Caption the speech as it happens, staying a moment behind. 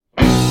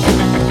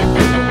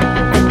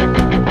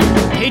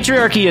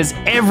patriarchy is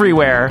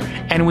everywhere,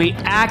 and we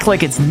act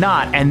like it's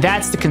not, and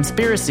that's the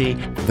conspiracy.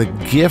 The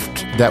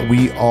gift that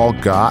we all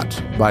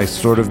got by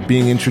sort of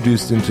being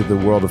introduced into the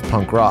world of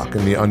punk rock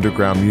and the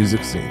underground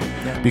music scene.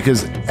 Yeah.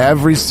 Because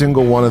every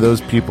single one of those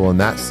people in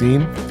that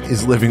scene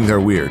is living their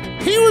weird.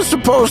 He was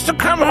supposed to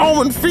come home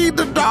and feed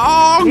the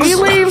dogs. He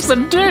leaves the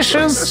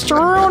dishes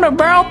strewn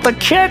about the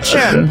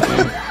kitchen.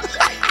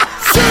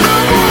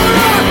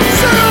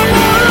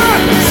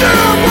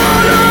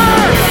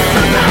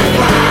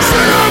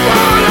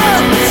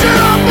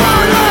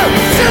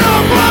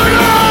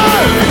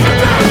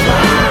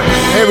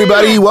 Hey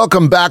everybody,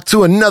 welcome back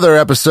to another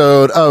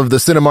episode of the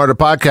Cinemartyr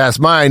Podcast.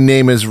 My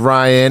name is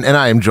Ryan, and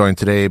I am joined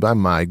today by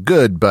my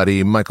good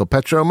buddy, Michael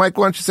Petro. Mike,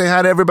 why don't you say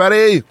hi to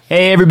everybody?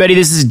 Hey everybody,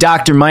 this is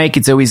Dr. Mike.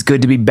 It's always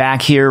good to be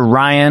back here.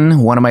 Ryan,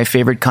 one of my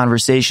favorite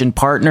conversation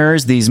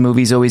partners. These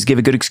movies always give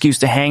a good excuse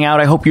to hang out.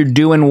 I hope you're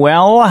doing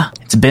well.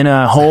 It's been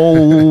a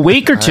whole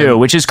week or two,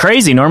 which is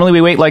crazy. Normally we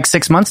wait like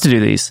 6 months to do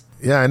these.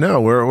 Yeah, I know.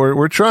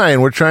 We're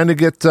trying. We're trying to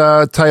get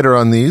tighter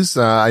on these.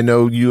 I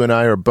know you and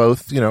I are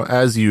both,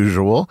 as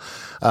usual.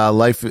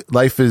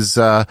 Life is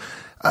a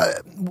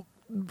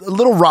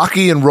little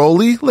rocky and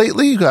rolly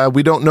lately.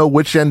 We don't know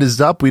which end is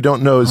up. We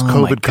don't know, is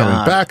COVID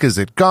coming back? Is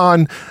it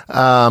gone?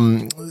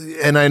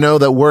 And I know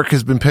that work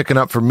has been picking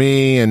up for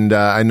me, and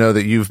I know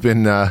that you've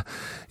been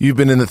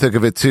in the thick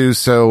of it too.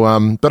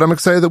 So, but I'm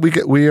excited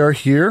that we are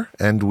here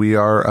and we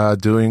are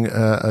doing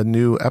a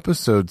new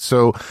episode.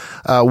 So,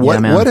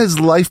 what has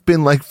life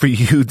been like for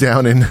you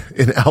down in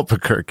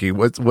Albuquerque?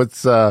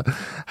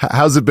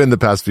 How's it been the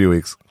past few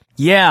weeks?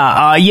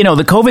 Yeah,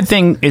 the COVID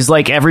thing is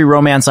like every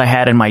romance I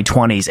had in my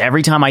 20s.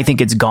 Every time I think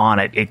it's gone,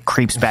 it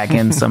creeps back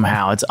in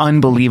somehow. It's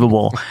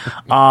unbelievable.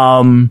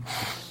 And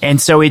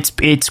so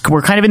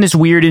we're kind of in this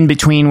weird in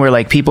between where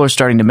like people are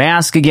starting to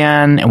mask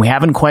again and we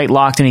haven't quite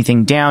locked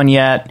anything down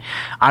yet.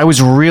 I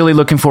was really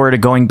looking forward to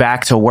going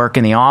back to work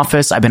in the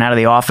office. I've been out of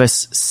the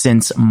office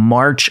since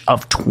March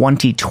of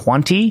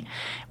 2020.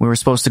 We were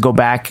supposed to go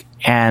back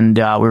and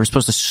we were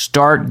supposed to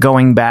start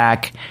going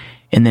back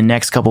in the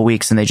next couple of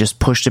weeks, and they just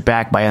pushed it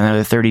back by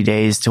another 30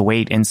 days to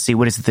wait and see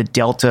what is the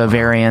Delta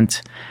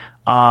variant.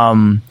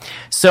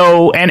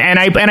 So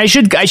I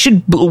should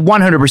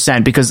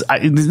 100%, because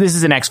this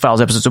is an X-Files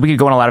episode, so we could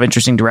go in a lot of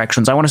interesting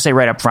directions. I want to say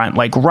right up front,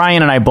 like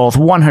Ryan and I both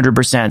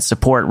 100%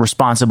 support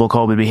responsible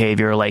COVID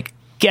behavior, like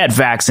get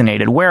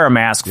vaccinated, wear a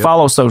mask,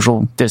 follow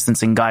social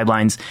distancing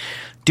guidelines.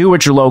 Do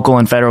what your local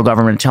and federal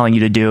government are telling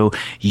you to do,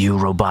 you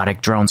robotic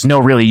drones. No,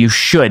 really, you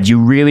should. You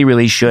really,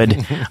 really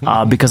should.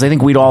 Because I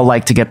think we'd all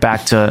like to get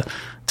back to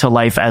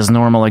life as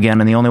normal again.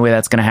 And the only way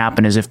that's going to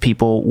happen is if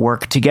people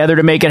work together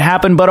to make it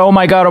happen. But oh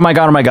my God.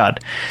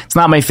 It's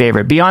not my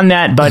favorite. Beyond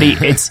that, buddy,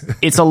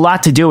 it's a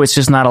lot to do. It's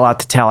just not a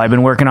lot to tell. I've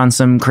been working on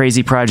some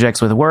crazy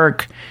projects with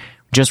work.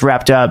 Just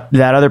wrapped up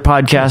that other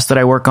podcast that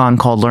I work on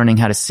called Learning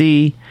How to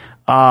See.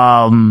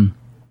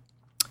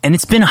 And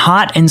it's been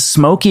hot and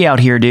smoky out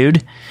here,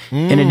 dude.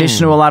 In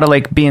addition to a lot of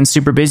like being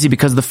super busy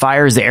because of the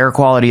fires, the air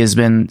quality has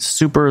been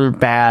super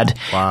bad,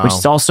 which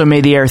has also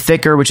made the air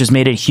thicker, which has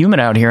made it humid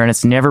out here. And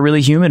it's never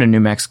really humid in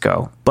New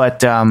Mexico.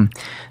 But none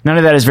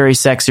of that is very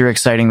sexy or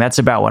exciting. That's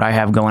about what I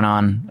have going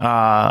on.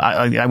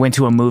 I went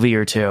to a movie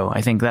or two.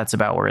 I think that's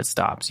about where it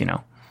stops,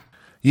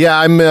 Yeah,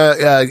 I'm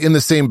in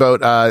the same boat.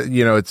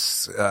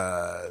 It's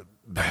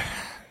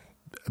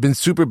I've been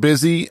super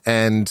busy,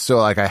 and so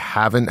like I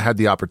haven't had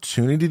the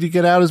opportunity to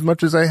get out as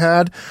much as I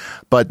had.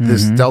 But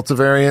this Delta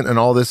variant and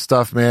all this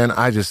stuff, man,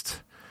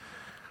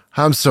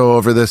 I'm so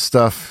over this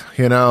stuff,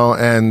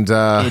 and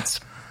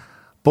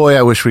boy,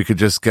 I wish we could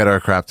just get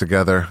our crap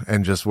together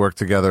and just work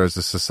together as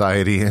a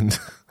society and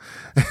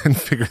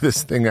figure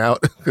this thing out,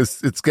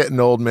 because it's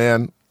getting old,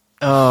 man.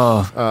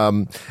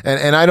 And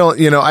I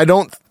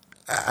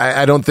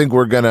don't think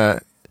we're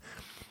gonna.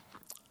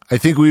 I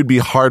think we'd be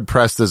hard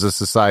pressed as a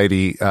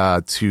society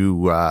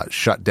to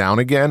shut down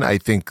again. I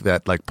think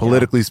that, like,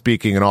 politically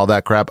speaking and all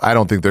that crap, I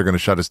don't think they're going to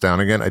shut us down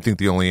again. I think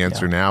the only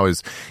answer now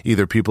is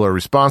either people are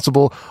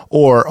responsible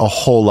or a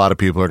whole lot of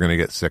people are going to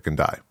get sick and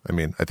die. I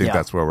mean, I think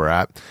that's where we're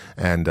at,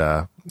 and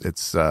it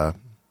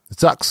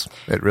sucks.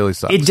 It really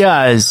sucks. It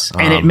does.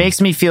 And it makes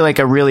me feel like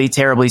a really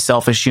terribly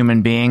selfish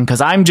human being,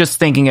 because I'm just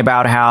thinking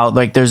about how,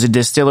 like, there's a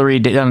distillery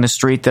down the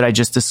street that I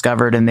just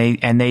discovered, and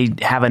they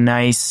have a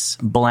nice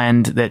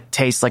blend that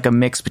tastes like a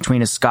mix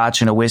between a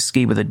scotch and a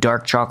whiskey with a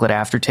dark chocolate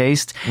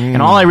aftertaste.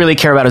 And all I really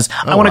care about is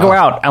I want to go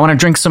out. I want to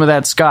drink some of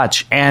that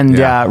scotch. And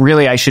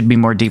really, I should be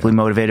more deeply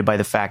motivated by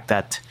the fact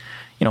that,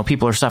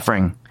 people are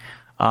suffering.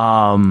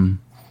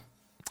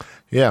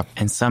 Yeah.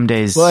 And some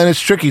days. Well, and it's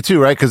tricky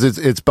too, right? Because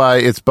it's by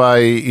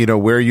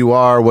where you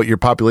are, what your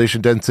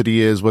population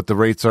density is, what the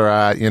rates are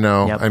at.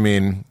 I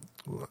mean,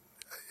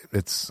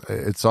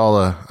 it's all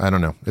I don't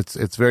know.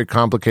 It's very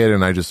complicated,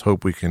 and I just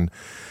hope we can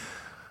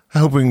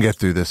get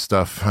through this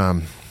stuff.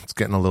 It's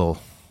getting a little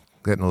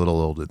getting a little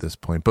old at this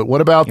point. But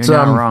what about You're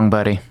not wrong,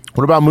 buddy.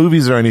 What about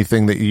movies or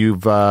anything that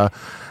you've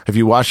have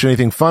you watched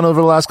anything fun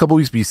over the last couple of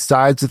weeks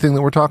besides the thing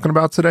that we're talking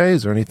about today?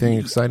 Is there anything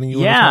exciting you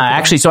want to talk about?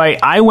 Actually, so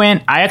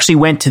I actually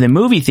went to the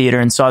movie theater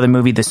and saw the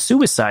movie The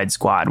Suicide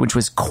Squad, which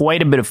was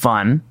quite a bit of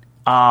fun.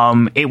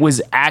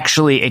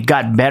 It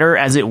got better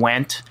as it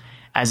went.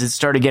 As it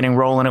started getting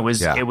rolling, it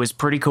was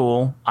pretty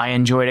cool. I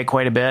enjoyed it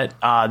quite a bit.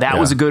 That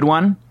was a good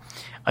one.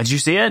 Did you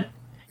see it?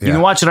 You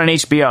can watch it on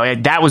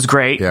HBO. That was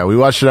great. Yeah, we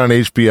watched it on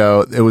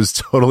HBO. It was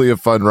totally a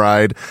fun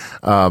ride.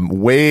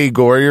 Way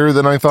gorier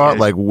than I thought,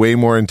 like way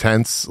more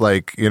intense.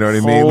 Like, you know what I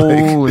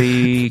mean?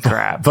 Holy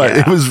crap. But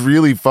it was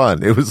really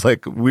fun. It was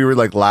like, we were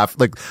like laughing.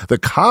 Like the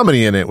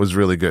comedy in it was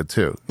really good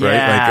too, right?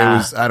 Yeah. Like it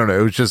was, I don't know.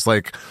 It was just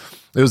like,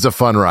 it was a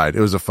fun ride.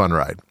 It was a fun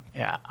ride.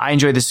 Yeah, I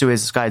enjoyed the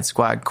Suicide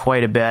Squad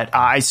quite a bit.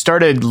 I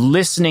started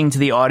listening to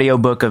the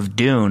audiobook of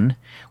Dune,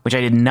 which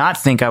I did not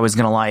think I was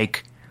going to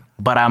like,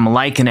 but I'm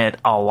liking it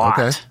a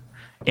lot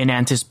in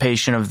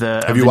anticipation of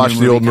the Have you watched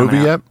the old movie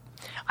yet?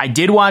 I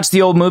did watch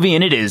the old movie,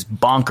 and it is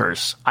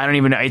bonkers. I don't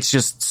even know. It's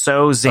just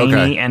so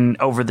zany and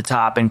over the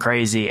top and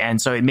crazy,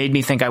 and so it made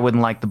me think I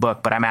wouldn't like the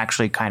book, but I'm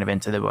actually kind of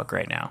into the book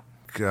right now.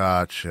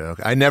 Gotcha.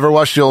 Okay. I never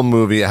watched the old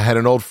movie. I had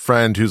an old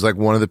friend who's like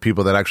one of the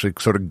people that actually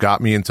sort of got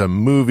me into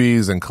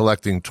movies and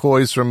collecting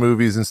toys from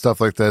movies and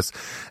stuff like this.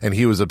 And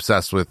he was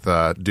obsessed with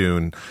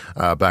Dune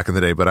back in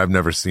the day, but I've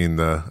never seen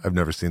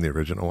the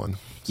original one.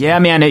 Yeah,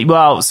 man.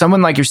 Well,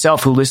 someone like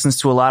yourself who listens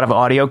to a lot of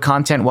audio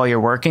content while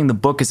you're working, the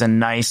book is a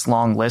nice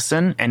long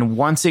listen. And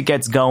once it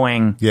gets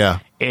going,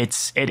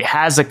 it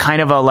has a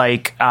kind of a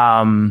like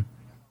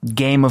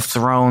Game of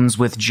Thrones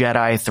with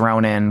Jedi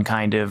thrown in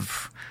kind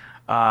of.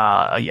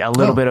 A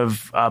little bit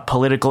of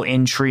political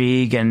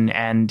intrigue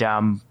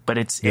but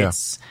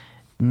it's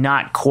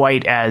not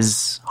quite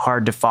as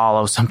hard to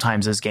follow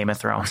sometimes as Game of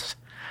Thrones.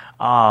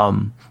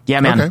 Man,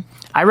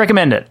 I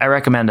recommend it.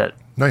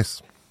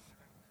 Nice.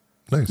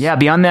 Yeah.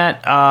 Beyond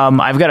that,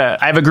 I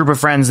have a group of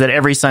friends that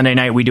every Sunday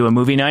night we do a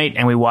movie night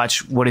and we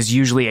watch what is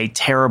usually a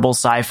terrible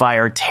sci-fi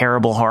or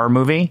terrible horror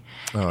movie.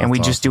 And we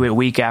just do it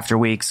week after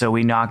week. So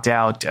we knocked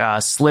out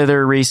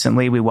Slither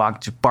recently. We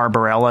watched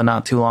Barbarella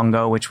not too long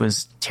ago, which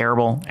was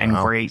terrible and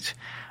great.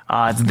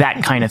 It's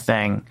that kind of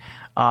thing.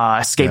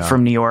 Escape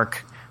from New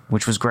York,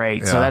 which was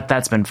great. So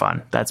that's been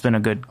fun. That's been a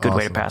good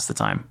way to pass the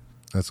time.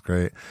 That's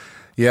great.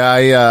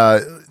 Yeah,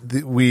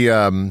 we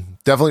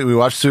definitely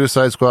watched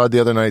Suicide Squad the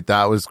other night.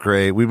 That was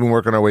great. We've been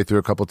working our way through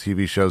a couple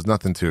TV shows,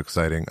 nothing too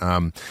exciting.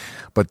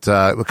 But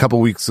a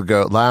couple weeks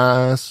ago,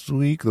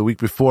 the week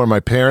before, my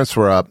parents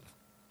were up,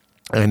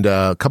 and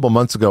a couple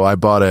months ago, I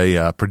bought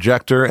a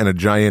projector and a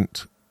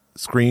giant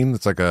screen.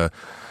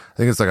 I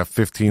think it's like a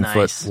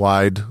 15-foot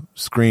wide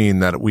screen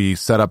that we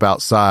set up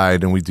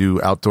outside, and we do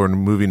outdoor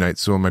movie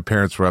nights. So when my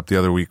parents were up the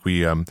other week,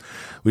 we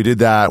did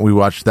that. We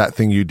watched That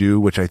Thing You Do,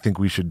 which I think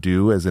we should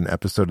do as an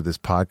episode of this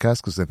podcast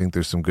because I think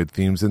there's some good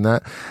themes in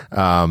that.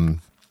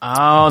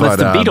 That's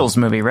the Beatles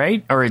movie,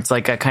 right? Or it's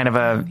like a kind of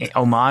a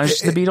homage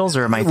to the Beatles,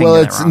 or am I thinking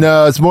that wrong?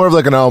 No, it's more of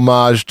like an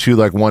homage to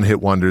like one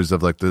hit wonders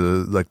of like the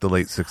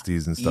late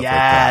 60s and stuff like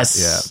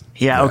that.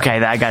 Yeah.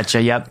 Okay. I got you.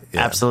 Yep.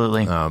 Yeah.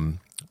 Absolutely.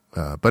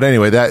 But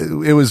anyway,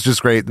 it was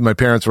just great. My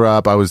parents were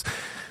up. I was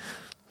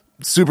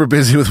super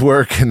busy with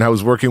work, and I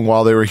was working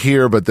while they were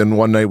here. But then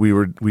one night we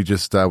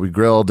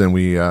grilled and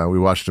we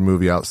watched a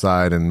movie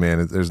outside, and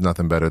man, there's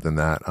nothing better than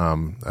that.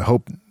 I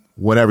hope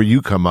whenever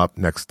you come up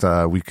next,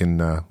 we can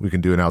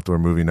do an outdoor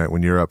movie night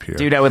when you're up here.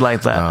 Dude, I would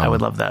like that. I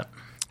would love that.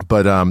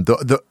 But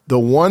the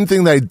one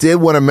thing that I did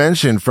want to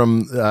mention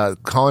from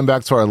calling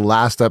back to our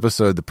last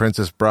episode, The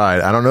Princess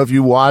Bride, I don't know if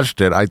you watched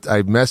it. I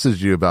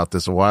messaged you about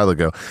this a while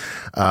ago.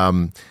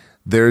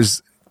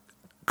 There's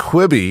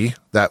Quibi,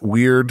 that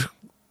weird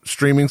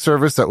streaming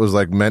service that was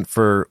like meant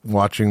for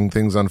watching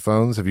things on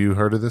phones. Have you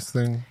heard of this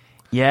thing?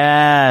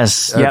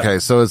 Yes. Okay,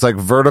 so it's like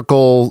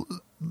vertical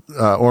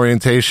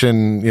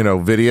orientation,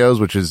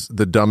 videos, which is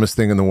the dumbest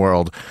thing in the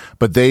world.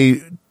 But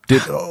they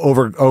did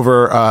over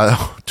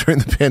during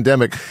the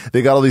pandemic,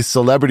 they got all these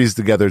celebrities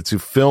together to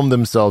film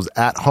themselves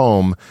at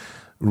home,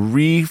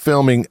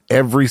 refilming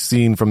every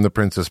scene from The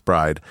Princess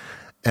Bride.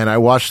 And I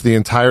watched the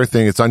entire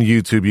thing. It's on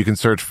YouTube. You can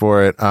search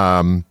for it.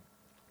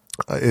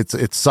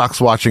 It sucks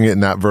watching it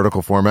in that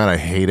vertical format. I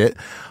hate it.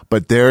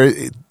 But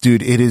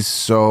dude, it is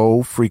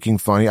so freaking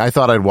funny. I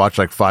thought I'd watch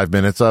like 5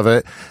 minutes of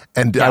it,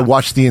 and I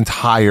watched the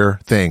entire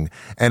thing.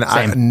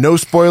 And no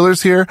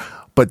spoilers here,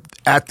 but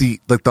at the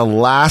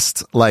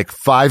last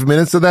 5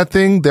 minutes of that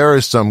thing, there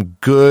are some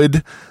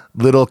good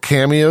little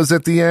cameos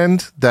at the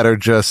end that are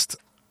just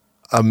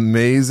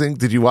amazing.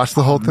 Did you watch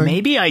the whole thing?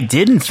 Maybe I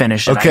didn't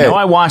finish it. Okay. I know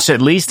I watched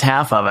at least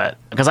half of it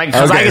because I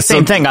had the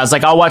same thing. I was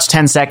like, I'll watch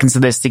 10 seconds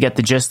of this to get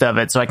the gist of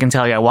it, so I can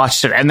tell you I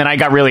watched it, and then I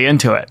got really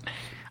into it.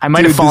 I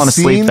might have fallen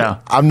asleep though.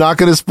 I'm not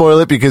going to spoil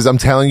it because I'm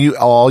telling you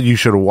all, you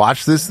should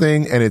watch this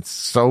thing, and it's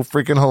so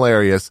freaking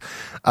hilarious.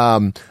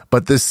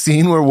 But the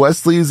scene where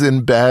Wesley's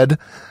in bed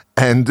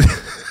and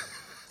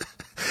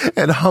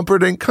and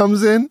Humperdinck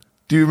comes in.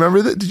 Do you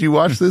remember that? Did you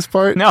watch this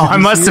part? No, I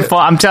must have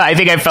fallen. I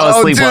think I fell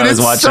asleep while I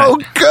was watching. So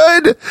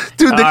good,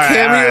 dude. The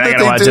cameo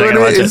that they do in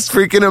it is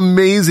freaking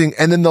amazing.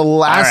 And then the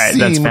last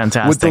scene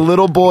with the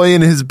little boy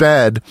in his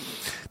bed,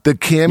 the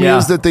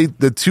cameos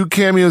the 2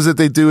 cameos that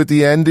they do at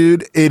the end,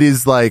 dude. It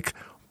is like,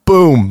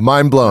 boom,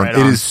 mind blown. It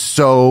is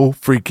so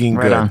freaking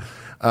good.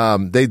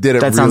 They did it.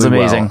 That sounds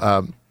amazing.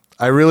 Well.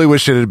 I really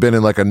wish it had been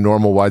in like a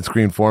normal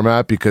widescreen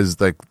format because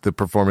like the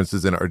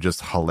performances in it are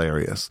just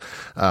hilarious.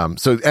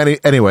 So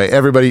anyway,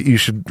 everybody, you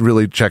should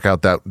really check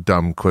out that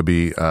dumb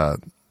Quibi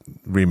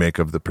remake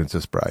of The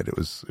Princess Bride. It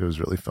was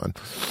really fun.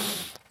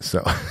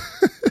 So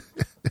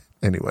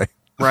anyway,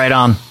 right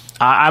on.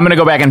 I'm gonna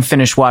go back and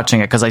finish watching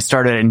it because I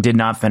started it and did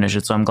not finish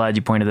it. So I'm glad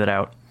you pointed it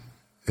out.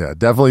 Yeah,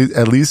 definitely.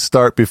 At least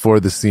start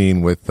before the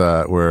scene with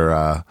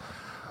where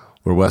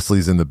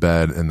Wesley's in the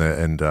bed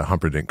and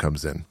Humperdinck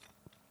comes in.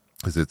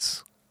 Because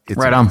it's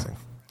right amazing.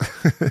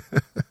 On.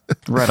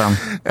 Right on.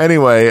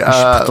 Anyway, I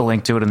should put the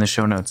link to it in the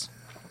show notes.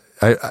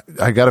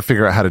 I got to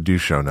figure out how to do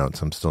show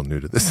notes. I'm still new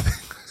to this thing.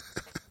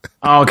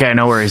 Oh, okay,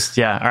 no worries.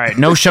 Yeah, all right.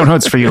 No show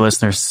notes for you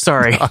listeners.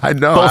 Sorry. I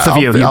know. Both of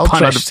you. You're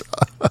punished.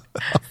 I'll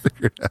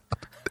figure it out.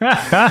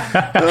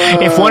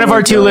 If one of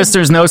our 2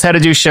 listeners knows how to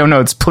do show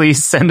notes,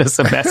 please send us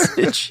a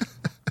message.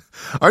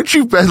 Aren't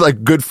you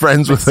like good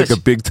friends with like a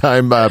big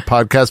time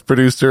podcast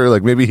producer?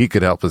 Like maybe he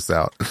could help us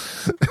out.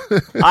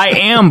 I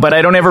am, but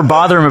I don't ever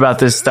bother him about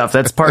this stuff.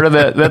 That's part of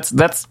the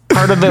that's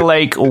part of the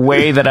like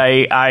way that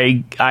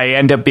I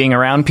end up being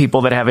around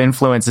people that have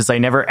influences. I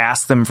never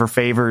ask them for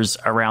favors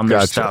around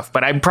their stuff.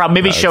 But I probably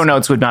maybe show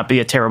notes would not be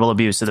a terrible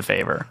abuse of the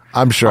favor.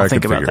 I'm sure I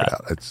can figure it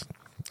out.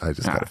 I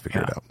just got to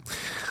figure it out.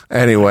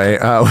 Anyway,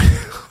 why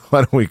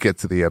don't we get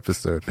to the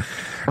episode?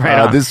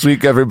 This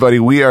week,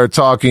 everybody, we are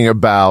talking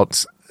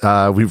about.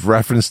 We've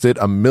referenced it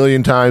a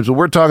million times, but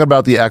we're talking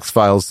about the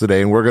X-Files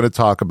today, and we're going to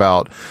talk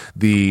about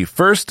the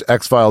first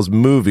X-Files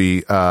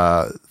movie,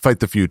 Fight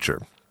the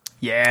Future.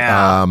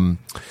 Yeah.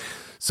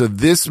 So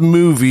this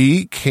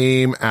movie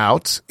came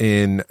out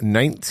in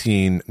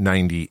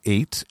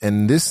 1998,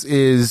 and this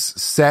is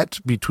set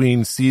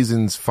between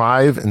seasons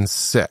 5 and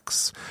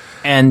 6.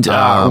 And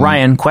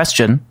Ryan,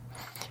 question.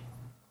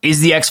 Is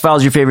the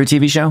X-Files your favorite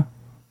TV show?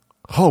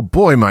 Oh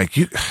boy, Mike,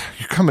 you're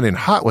coming in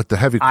hot with the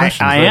heavy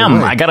questions. I am.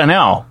 Away. I gotta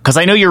know because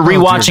I know you're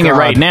rewatching it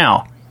right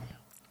now.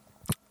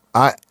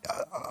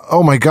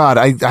 Oh my God,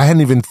 I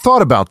hadn't even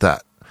thought about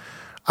that.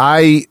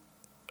 I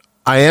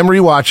am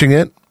rewatching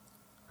it.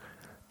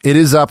 It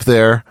is up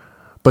there,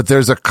 but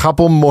there's a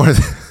couple more.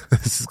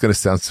 This is gonna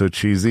sound so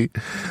cheesy,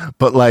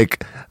 but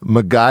like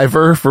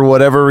MacGyver for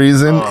whatever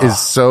reason is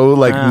so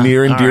like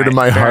near and dear to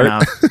my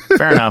heart.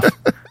 Fair enough.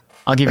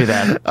 I'll give you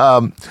that.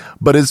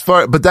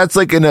 But that's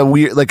like in a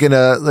weird, like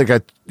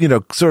a, you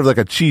know, sort of like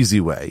a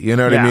cheesy way. You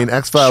know what I mean?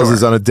 X-Files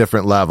is on a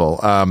different level.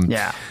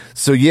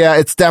 So yeah,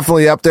 it's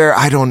definitely up there.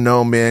 I don't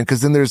know, man.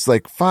 Cause then there's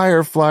like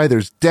Firefly,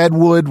 there's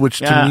Deadwood, which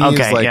to me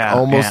is like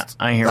almost,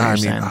 I hear what you're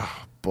saying.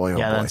 Boy,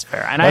 yeah, that's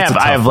fair. And I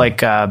have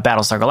like a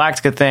Battlestar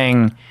Galactica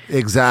thing.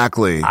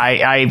 Exactly.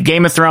 I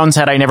Game of Thrones,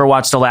 had I never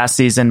watched the last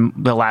season,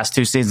 the last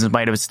 2 seasons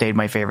might have stayed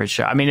my favorite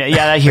show. I mean,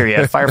 yeah, I hear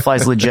you.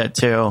 Firefly's legit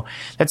too.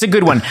 That's a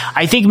good one.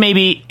 I think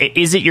maybe,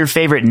 is it your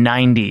favorite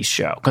 90s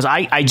show? Cause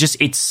I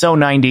just, it's so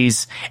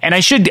 90s. And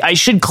I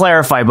should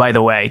clarify, by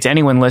the way, to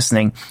anyone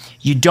listening,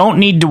 you don't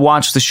need to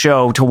watch the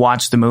show to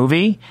watch the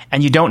movie,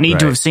 and you don't need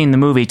to have seen the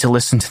movie to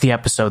listen to the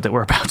episode that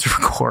we're about to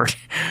record.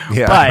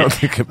 Yeah, but I don't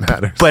think it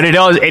matters. But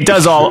it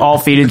does all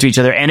feed into each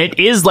other, and it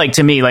is like,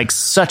 to me, like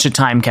such a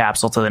time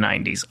capsule to the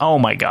 90s. Oh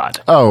my God.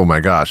 Oh my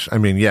gosh. I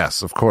mean,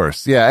 yes, of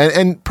course. Yeah,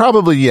 and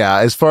probably, yeah,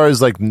 as far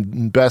as like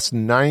best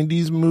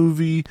 90s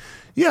movie,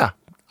 yeah.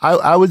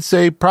 I would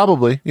say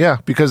probably, yeah,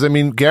 because I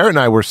mean, Garrett and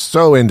I were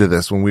so into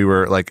this when we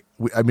were like,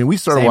 we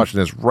started watching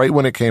this right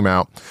when it came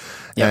out.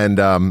 Yep.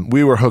 And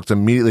we were hooked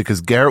immediately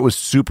because Garrett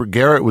was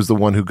the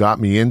one who got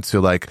me into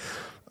like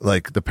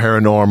the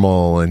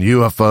paranormal and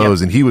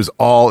UFOs, and he was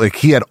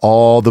he had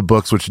all the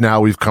books, which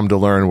now we've come to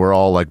learn were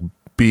all like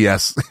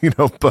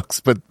BS, books.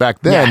 But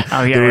back then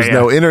there was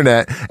no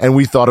internet, and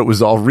we thought it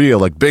was all real,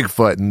 like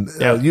Bigfoot and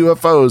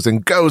UFOs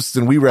and ghosts,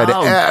 and we read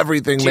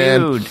everything,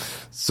 man.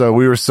 So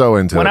we were so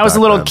into it. When I was a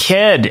little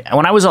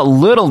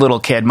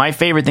kid, my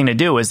favorite thing to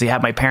do was to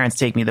have my parents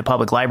take me to the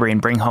public library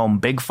and bring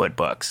home Bigfoot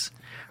books.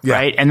 Yeah.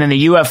 Right. And then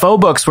the UFO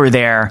books were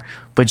there,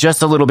 but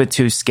just a little bit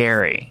too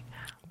scary.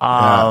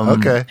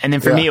 Okay. And then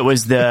for me, it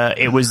was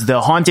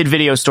the haunted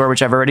video store,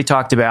 which I've already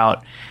talked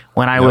about,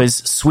 when I was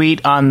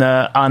sweet on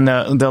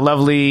the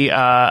lovely,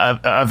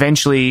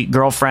 eventually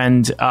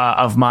girlfriend,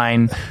 of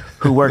mine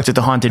who worked at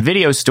the haunted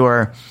video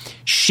store.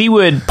 She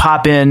would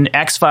pop in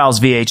X-Files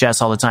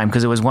VHS all the time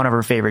because it was one of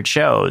her favorite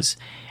shows.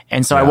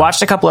 And so I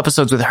watched a couple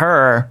episodes with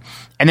her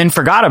and then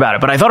forgot about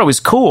it, but I thought it was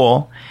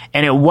cool.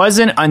 And it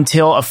wasn't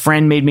until a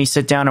friend made me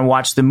sit down and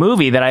watch the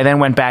movie that I then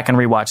went back and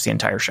rewatched the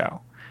entire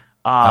show.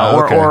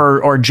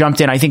 Or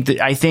jumped in. I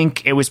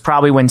think it was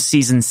probably when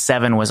season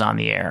 7 was on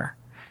the air.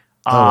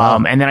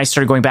 And then I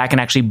started going back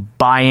and actually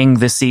buying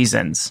the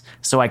seasons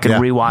so I could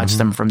rewatch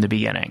them from the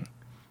beginning.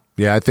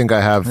 Yeah, I think I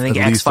have. I think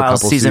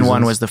X-Files season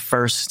 1 was the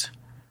first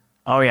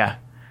Oh yeah.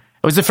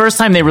 It was the first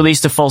time they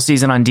released a full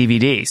season on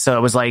DVD. So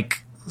it was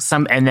like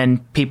and then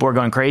people were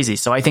going crazy.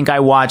 So I think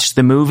I watched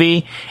the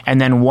movie and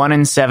then 1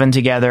 and 7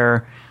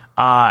 together,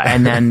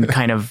 and then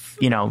kind of,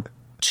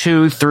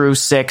 2 through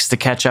 6 to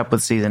catch up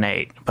with season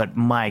 8. But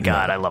my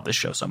God, I love this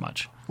show so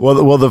much.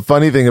 Well, the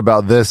funny thing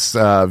about this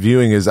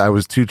viewing is I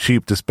was too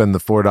cheap to spend the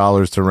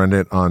 $4 to rent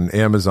it on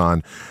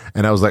Amazon,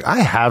 and I was like, I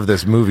have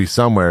this movie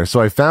somewhere, so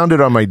I found it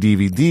on my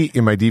DVD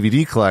in my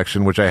DVD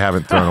collection, which I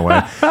haven't thrown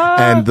away.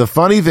 And the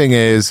funny thing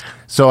is,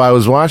 so I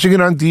was watching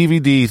it on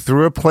DVD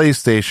through a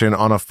PlayStation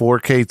on a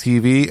 4K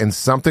TV, and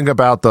something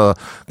about the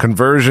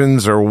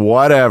conversions or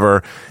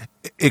whatever,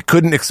 it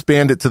couldn't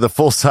expand it to the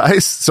full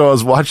size, so I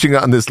was watching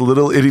it on this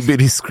little itty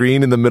bitty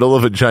screen in the middle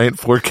of a giant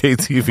 4K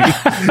TV.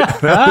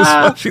 And I was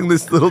watching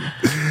this little,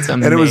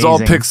 and it was all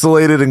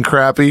pixelated and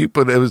crappy.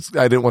 But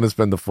I didn't want to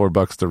spend the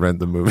 $4 to rent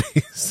the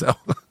movie. So,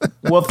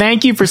 well,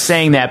 thank you for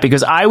saying that,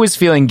 because I was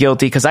feeling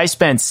guilty because I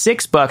spent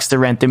 $6 to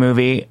rent the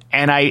movie,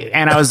 and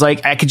I was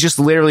like, I could just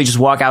literally just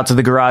walk out to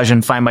the garage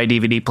and find my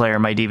DVD player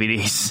and my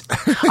DVDs.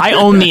 I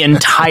own the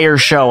entire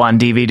show on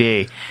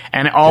DVD,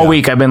 and all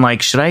week I've been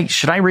like, should I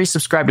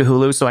resubscribe to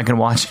Hulu so I can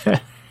watch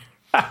it?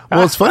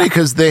 Well, it's funny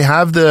because they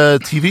have the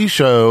TV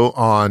show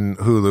on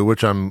Hulu,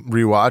 which I'm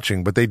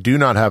rewatching, but they do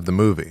not have the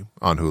movie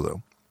on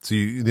Hulu. So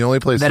the only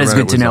place that is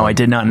good to know. I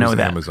did not know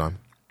that. Amazon.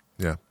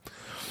 Yeah.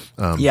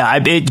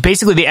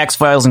 Basically the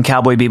X-Files and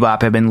Cowboy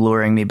Bebop have been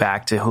luring me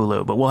back to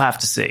Hulu, but we'll have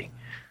to see.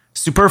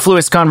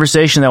 Superfluous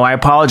conversation, though. I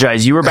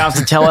apologize. You were about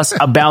to tell us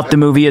about the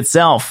movie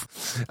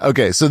itself.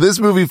 Okay, so this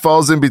movie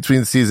falls in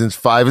between seasons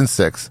 5 and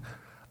 6.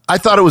 I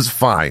thought it was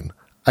fine.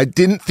 I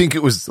didn't think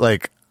it was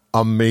like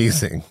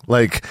amazing.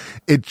 Like,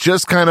 it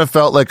just kind of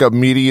felt like a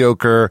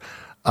mediocre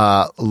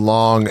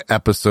long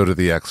episode of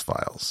the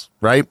X-Files,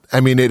 right? I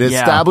mean, it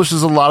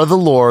establishes a lot of the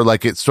lore,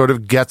 like it sort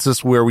of gets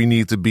us where we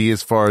need to be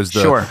as far as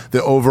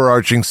the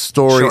overarching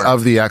story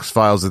of the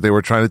X-Files that they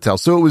were trying to tell.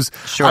 So it was,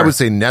 I would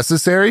say,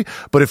 necessary.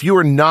 But if you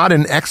were not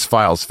an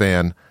X-Files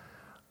fan,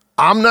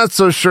 I'm not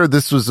so sure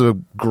this was a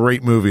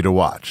great movie to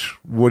watch.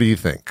 What do you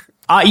think?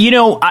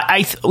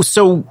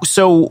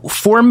 So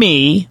for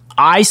me,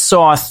 I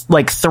saw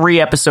like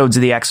 3 episodes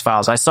of the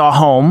X-Files. I saw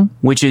Home,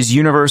 which is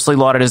universally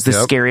lauded as the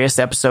scariest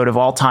episode of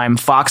all time.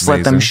 Fox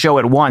let them show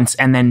it once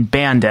and then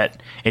banned it.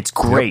 It's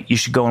great. You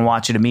should go and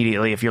watch it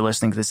immediately if you're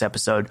listening to this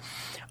episode.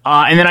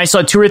 And then I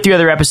saw 2 or 3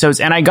 other episodes,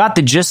 and I got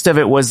the gist of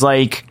it was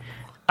like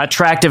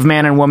attractive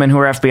man and woman who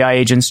are FBI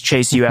agents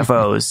chase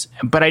UFOs.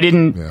 But I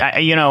didn't,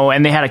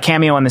 and they had a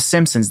cameo on The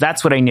Simpsons.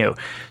 That's what I knew.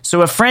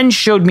 So a friend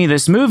showed me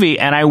this movie,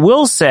 and I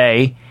will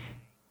say,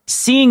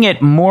 seeing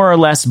it more or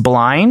less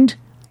blind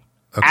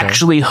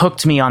actually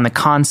hooked me on the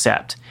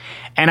concept.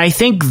 And I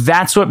think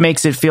that's what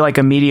makes it feel like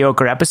a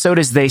mediocre episode,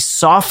 is they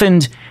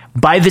softened.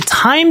 By the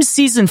time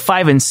season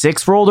 5 and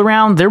 6 rolled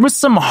around, there was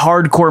some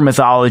hardcore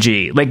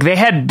mythology. Like they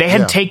had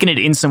taken it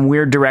in some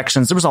weird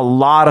directions. There was a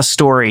lot of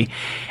story.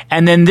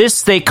 And then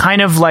they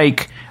kind of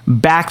like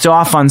backed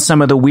off on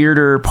some of the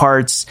weirder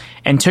parts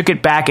and took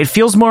it back. It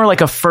feels more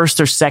like a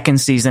first or second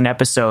season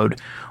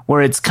episode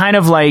where it's kind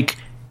of like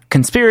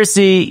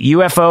conspiracy,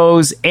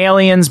 UFOs,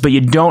 aliens, but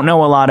you don't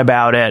know a lot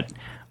about it.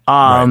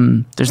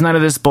 There's none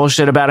of this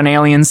bullshit about an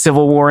alien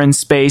civil war in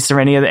space or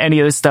any of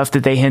the stuff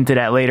that they hinted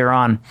at later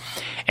on.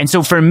 And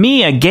so for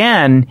me,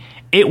 again,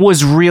 it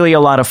was really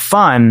a lot of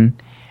fun,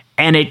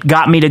 and it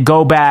got me to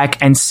go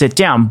back and sit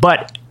down.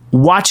 But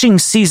watching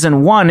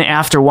season 1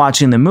 after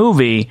watching the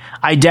movie,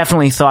 I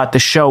definitely thought the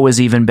show was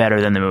even better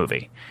than the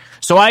movie.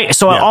 So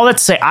all that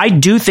to say, I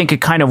do think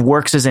it kind of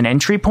works as an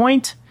entry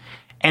point.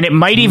 And it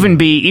might even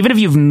be, even if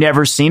you've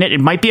never seen it, it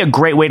might be a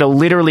great way to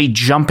literally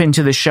jump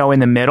into the show in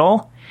the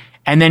middle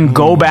and then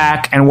go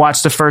back and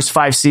watch the first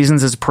 5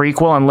 seasons as a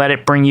prequel and let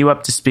it bring you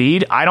up to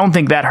speed. I don't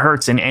think that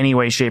hurts in any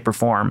way, shape, or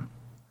form.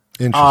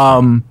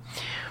 Interesting.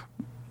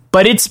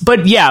 But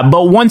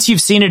once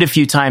you've seen it a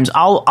few times,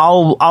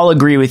 I'll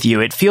agree with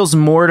you. It feels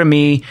more to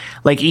me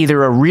like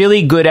either a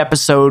really good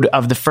episode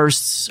of the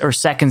first or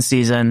second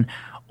season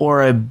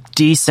or a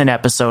decent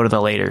episode of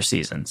the later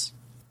seasons.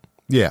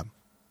 Yeah.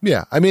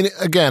 Yeah, I mean,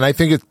 again, I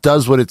think it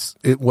does what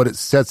it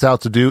sets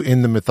out to do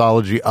in the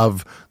mythology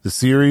of the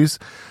series.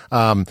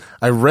 I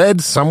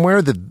read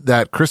somewhere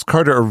that Chris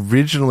Carter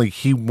originally,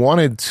 he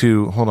wanted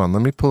to, hold on,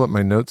 let me pull up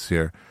my notes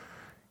here.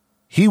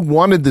 He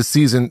wanted the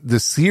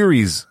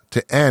series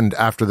to end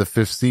after the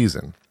 5th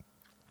season.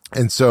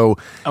 And so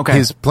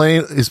his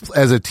plan is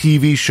as a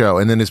TV show,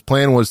 and then his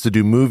plan was to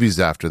do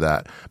movies after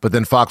that. But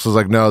then Fox was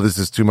like, no, this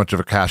is too much of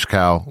a cash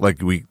cow.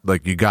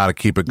 You got to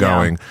keep it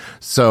going. Yeah.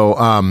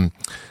 So,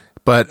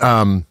 But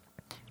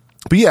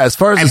yeah, as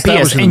far as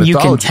establishing the mythology, you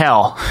can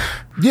tell.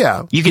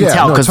 Yeah. You can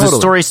tell because the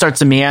story starts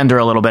to meander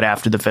a little bit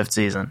after the 5th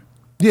season.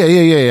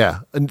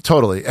 Yeah. And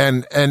totally.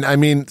 And I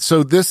mean,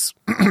 so this,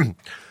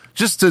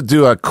 just to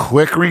do a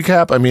quick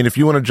recap, I mean, if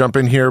you want to jump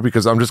in here,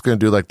 because I'm just going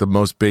to do like the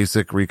most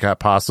basic recap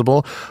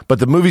possible. But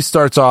the movie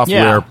starts off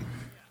where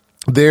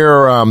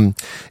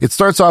it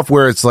starts off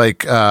where it's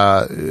like,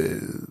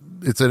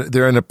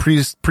 they're in a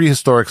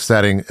prehistoric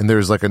setting, and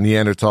there's like a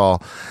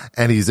Neanderthal,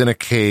 and he's in a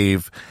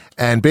cave,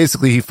 and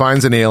basically he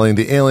finds an alien.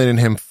 The alien and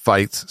him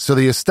fights. So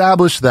they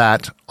establish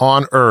that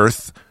on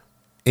Earth,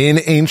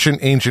 in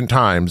ancient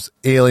times,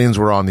 aliens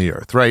were on the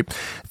Earth, right?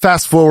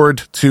 Fast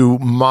forward to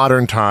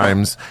modern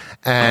times,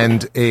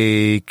 and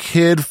a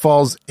kid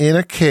falls in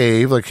a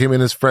cave, like him and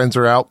his friends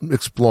are out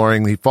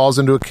exploring. He falls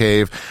into a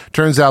cave.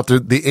 Turns out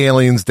the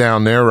aliens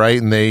down there,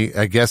 right? And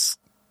I guess,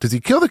 does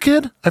he kill the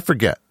kid? I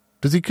forget.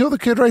 Does he kill the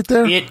kid right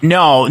there?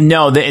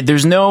 No.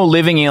 There's no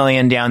living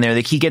alien down there.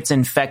 He gets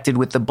infected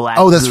with the black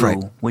goo,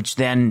 right. Which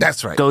then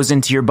goes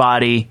into your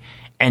body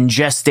and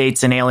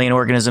gestates an alien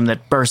organism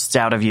that bursts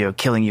out of you,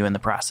 killing you in the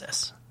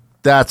process.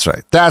 That's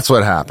right. That's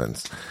what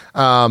happens.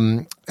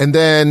 And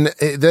then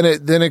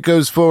it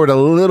goes forward a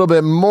little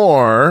bit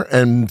more,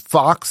 and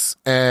Fox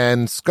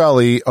and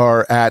Scully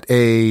are at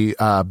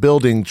a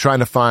building trying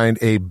to find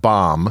a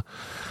bomb,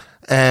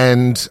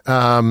 and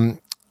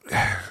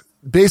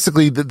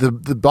basically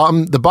the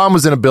bomb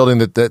was in a building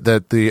that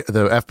the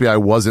FBI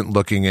wasn't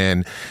looking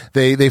in.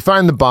 They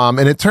find the bomb,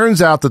 and it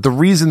turns out that the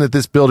reason that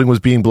this building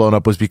was being blown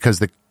up was because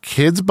the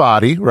kid's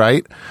body,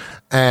 right?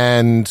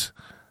 And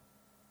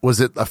was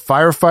it a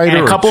firefighter?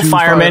 And a couple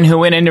firemen who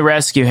went in to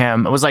rescue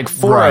him. It was like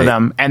four of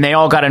them, and they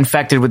all got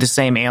infected with the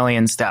same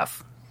alien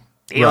stuff.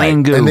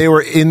 Alien goo. And they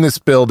were in this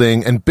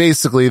building, and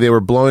basically they were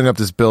blowing up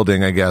this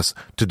building, I guess,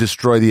 to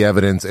destroy the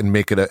evidence and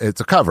make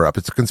it's a cover-up.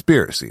 It's a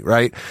conspiracy,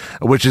 right?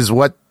 Which is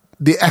what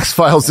the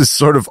X-Files is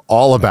sort of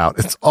all about.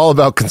 It's all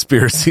about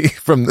conspiracy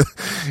from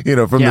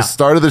the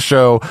start of the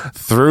show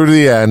through to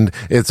the end.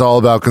 It's all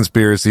about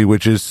conspiracy,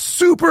 which is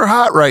super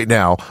hot right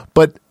now,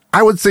 but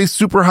I would say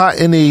super hot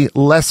in a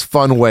less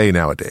fun way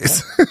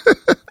nowadays.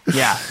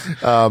 Yeah,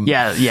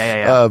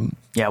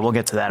 we'll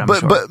get to that, I'm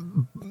sure.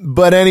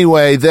 But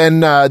anyway, then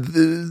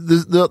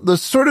the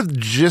sort of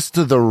gist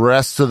of the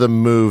rest of the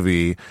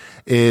movie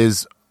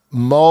is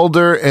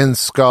Mulder and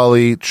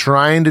Scully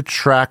trying to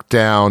track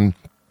down.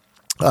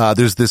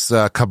 There's this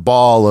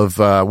cabal of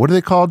what are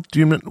they called?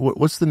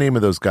 What's the name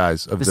of those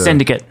guys? The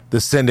Syndicate. The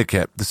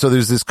Syndicate. So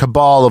there's this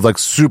cabal of like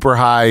super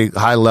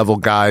high level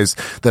guys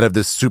that have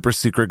this super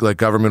secret like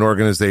government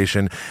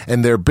organization,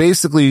 and they're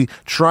basically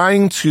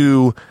trying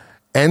to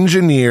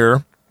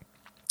engineer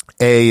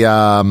a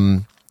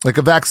like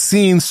a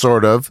vaccine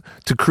sort of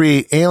to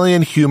create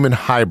alien human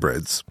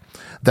hybrids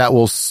that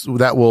will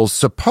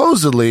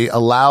supposedly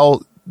allow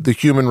the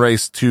human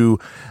race to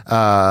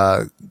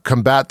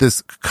combat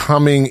this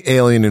coming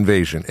alien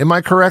invasion. Am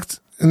I correct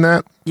in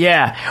that?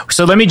 Yeah.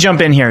 So let me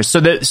jump in here. So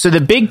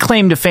the big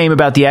claim to fame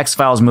about the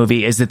X-Files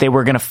movie is that they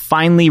were going to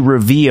finally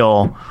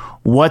reveal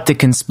what the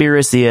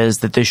conspiracy is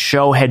that the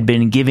show had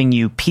been giving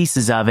you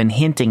pieces of and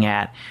hinting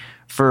at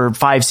for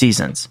 5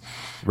 seasons.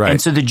 Right.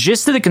 And so the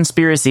gist of the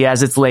conspiracy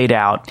as it's laid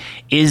out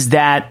is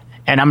that,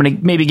 and I'm going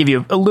to maybe give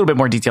you a little bit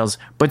more details,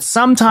 but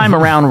sometime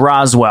around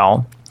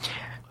Roswell,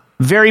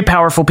 very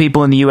powerful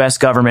people in the U.S.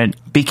 government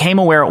became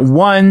aware,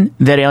 one,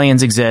 that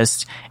aliens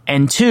exist,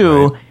 and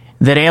two,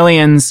 that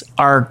aliens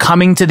are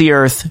coming to the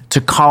Earth to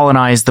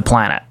colonize the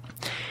planet.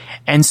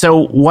 And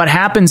so what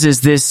happens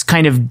is this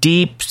kind of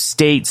deep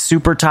state,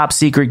 super top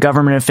secret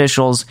government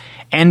officials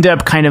end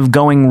up kind of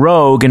going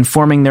rogue and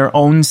forming their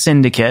own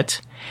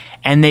syndicate,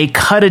 and they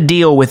cut a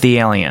deal with the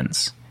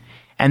aliens.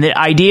 And the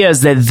idea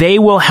is that they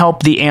will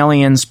help the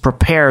aliens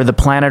prepare the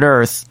planet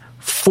Earth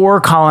for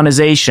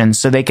colonization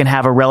so they can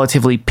have a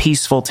relatively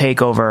peaceful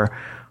takeover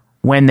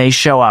when they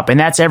show up. And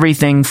that's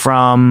everything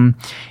from,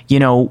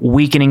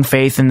 weakening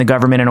faith in the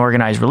government and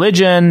organized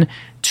religion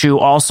to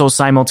also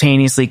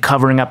simultaneously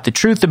covering up the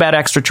truth about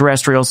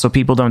extraterrestrials so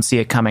people don't see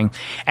it coming.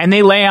 And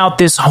they lay out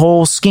this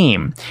whole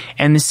scheme.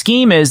 And the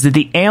scheme is that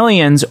the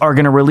aliens are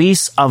going to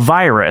release a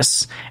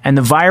virus, and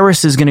the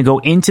virus is going to go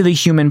into the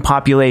human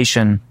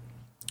population,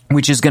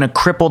 which is going to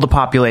cripple the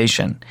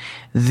population.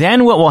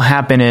 Then what will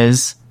happen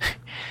is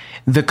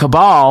the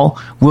cabal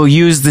will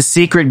use the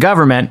secret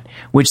government,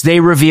 which they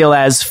reveal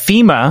as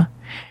FEMA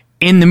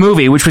in the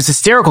movie, which was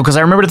hysterical because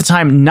I remember at the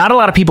time, not a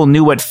lot of people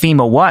knew what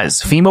FEMA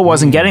was. FEMA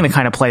wasn't getting the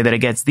kind of play that it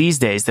gets these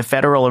days, the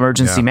Federal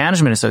Emergency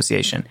Management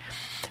Association.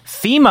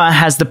 FEMA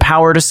has the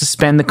power to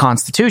suspend the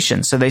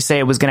Constitution. So they say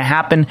it was going to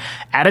happen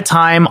at a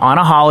time on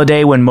a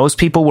holiday when most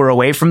people were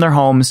away from their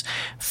homes.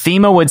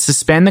 FEMA would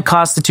suspend the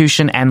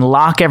Constitution and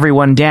lock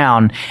everyone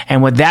down.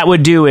 And what that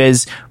would do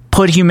is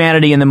put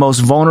humanity in the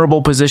most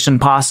vulnerable position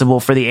possible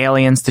for the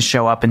aliens to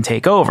show up and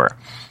take over.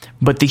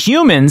 But the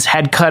humans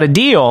had cut a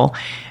deal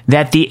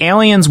that the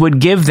aliens would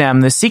give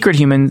them the secret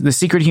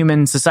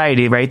human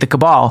society, right? The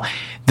cabal,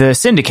 the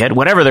syndicate,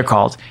 whatever they're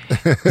called.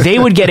 They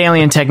would get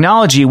alien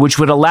technology, which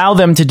would allow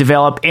them to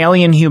develop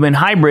alien human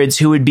hybrids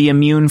who would be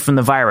immune from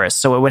the virus.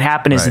 So what would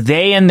happen is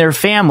they and their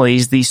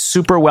families, these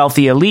super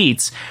wealthy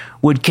elites,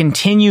 would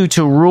continue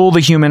to rule the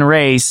human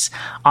race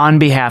on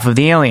behalf of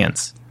the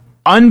aliens.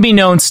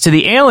 Unbeknownst to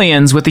the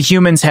aliens, what the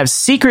humans have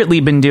secretly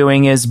been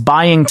doing is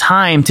buying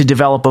time to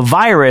develop a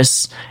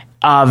virus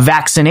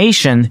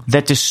vaccination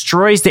that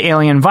destroys the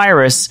alien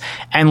virus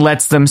and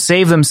lets them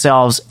save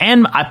themselves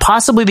and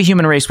possibly the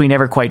human race. We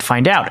never quite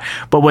find out.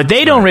 But what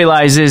they don't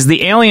realize is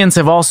the aliens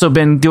have also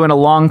been doing a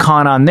long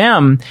con on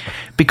them,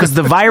 because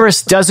the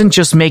virus doesn't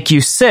just make you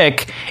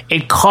sick.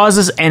 It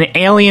causes an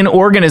alien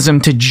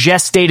organism to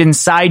gestate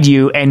inside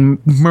you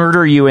and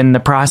murder you in the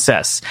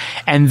process.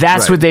 And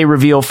that's what they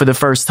reveal for the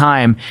first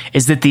time,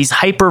 is that these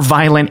hyper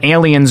violent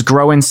aliens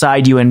grow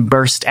inside you and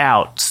burst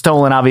out,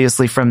 stolen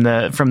obviously from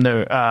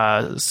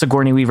the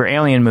Sigourney Weaver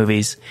alien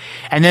movies.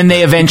 And then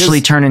they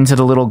eventually turn into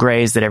the little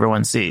grays that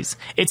everyone sees.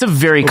 It's a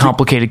very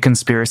complicated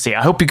conspiracy.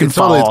 I hope you can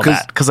follow all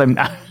that, because I'm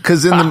not.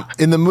 Because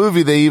in the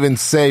movie, they even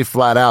say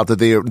flat out that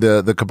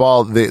the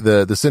Cabal,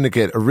 the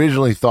Syndicate,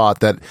 originally thought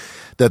that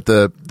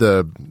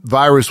the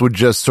virus would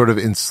just sort of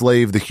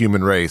enslave the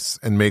human race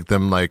and make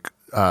them like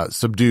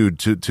subdued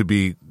to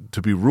be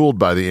ruled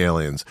by the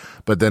aliens.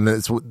 But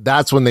then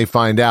that's when they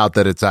find out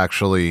that it's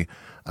actually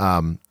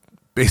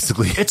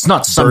basically it's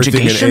not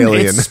subjugation,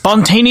 it's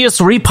spontaneous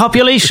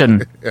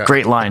repopulation.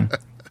 Great line.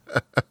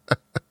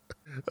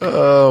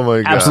 Oh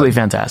my God, absolutely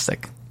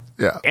fantastic.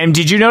 Yeah. And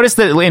did you notice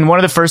that in one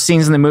of the first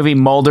scenes in the movie,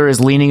 Mulder is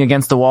leaning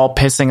against the wall,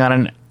 pissing on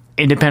an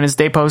Independence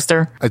Day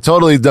poster? I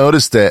totally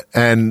noticed it.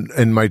 And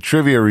in my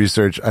trivia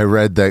research, I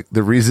read that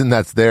the reason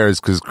that's there is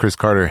because Chris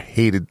Carter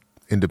hated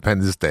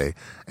Independence Day.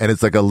 And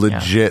it's like a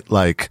legit,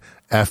 like,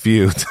 F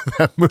you to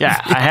that movie. Yeah,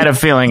 I had a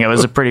feeling it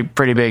was a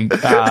pretty big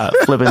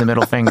flip in the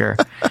middle finger.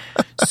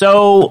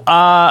 So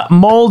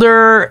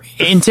Mulder,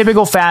 in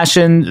typical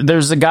fashion,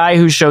 there's a guy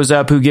who shows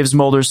up who gives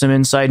Mulder some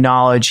inside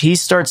knowledge. He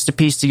starts to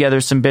piece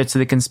together some bits of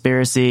the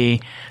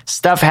conspiracy.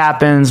 Stuff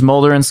happens.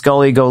 Mulder and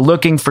Scully go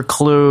looking for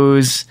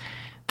clues.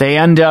 They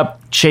end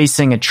up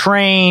chasing a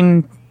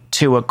train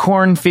to a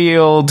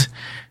cornfield,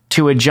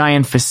 to a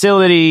giant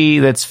facility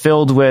that's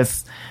filled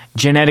with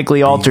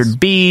genetically altered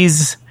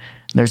bees.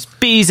 There's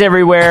bees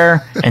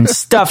everywhere, and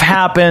stuff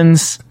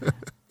happens,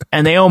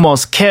 and they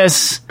almost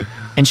kiss,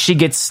 and she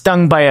gets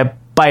stung by a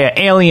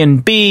alien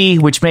bee,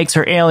 which makes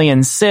her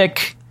alien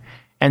sick,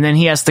 and then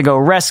he has to go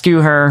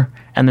rescue her,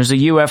 and there's a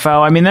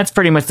UFO. I mean, that's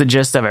pretty much the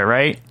gist of it,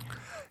 right?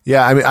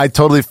 Yeah, I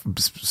mean,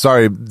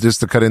 sorry,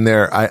 just to cut in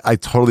there, I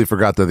totally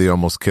forgot that they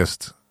almost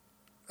kissed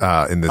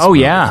in this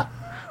movie. Yeah.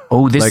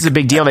 Oh, this is a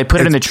big deal. They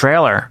put it in the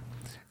trailer.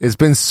 It's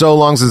been so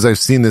long since I've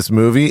seen this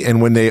movie, and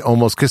when they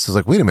almost kissed, I was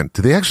like, wait a minute,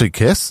 did they actually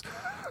kiss?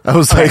 I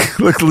was like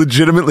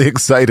legitimately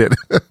excited.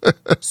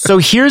 So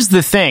here's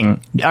the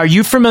thing. Are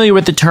you familiar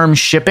with the term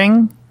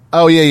shipping?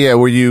 Oh, yeah,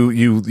 where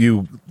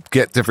you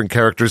get different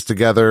characters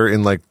together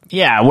in like...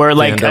 Yeah, where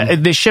like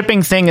the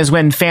shipping thing is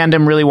when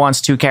fandom really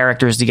wants two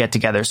characters to get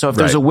together. So if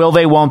there's a will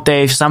they, won't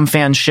they, some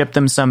fans ship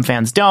them, some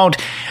fans don't.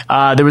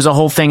 There was a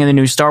whole thing in the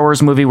new Star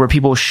Wars movie where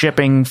people were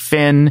shipping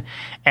Finn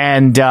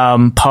and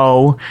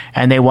Poe,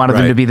 and they wanted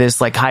them to be this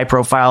like high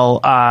profile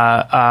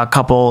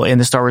couple in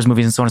the Star Wars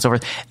movies and so on and so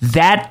forth.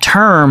 That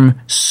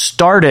term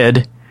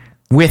started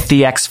with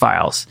the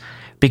X-Files.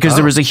 Because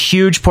there was a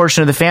huge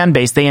portion of the fan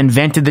base, they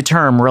invented the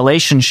term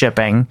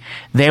relationshipping.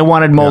 They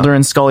wanted Mulder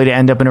and Scully to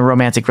end up in a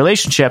romantic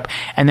relationship.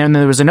 And then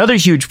there was another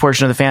huge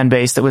portion of the fan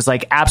base that was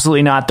like,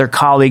 absolutely not. They're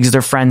colleagues,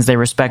 they're friends, they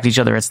respect each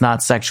other. It's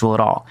not sexual at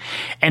all.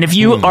 And if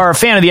you are a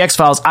fan of the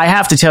X-Files, I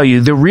have to tell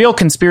you, the real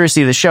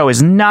conspiracy of the show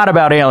is not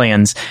about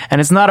aliens, and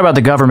it's not about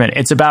the government.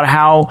 It's about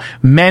how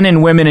men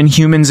and women and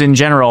humans in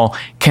general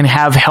can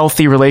have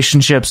healthy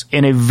relationships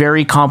in a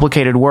very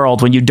complicated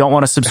world when you don't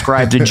want to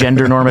subscribe to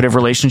gender normative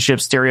relationship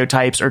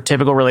stereotypes or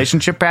typical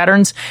relationship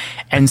patterns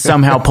and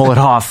somehow pull it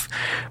off,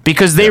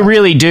 because they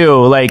really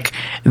do. Like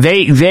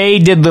they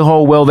did the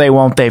whole will they,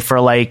 won't they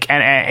for like,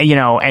 and you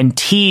know, and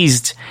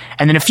teased.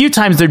 And then a few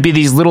times there'd be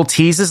these little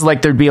teases,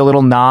 like there'd be a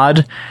little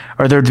nod,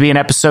 or there'd be an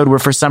episode where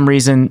for some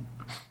reason,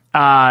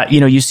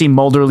 you see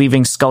Mulder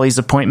leaving Scully's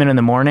apartment in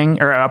the morning,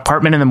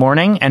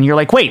 and you're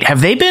like, wait,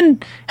 has there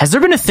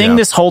been a thing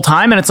this whole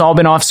time and it's all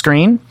been off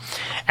screen?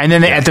 And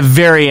then at the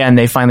very end,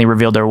 they finally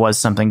revealed there was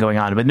something going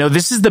on. But no,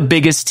 this is the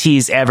biggest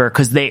tease ever,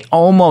 because they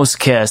almost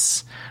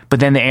kiss, but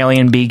then the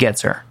alien bee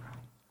gets her.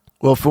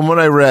 Well, from what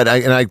I read,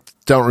 and I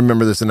don't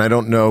remember this, and I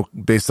don't know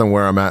based on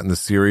where I'm at in the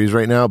series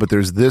right now, but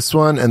there's this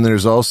one, and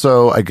there's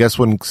also, I guess,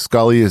 when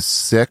Scully is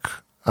sick,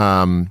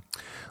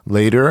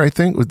 later, I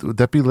think. Would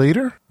that be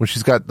later? When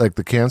she's got like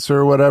the cancer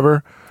or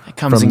whatever? It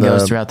comes and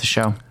goes throughout the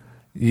show.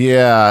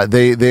 Yeah,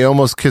 they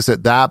almost kiss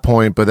at that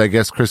point, but I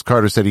guess Chris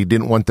Carter said he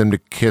didn't want them to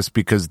kiss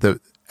because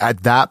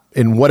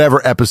in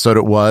whatever episode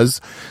it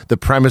was, the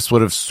premise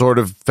would have sort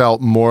of felt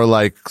more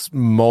like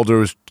Mulder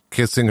was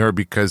kissing her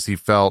because he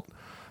felt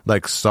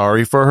like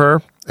sorry for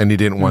her, and he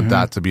didn't want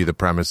that to be the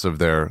premise of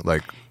their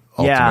like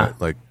ultimate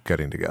like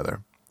getting together.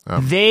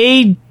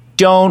 They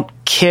don't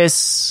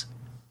kiss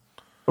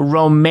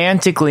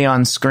romantically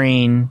on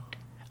screen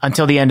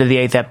until the end of the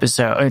 8th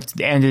episode,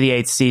 the end of the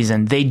 8th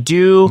season. They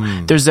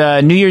do, there's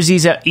a New Year's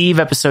Eve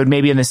episode,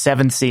 maybe in the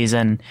 7th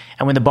season.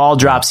 And when the ball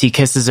drops, he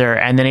kisses her.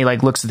 And then he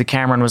like looks at the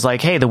camera and was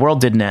like, hey, the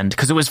world didn't end.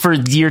 Cause it was for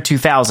the year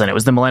 2000. It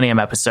was the Millennium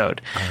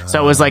episode.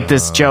 So it was like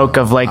this joke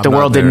of like, the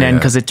world didn't end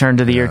because it turned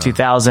to the year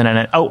 2000.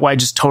 And I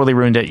just totally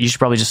ruined it. You should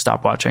probably just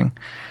stop watching.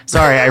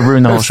 Sorry, I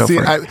ruined the whole show for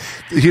you.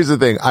 Here's the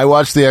thing. I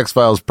watch the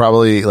X-Files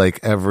probably like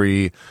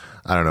every,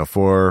 I don't know,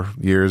 4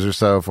 years or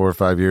so, 4 or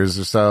 5 years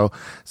or so.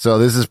 So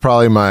this is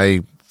probably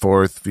my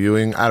 4th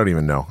viewing. I don't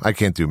even know. I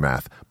can't do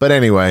math. But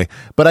anyway,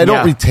 I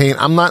don't retain,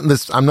 I'm not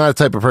a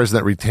type of person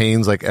that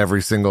retains like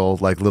every single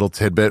like little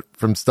tidbit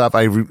from stuff.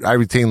 I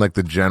retain like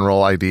the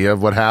general idea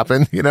of what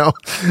happened, you know?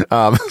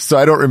 So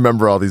I don't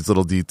remember all these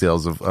little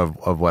details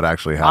of what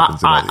actually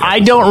happens. I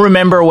don't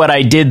remember what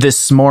I did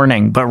this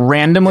morning, but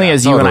randomly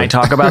as you and I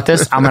talk about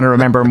this, I'm going to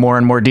remember more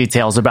and more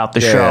details about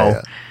the show.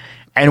 Yeah.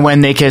 And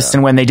when they kissed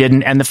and when they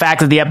didn't. And the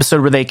fact that the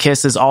episode where they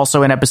kiss is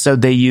also an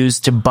episode they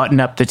used to button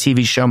up the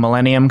TV show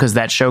Millennium because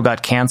that show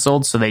got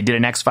canceled. So they did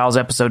an X-Files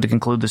episode to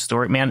conclude the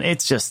story. Man,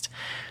 it's just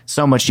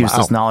so much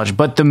useless knowledge.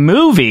 But the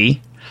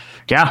movie,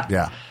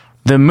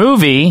 the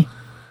movie,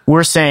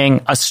 we're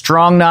saying a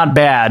strong, not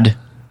bad,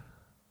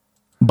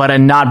 but a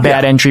not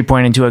bad entry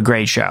point into a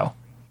great show.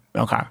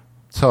 Okay.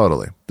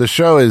 Totally. The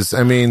show is,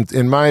 I mean,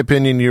 in my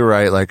opinion, you're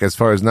right. Like as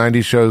far as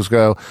 90s shows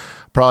go,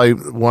 probably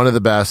one of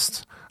the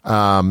best.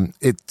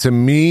 To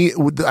me,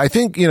 I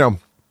think, you know,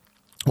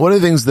 one of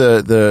the things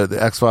the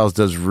X-Files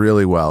does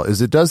really well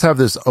is it does have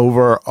this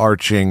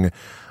overarching,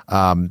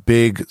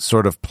 big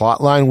sort of plot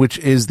line, which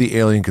is the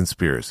alien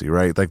conspiracy,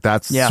 right? Like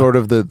that's sort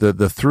of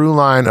the through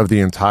line of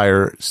the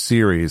entire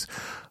series.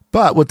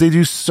 But what they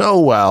do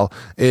so well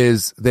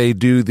is they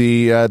do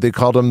they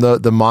called them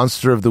the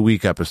monster of the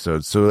week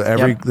episodes. So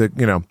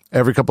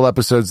every couple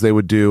episodes they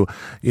would do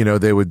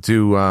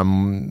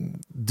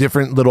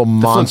different little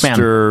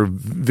monster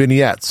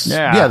vignettes.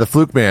 Yeah, the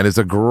Fluke Man is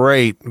a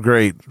great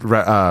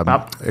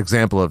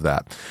example of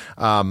that.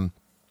 And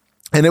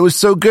it was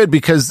so good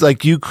because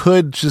like you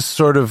could just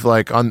sort of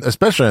like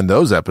especially on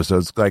those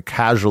episodes, like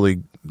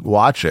casually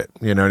watch it.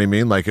 You know what I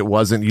mean? Like it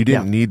wasn't, you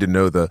didn't need to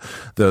know the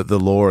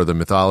lore, the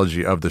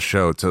mythology of the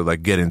show to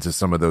like get into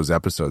some of those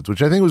episodes,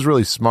 which I think was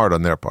really smart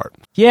on their part.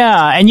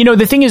 Yeah. And you know,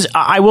 the thing is,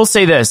 I will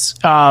say this,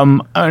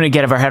 I'm going to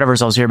get ahead of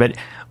ourselves here, but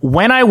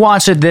when I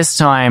watched it this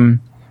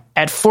time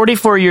at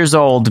 44 years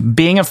old,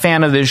 being a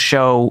fan of this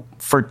show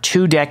for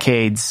 2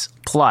 decades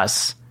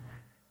plus,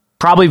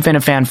 probably been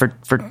a fan for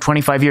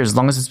 25 years, as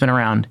long as it's been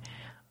around,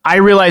 I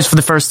realized for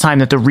the first time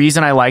that the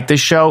reason I like this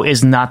show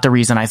is not the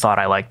reason I thought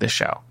I liked this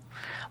show.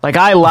 Like,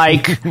 I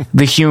like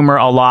the humor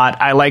a lot.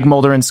 I like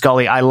Mulder and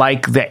Scully. I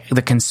like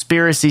the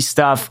conspiracy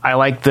stuff. I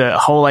like the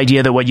whole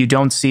idea that what you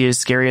don't see is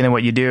scarier than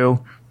what you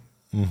do.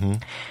 Mm-hmm.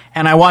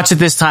 And I watched it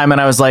this time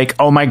and I was like,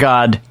 oh my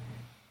God,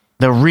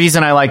 the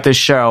reason I like this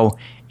show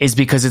is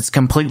because it's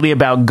completely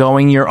about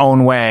going your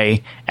own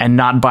way and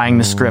not buying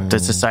the script that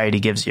society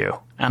gives you.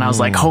 And I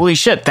was like, holy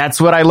shit, that's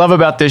what I love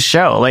about this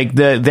show. Like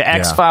the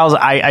X-Files,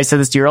 I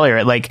said this to you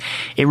earlier, like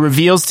it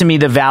reveals to me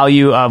the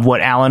value of what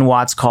Alan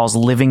Watts calls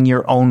living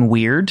your own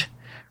weird,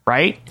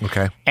 right?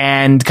 Okay.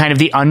 And kind of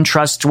the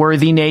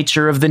untrustworthy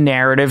nature of the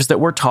narratives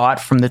that we're taught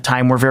from the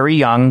time we're very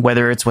young,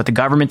 whether it's what the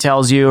government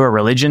tells you or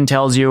religion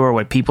tells you or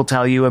what people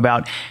tell you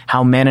about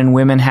how men and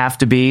women have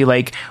to be,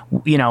 like,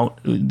 you know,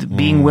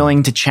 being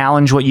willing to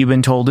challenge what you've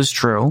been told is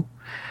true.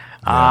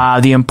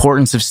 The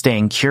importance of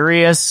staying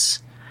curious,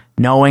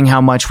 knowing how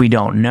much we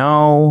don't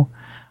know,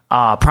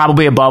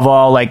 probably above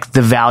all, like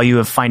the value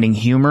of finding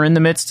humor in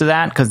the midst of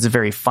that, because it's a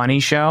very funny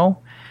show,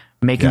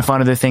 making fun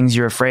of the things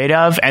you're afraid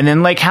of, and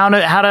then like how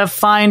to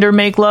find or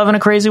make love in a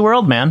crazy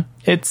world, man.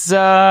 It's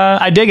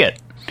I dig it.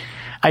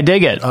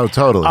 Oh,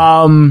 totally.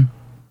 And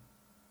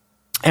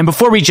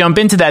before we jump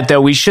into that,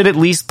 though, we should at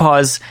least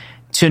pause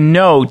to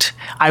note,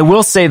 I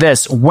will say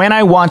this, when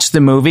I watched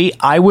the movie,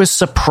 I was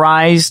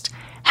surprised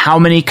how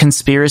many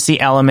conspiracy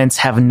elements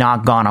have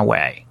not gone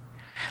away.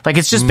 Like,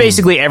 it's just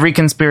basically every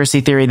conspiracy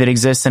theory that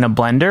exists in a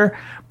blender.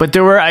 But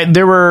there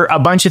were a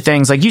bunch of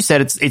things, like you said,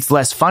 it's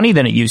less funny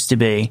than it used to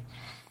be.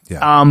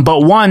 Yeah.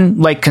 But one,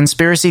 like,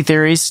 conspiracy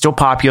theories still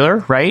popular,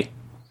 right?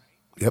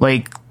 Yep.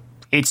 Like,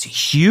 it's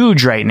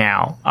huge right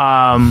now.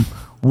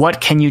 What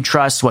can you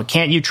trust? What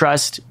can't you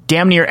trust?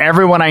 Damn near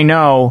everyone I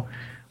know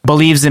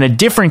believes in a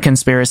different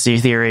conspiracy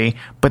theory,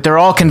 but they're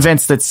all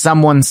convinced that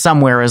someone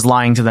somewhere is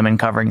lying to them and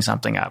covering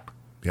something up.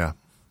 Yeah.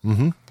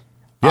 Mm-hmm.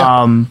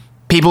 Yeah.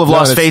 People have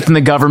lost faith in the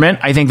government.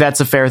 I think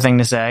that's a fair thing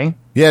to say.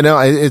 Yeah, no,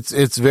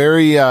 it's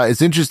very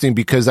it's interesting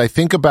because I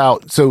think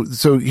about so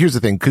here's the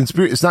thing.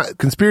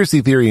 Conspiracy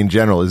theory in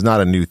general is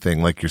not a new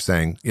thing, like you're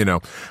saying, you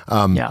know.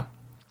 Yeah.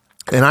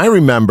 And I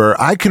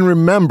can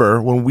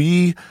remember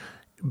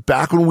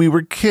back when we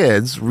were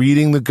kids,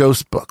 reading the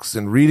ghost books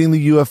and reading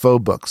the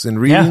UFO books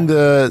and reading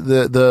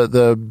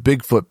the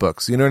Bigfoot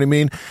books. You know what I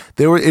mean?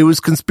 It was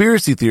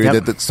conspiracy theory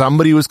that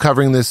somebody was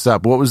covering this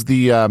up. What was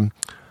the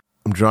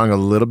I'm drawing a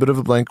little bit of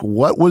a blank.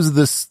 What was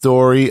the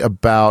story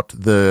about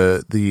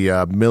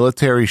the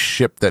military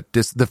ship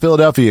the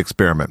Philadelphia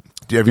experiment?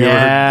 Have you ever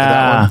heard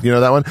that one? You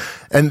know that one?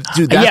 And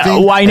dude, that thing,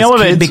 well, I know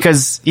of it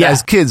because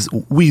as kids,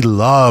 we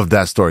loved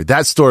that story.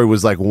 That story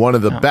was like one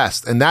of the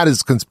best, and that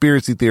is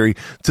conspiracy theory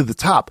to the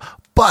top.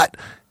 But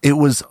it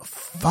was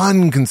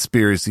fun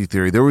conspiracy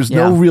theory. There was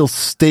no real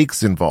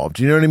stakes involved.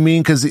 You know what I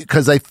mean?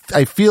 Because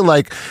I feel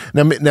like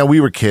now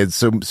we were kids,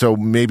 so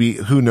maybe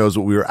who knows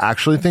what we were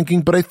actually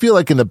thinking. But I feel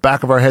like in the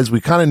back of our heads, we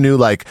kind of knew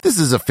like this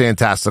is a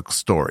fantastic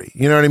story.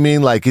 You know what I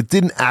mean? Like it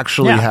didn't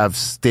actually have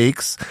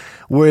stakes.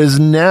 Whereas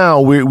now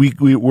we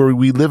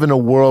live in a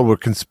world where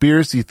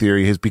conspiracy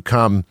theory has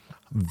become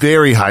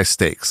very high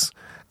stakes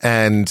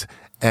and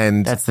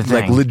that's the thing.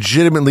 Like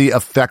legitimately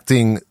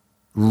affecting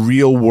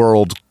real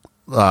world.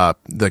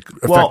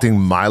 Affecting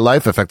my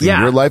life, affecting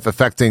your life,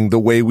 affecting the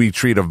way we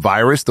treat a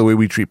virus, the way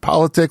we treat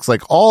politics,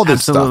 like all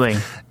this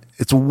stuff.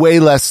 It's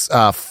way less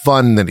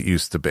fun than it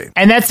used to be.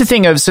 And that's the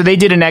thing of, so they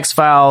did an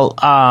X-Files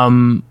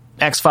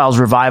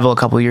revival a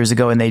couple of years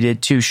ago, and they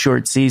did 2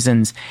 short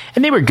seasons,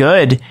 and they were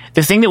good.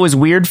 The thing that was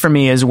weird for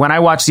me is when I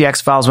watched the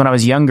X-Files when I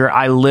was younger,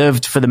 I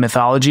lived for the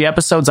mythology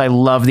episodes. I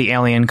love the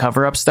alien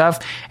cover-up stuff.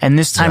 And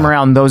this time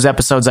around, those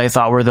episodes I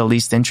thought were the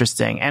least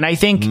interesting. And I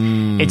think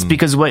it's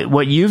because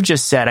what you've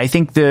just said. I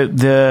think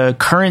the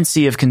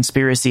currency of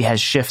conspiracy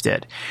has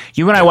shifted.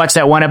 You and I watched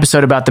that one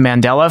episode about the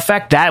Mandela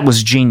effect. That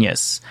was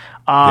genius.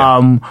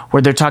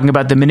 Where they're talking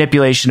about the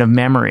manipulation of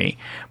memory.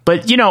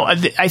 But, you know,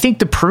 I think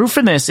the proof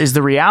in this is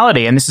the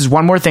reality. And this is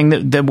one more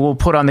thing that we'll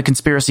put on the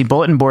conspiracy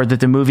bulletin board that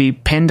the movie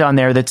pinned on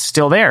there that's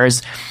still there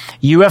is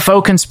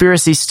UFO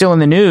conspiracy still in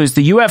the news.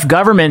 The U.S.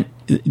 government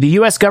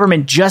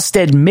just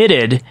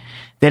admitted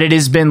that it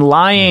has been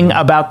lying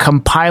about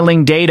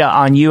compiling data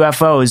on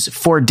UFOs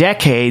for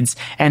decades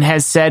and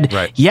has said,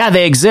 yeah,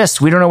 they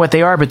exist. We don't know what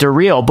they are, but they're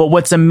real. But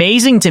what's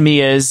amazing to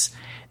me is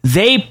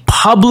they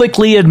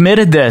publicly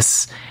admitted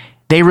this.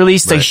 They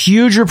released a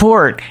huge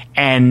report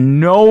and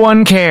no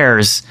one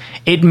cares.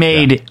 It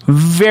made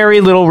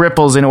very little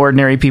ripples in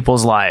ordinary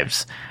people's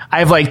lives. I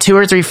have like 2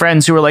 or 3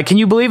 friends who are like, can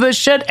you believe this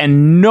shit?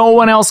 And no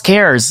one else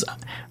cares.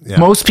 Yeah.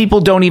 Most people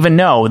don't even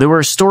know. There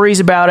were stories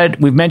about it.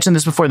 We've mentioned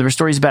this before. There were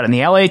stories about it in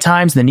the LA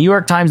Times, the New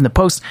York Times, and the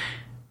Post.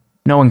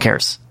 No one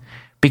cares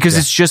because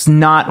it's just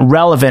not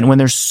relevant when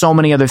there's so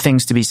many other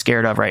things to be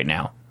scared of right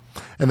now.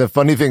 And the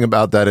funny thing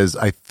about that is,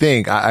 I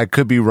think I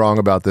could be wrong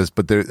about this,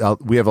 but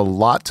we have a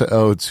lot to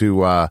owe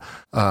to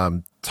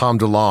Tom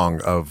DeLonge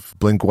of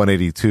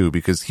Blink-182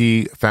 because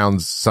he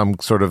found some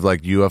sort of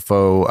like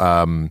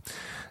UFO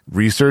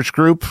research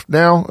group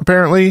now,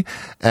 apparently,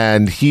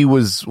 and he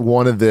was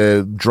one of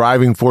the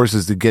driving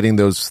forces to getting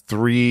those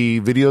 3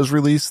 videos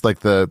released,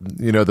 like the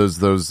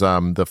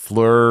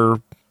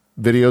Fleur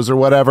videos or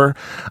whatever.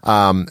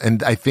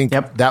 And I think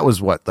that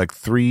was like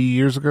 3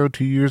 years ago,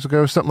 2 years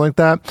ago, something like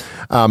that.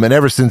 And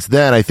ever since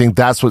then, I think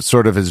that's what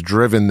sort of has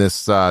driven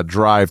this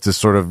drive to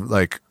sort of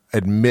like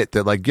admit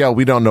that like,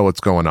 we don't know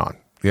what's going on.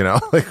 You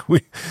know, like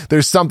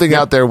there's something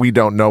out there. We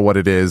don't know what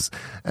it is.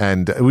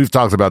 And we've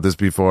talked about this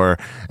before.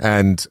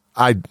 And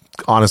I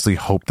honestly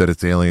hope that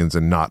it's aliens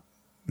and not,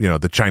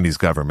 the Chinese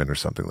government or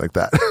something like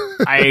that.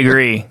 I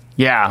agree.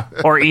 Yeah.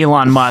 Or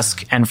Elon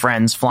Musk and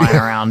friends flying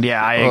around.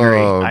 Yeah, I agree.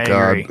 I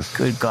agree.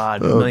 Good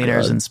God.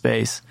 Millionaires in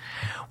space.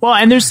 Well,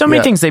 and there's so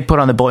many things they put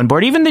on the bulletin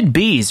board. Even the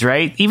bees,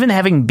 right? Even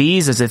having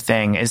bees as a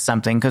thing is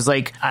something. Because,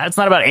 like, it's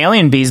not about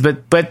alien bees,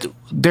 but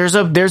there's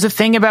a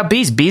thing about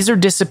bees. Bees are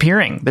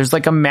disappearing. There's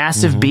like a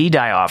massive bee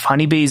die-off.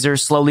 Honeybees are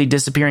slowly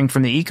disappearing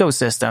from the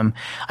ecosystem.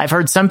 I've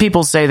heard some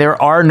people say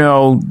there are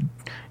no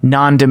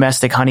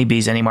non-domestic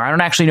honeybees anymore. I don't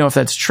actually know if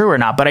that's true or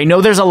not, but I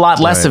know there's a lot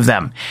less of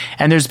them.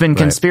 And there's been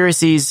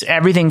conspiracies,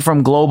 everything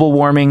from global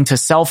warming to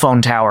cell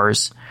phone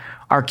towers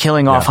are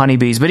killing off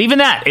honeybees. But even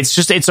that,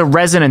 it's a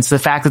resonance, the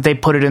fact that they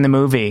put it in the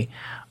movie.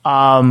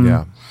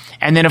 And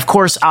then, of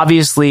course,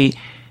 obviously,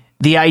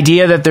 the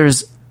idea that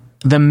there's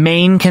the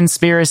main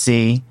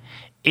conspiracy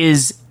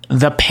is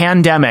the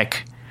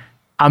pandemic,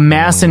 a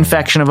mass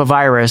infection of a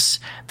virus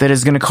that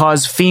is going to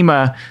cause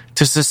FEMA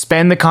to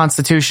suspend the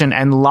Constitution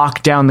and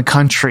lock down the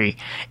country.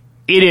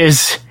 It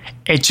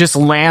just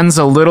lands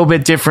a little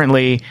bit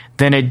differently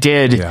than it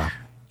did,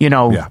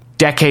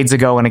 decades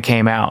ago when it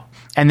came out.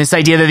 And this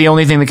idea that the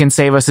only thing that can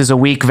save us is a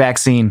weak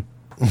vaccine.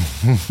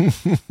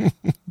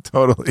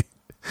 Totally.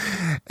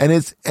 And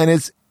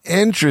it's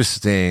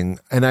interesting.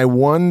 And I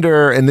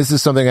wonder, and this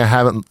is something I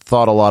haven't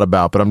thought a lot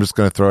about, but I'm just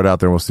going to throw it out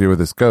there and we'll see where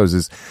this goes,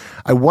 is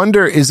I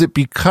wonder, is it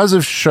because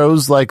of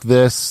shows like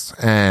this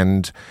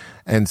and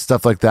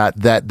stuff like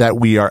that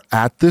we are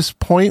at this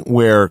point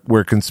where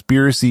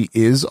conspiracy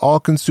is all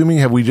consuming?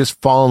 Have we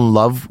just fallen in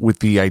love with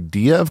the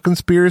idea of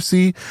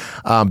conspiracy?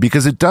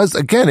 Because it does,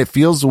 again, it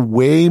feels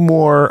way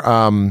more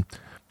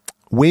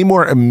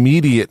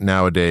immediate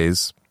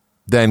nowadays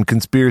than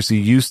conspiracy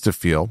used to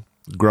feel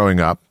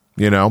growing up,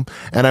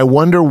 and I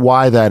wonder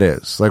why that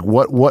is. Like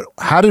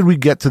how did we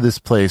get to this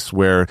place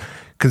where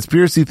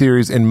conspiracy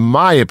theories, in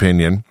my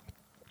opinion,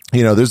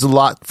 there's a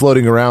lot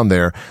floating around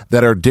there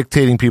that are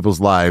dictating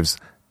people's lives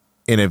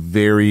in a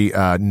very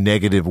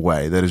negative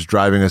way that is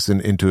driving us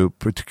into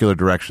particular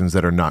directions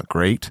that are not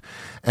great.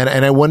 And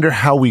I wonder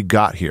how we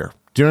got here.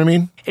 Do you know what I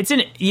mean?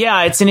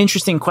 It's an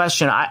interesting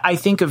question. I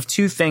think of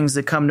two things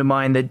that come to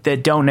mind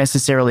that don't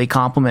necessarily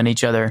complement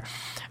each other.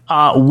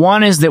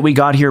 One is that we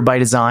got here by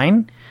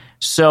design.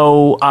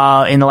 So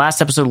in the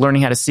last episode,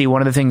 Learning How to See,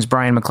 one of the things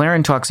Brian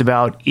McLaren talks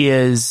about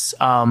is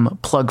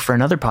plug for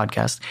another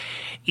podcast.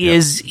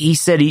 He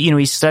said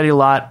he studied a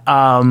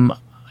lot.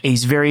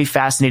 He's very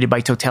fascinated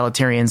by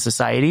totalitarian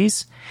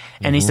societies.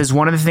 And he says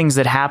one of the things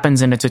that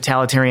happens in a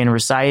totalitarian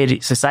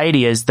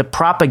society is the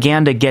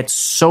propaganda gets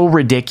so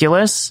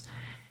ridiculous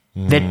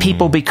that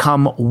people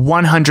become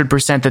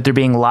 100% that they're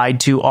being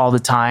lied to all the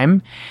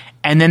time.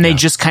 And then they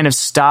just kind of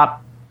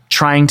stop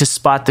trying to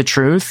spot the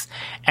truth,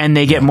 and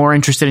they get more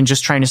interested in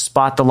just trying to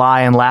spot the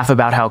lie and laugh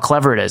about how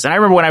clever it is. And I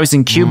remember when I was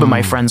in Cuba,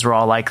 my friends were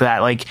all like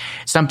that. Like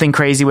something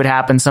crazy would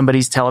happen,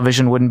 somebody's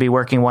television wouldn't be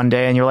working one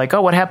day, and you're like,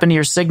 oh, what happened to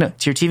your signal,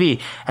 to your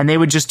TV? And they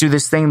would just do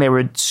this thing. They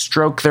would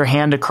stroke their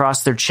hand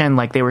across their chin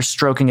like they were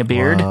stroking a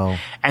beard. Wow.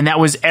 And that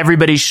was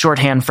everybody's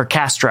shorthand for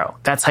Castro.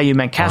 That's how you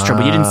meant Castro.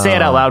 But you didn't say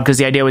it out loud because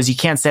the idea was you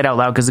can't say it out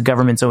loud because the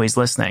government's always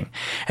listening.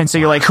 And so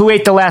you're like, who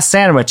ate the last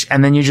sandwich?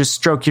 And then you just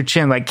stroke your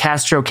chin like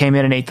Castro came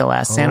in and ate the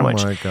last sandwich.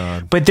 Oh my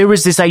God. But there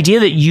was this idea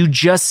that you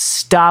just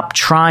stop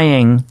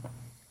trying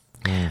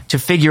to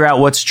figure out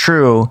what's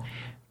true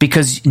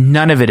because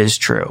none of it is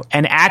true.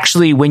 And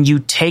actually, when you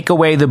take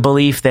away the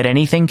belief that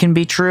anything can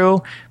be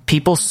true,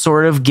 people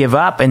sort of give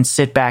up and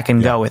sit back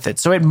and go with it.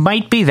 So it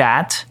might be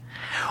that,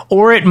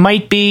 or it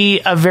might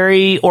be a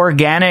very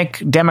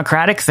organic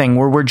democratic thing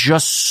where we're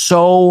just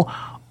so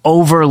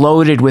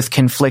overloaded with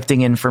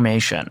conflicting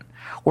information.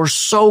 We're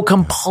so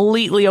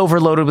completely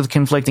overloaded with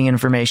conflicting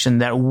information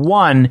that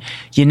one,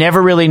 you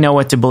never really know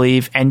what to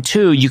believe. And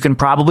two, you can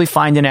probably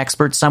find an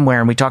expert somewhere.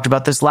 And we talked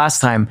about this last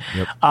time.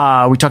 Yep.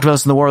 We talked about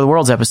this in the War of the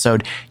Worlds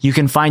episode. You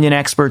can find an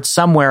expert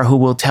somewhere who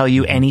will tell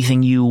you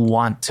anything you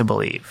want to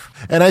believe.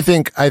 And I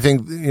think,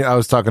 I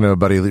was talking to a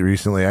buddy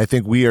recently. I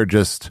think we are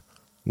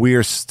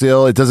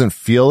still, it doesn't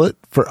feel it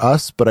for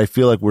us, but I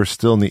feel like we're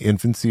still in the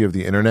infancy of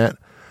the internet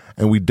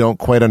and we don't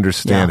quite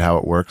understand how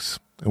it works.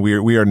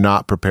 We are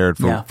not prepared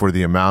for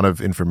the amount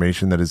of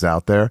information that is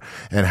out there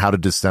and how to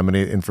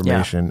disseminate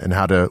information and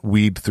how to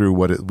weed through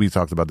we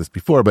talked about this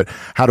before, but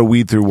how to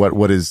weed through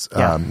what is,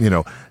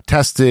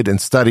 tested and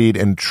studied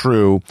and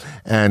true.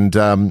 And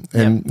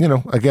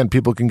again,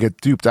 people can get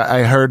duped.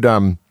 I heard,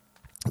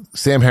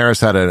 Sam Harris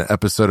had an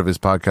episode of his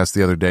podcast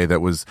the other day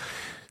that was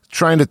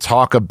trying to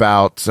talk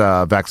about,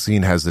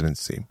 vaccine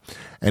hesitancy.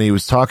 And he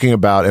was talking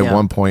about at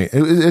one point,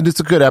 and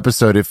it's a good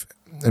episode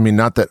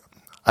not that,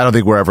 I don't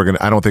think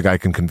I don't think I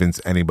can convince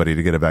anybody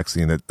to get a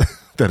vaccine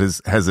that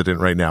is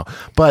hesitant right now.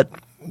 But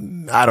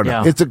I don't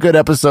know. Yeah. It's a good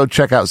episode.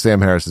 Check out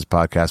Sam Harris's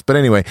podcast. But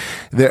anyway,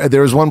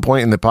 there was one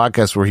point in the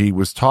podcast where he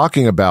was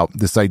talking about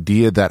this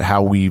idea that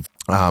how we've,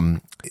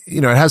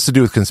 it has to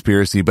do with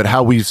conspiracy, but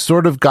how we've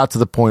sort of got to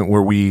the point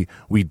where we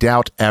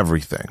doubt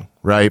everything,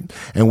 right?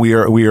 And we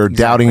are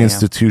doubting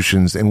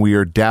institutions and we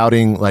are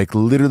doubting like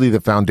literally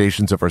the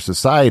foundations of our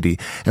society.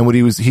 And what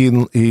he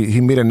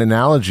made an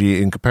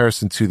analogy in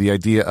comparison to the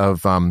idea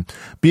of,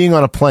 being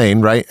on a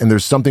plane, right? And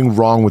there's something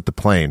wrong with the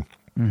plane.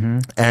 Mm-hmm.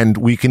 And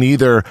we can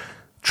either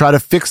try to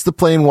fix the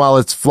plane while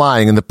it's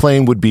flying, and the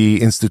plane would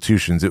be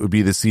institutions. It would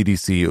be the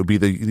CDC. It would be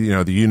the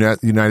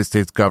United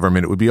States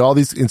government. It would be all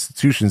these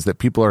institutions that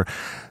people are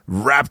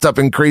wrapped up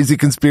in crazy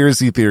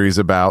conspiracy theories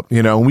about,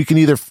 and we can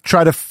either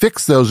try to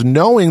fix those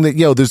knowing that,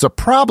 there's a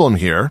problem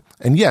here.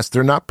 And yes,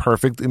 they're not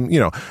perfect,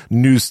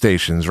 news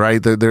stations,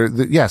 right?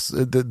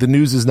 The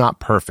news is not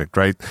perfect,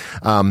 right?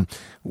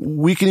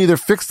 We can either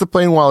fix the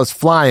plane while it's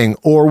flying,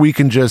 or we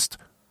can just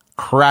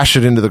crash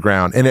it into the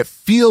ground. And it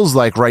feels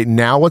like right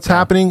now what's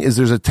happening is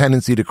there's a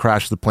tendency to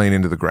crash the plane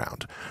into the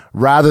ground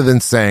rather than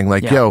saying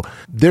like,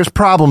 there's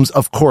problems.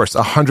 Of course,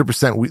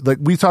 100%.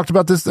 We talked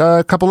about this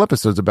a couple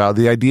episodes about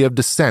the idea of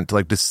dissent.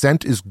 Like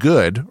dissent is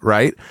good,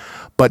 right?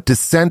 But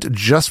dissent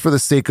just for the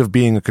sake of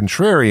being a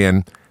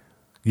contrarian,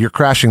 you're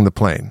crashing the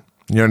plane.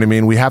 You know what I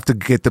mean? We have to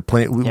get the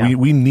plane.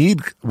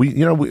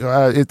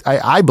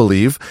 I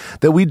believe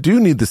that we do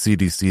need the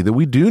CDC, that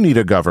we do need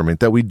a government,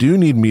 that we do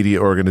need media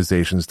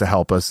organizations to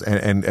help us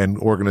and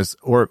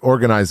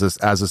organize us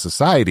as a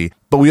society.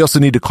 But we also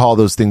need to call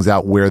those things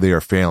out where they are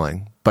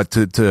failing. But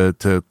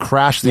to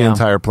crash the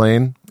entire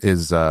plane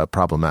is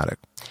problematic.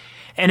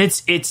 And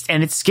it's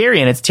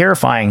scary and it's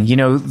terrifying.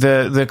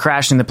 The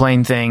crashing the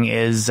plane thing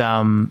is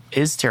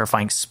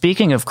terrifying.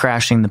 Speaking of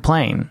crashing the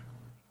plane,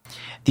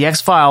 The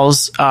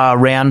X-Files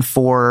ran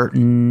for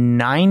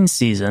 9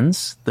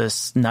 seasons.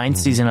 This 9th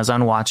season is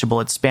unwatchable.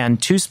 It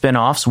spanned 2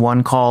 spin-offs,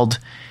 one called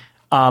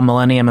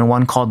Millennium and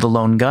one called The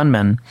Lone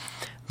Gunman.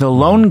 The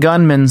Lone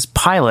Gunman's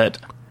pilot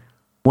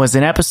was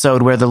an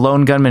episode where the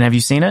Lone Gunman, have you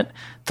seen it?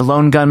 The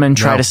Lone Gunman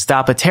tried to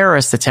stop a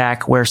terrorist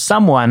attack where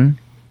someone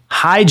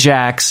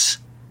hijacks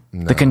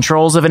the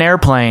controls of an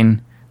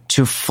airplane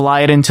to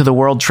fly it into the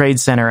World Trade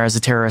Center as a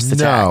terrorist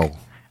attack.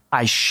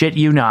 I shit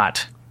you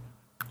not.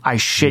 I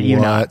shit you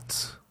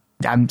not.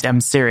 I'm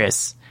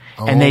serious.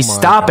 And they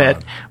stop it,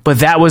 but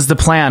that was the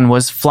plan,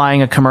 was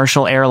flying a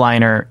commercial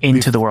airliner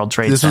into the World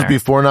Trade Center. This was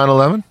before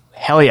 9/11?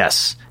 Hell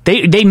yes.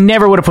 They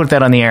never would have put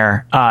that on the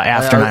air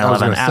after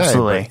 9/11.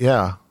 Absolutely.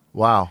 Yeah.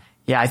 Wow.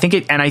 Yeah, I think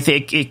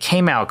it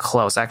came out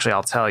close. Actually,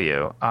 I'll tell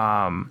you.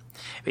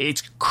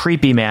 It's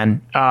creepy,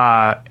 man.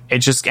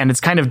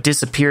 It's kind of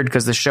disappeared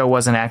because the show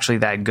wasn't actually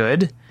that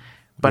good.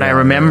 But I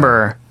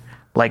remember,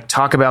 like,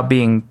 talk about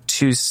being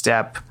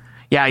two-step.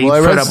 Yeah, you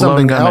put up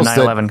Lone Gunman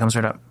 9/11 comes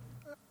right up.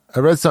 I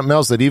read something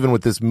else that even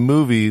with this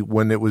movie,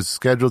 when it was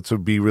scheduled to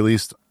be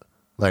released,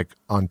 like,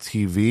 on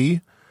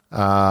TV,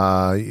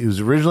 it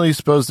was originally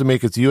supposed to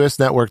make its U.S.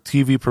 network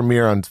TV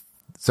premiere on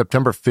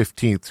September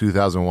 15th,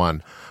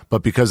 2001.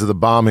 But because of the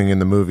bombing in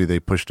the movie, they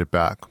pushed it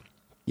back.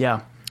 Yeah.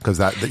 Because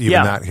that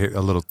hit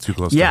a little too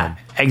close to home. Yeah,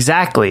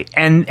 exactly.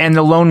 And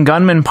the Lone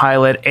Gunman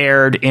pilot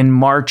aired in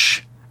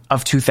March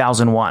of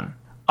 2001.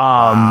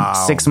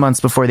 6 months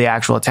before the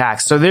actual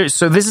attacks. So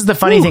this is the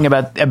funny thing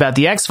about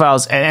the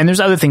X-Files, and there's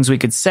other things we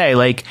could say.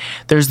 Like,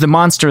 there's the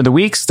Monster of the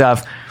Week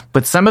stuff,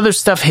 but some of their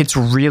stuff hits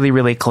really,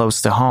 really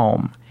close to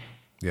home.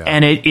 Yeah.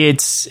 And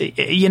it's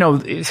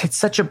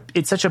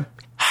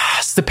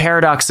the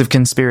paradox of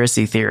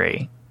conspiracy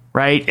theory,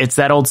 right? It's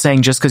that old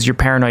saying, just because you're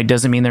paranoid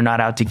doesn't mean they're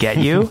not out to get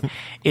you.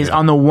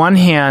 On the one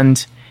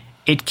hand,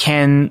 it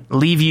can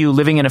leave you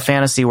living in a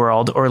fantasy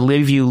world, or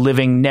leave you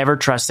living never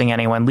trusting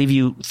anyone, leave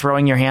you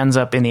throwing your hands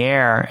up in the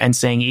air and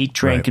saying, eat,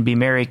 drink, and be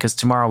merry because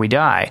tomorrow we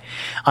die.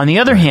 On the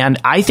other hand,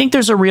 I think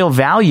there's a real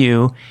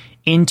value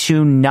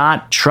into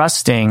not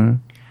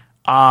trusting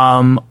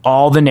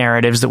all the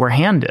narratives that we're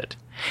handed.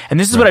 And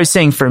this is what I was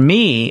saying. For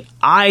me,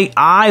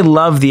 I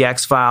love the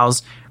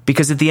X-Files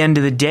because at the end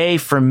of the day,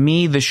 for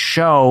me, the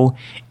show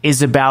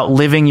is about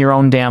living your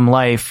own damn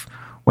life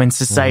when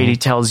society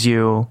tells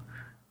you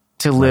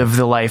to live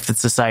the life that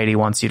society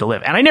wants you to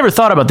live. And I never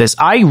thought about this.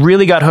 I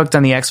really got hooked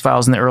on the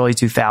X-Files in the early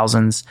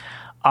 2000s.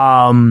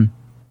 I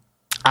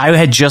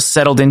had just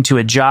settled into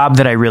a job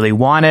that I really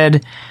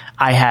wanted.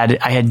 I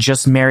had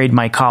just married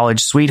my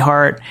college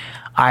sweetheart.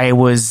 I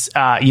was,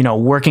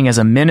 working as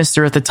a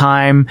minister at the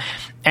time.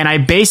 And I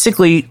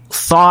basically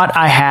thought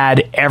I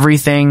had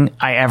everything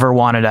I ever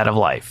wanted out of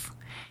life.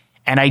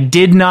 And I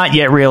did not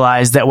yet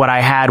realize that what I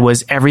had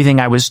was everything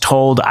I was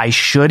told I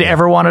should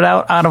ever want it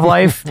out of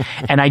life.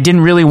 And I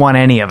didn't really want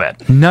any of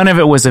it. None of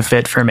it was a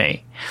fit for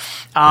me.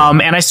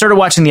 And I started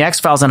watching the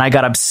X-Files, and I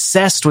got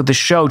obsessed with the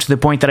show to the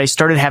point that I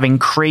started having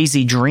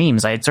crazy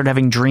dreams. I had started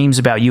having dreams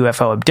about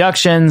UFO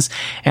abductions,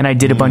 and I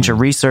did a bunch of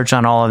research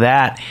on all of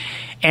that.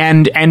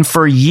 And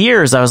for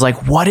years, I was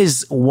like, what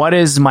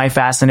is my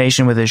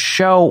fascination with this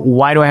show?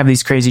 Why do I have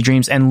these crazy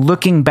dreams? And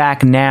looking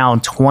back now,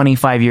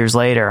 25 years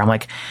later, I'm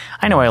like,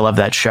 I know I love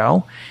that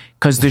show,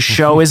 because the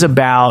show is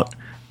about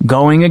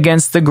going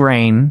against the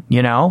grain,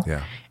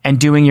 and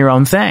doing your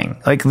own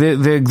thing. Like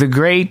the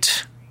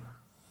great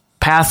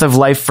path of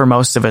life for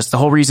most of us. The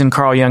whole reason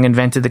Carl Jung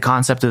invented the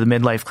concept of the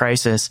midlife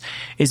crisis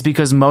is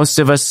because most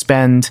of us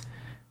spend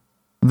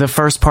the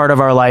first part of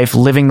our life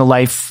living the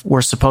life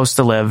we're supposed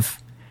to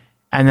live,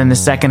 and then the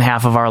second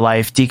half of our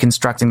life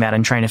deconstructing that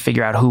and trying to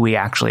figure out who we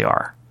actually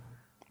are.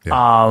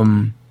 Yeah.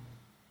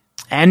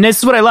 And this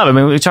is what I love. I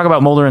mean, we talk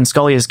about Mulder and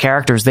Scully as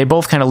characters. They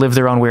both kind of live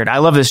their own weird. I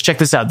love this. Check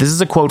this out. This is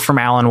a quote from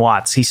Alan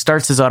Watts. He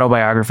starts his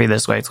autobiography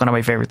this way. It's one of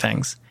my favorite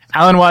things.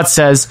 Alan Watts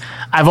says,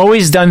 "I've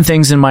always done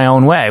things in my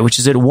own way, which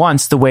is at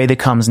once the way that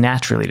comes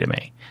naturally to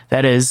me.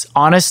 That is,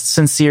 honest,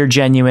 sincere,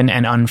 genuine,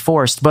 and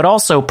unforced, but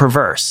also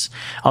perverse.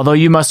 Although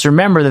you must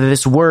remember that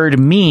this word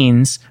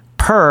means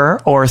per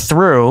or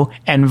through,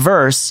 and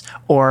verse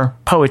or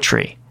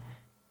poetry.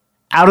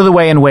 Out of the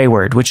way and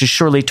wayward, which is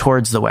surely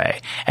towards the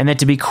way. And that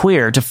to be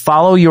queer, to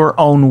follow your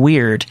own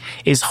weird,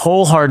 is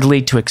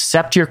wholeheartedly to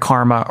accept your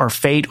karma or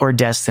fate or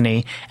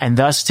destiny, and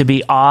thus to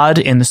be odd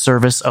in the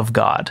service of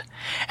God."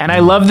 And I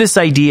love this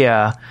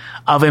idea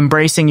of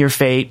embracing your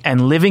fate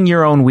and living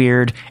your own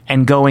weird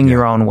and going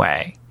your own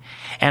way.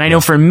 And I know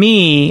for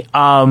me,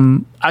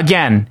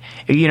 again,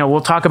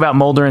 we'll talk about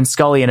Mulder and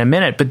Scully in a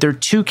minute, but they're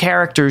two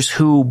characters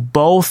who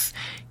both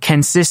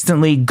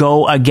consistently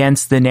go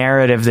against the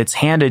narrative that's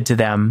handed to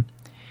them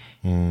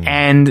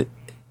and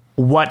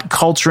what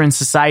culture and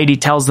society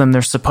tells them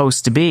they're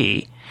supposed to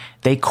be.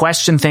 They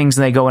question things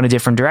and they go in a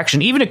different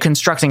direction, even at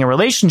constructing a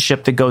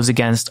relationship that goes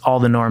against all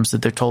the norms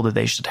that they're told that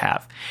they should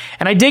have.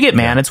 And I dig it,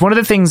 man. It's one of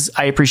the things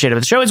I appreciate about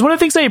the show. It's one of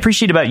the things I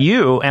appreciate about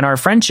you and our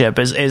friendship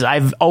is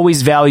I've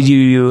always valued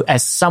you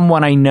as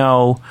someone I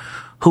know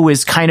who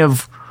has kind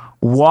of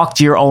walked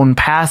your own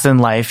path in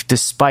life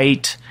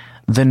despite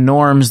the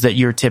norms that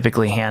you're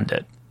typically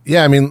handed.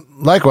 Yeah, I mean,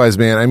 likewise,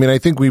 man. I mean, I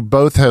think we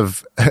both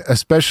have,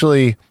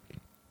 especially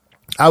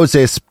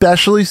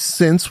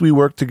since we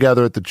worked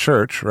together at the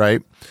church,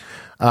 right?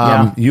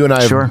 You and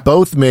I have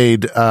both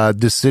made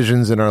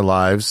decisions in our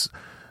lives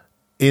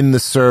in the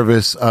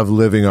service of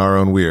living our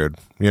own weird.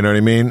 You know what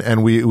I mean?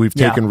 And we've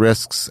taken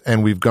risks,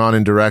 and we've gone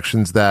in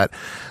directions that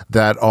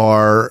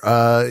are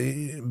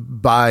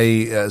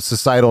by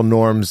societal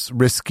norms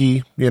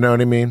risky. You know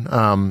what I mean?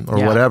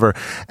 Whatever.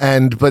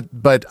 And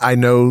but I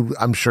know,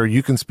 I'm sure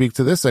you can speak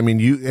to this. I mean,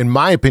 in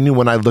my opinion,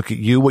 when I look at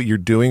you, what you're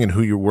doing, and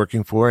who you're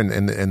working for,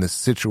 and the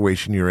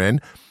situation you're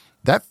in,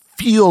 that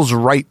feels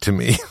right to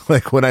me.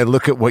 Like when I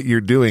look at what you're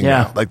doing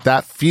now, like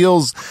that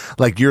feels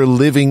like you're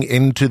living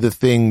into the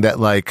thing that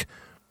like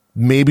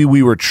maybe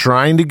we were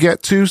trying to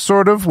get to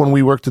sort of when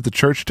we worked at the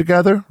church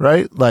together,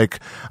 right? Like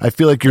I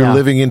feel like you're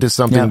living into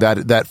something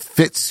that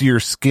fits your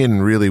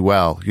skin really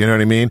well. You know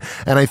what I mean?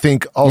 And I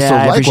think also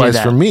likewise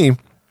for me,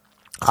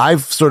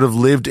 I've sort of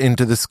lived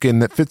into the skin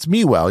that fits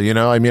me well. You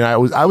know, I mean, I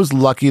was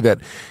lucky that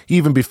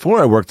even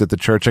before I worked at the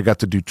church, I got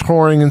to do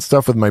touring and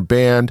stuff with my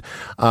band.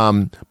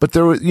 But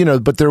there was,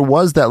 there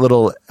was that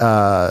little,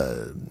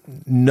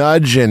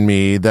 nudge in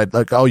me that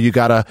like, oh, you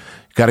gotta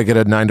get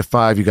a 9 to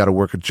 5. You gotta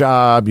work a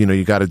job.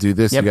 You gotta do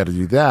this. You gotta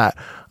do that.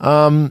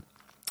 And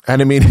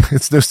I mean,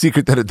 it's no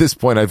secret that at this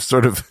point I've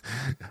sort of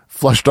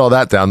flushed all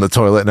that down the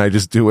toilet and I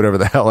just do whatever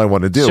the hell I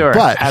want to do. Sure,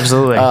 but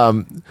absolutely.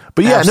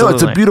 But yeah, no,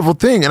 it's a beautiful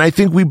thing. And I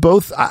think we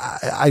both,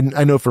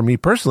 I know for me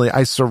personally,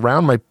 I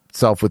surround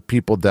myself with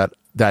people that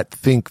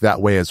think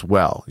that way as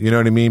well. You know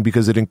what I mean?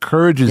 Because it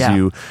encourages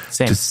you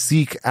to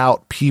seek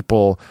out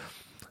people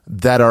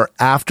that are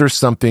after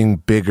something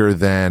bigger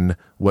than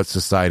what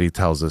society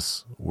tells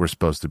us we're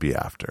supposed to be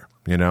after.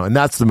 And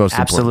that's the most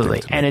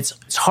important thing. And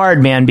it's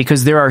hard, man,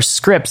 because there are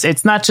scripts.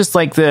 It's not just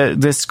like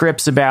the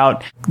scripts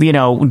about,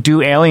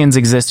 do aliens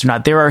exist or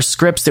not? There are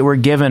scripts that we're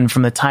given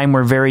from the time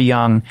we're very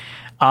young,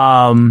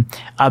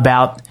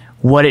 about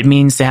what it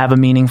means to have a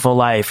meaningful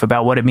life,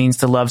 about what it means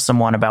to love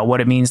someone, about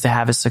what it means to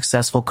have a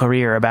successful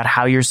career, about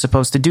how you're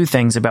supposed to do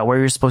things, about where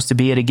you're supposed to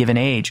be at a given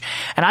age.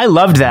 And I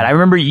loved that. I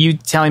remember you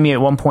telling me at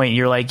one point,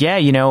 you're like,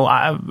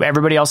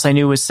 everybody else I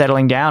knew was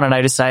settling down, and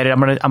I decided I'm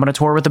gonna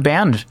tour with the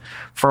band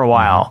for a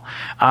while.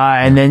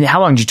 And then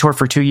how long did you tour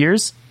for? 2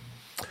 years?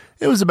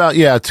 It was about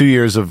 2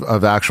 years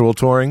of actual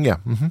touring. Yeah.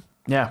 Mm-hmm.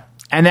 Yeah.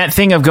 And that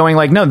thing of going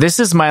like, no, this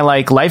is my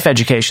like life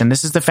education.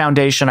 This is the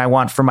foundation I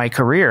want for my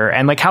career.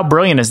 And like, how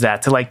brilliant is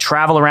that to like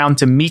travel around,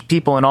 to meet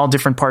people in all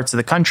different parts of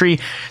the country,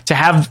 to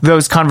have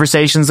those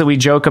conversations that we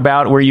joke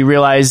about where you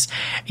realize,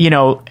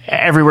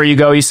 everywhere you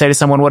go, you say to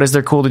someone, what is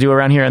there cool to do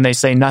around here? And they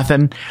say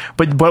nothing.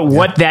 But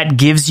what that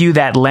gives you,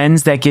 that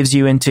lens that gives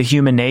you into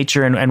human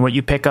nature and what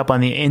you pick up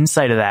on the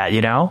inside of that,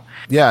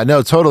 Yeah,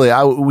 no, totally.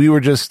 We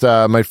were just,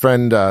 my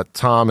friend,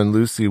 Tom and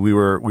Lucy, we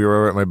were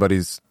over at my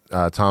buddy's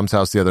Tom's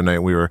house the other night.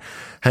 We were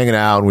hanging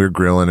out and we were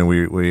grilling, and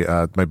we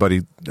my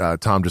buddy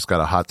Tom just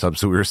got a hot tub,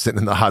 so we were sitting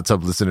in the hot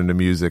tub listening to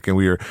music, and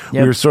we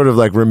were sort of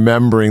like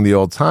remembering the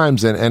old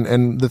times.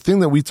 And the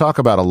thing that we talk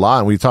about a lot,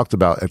 and we talked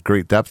about at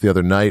great depth the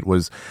other night,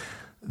 was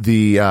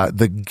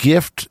the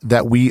gift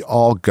that we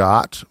all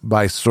got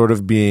by sort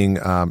of being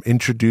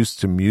introduced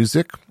to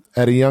music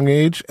at a young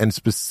age, and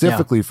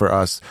specifically for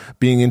us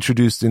being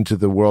introduced into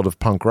the world of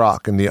punk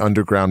rock and the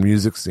underground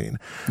music scene,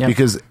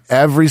 because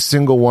every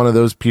single one of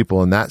those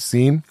people in that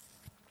scene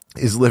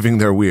is living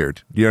their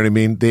weird. You know what I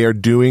mean? They are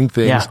doing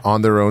things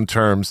on their own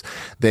terms.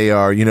 They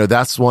are,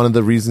 that's one of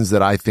the reasons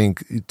that I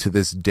think to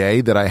this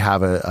day that I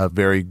have a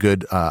very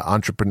good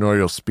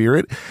entrepreneurial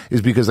spirit,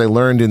 is because I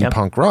learned in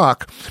punk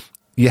rock,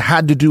 you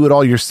had to do it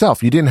all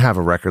yourself. You didn't have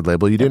a record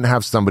label. You didn't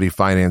have somebody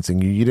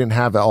financing you. You didn't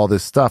have all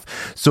this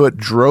stuff. So it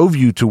drove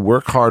you to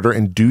work harder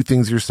and do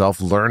things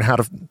yourself, learn how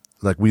to,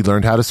 like we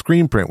learned how to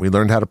screen print. We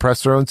learned how to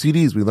press our own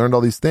CDs. We learned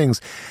all these things.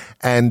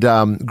 And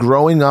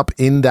growing up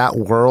in that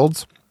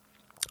world,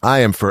 I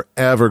am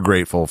forever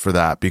grateful for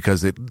that,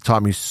 because it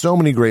taught me so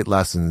many great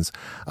lessons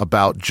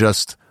about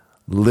just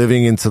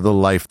living into the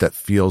life that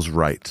feels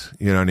right.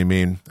 You know what I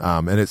mean?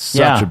 And it's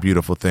such a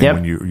beautiful thing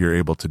when you're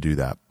able to do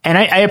that. And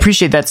I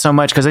appreciate that so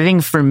much, because I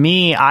think for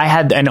me, I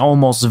had an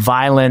almost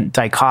violent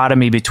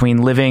dichotomy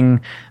between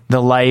living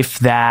the life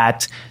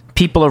that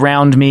people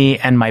around me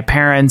and my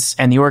parents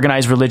and the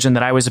organized religion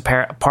that I was a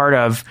part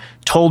of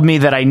told me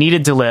that I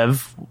needed to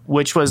live,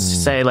 which was to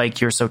say,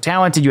 like, you're so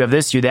talented, you have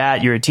this, you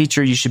that, you're a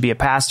teacher, you should be a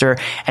pastor.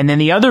 And then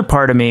the other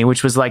part of me,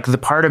 which was like the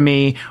part of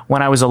me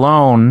when I was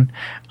alone,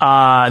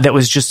 that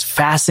was just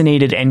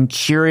fascinated and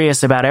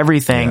curious about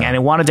everything. And I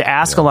wanted to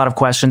ask a lot of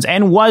questions,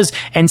 and was,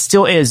 and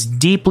still is,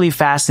 deeply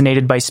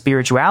fascinated by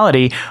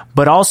spirituality,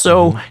 but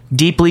also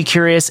deeply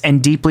curious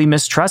and deeply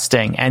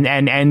mistrusting.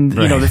 And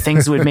the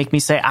things that would make me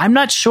say, I'm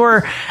not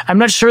sure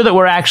that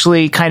we're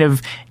actually kind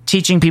of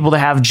teaching people to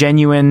have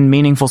genuine,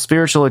 meaningful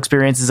spiritual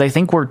experiences. I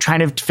think we're trying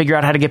to figure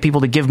out how to get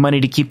people to give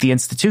money to keep the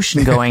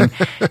institution going.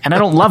 And I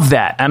don't love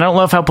that. And I don't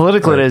love how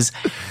political it is.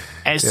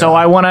 And so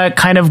I want to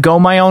kind of go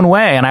my own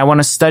way, and I want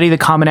to study the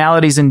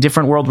commonalities in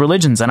different world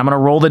religions. And I'm going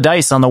to roll the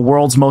dice on the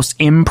world's most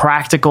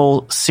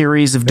impractical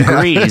series of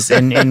degrees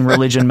in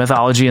religion,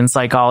 mythology, and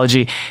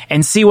psychology,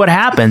 and see what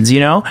happens,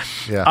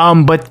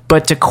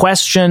 But to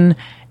question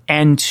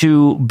and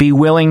to be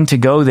willing to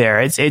go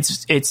there,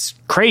 it's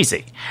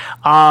crazy.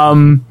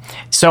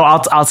 So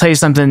I'll tell you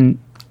something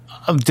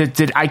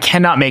that I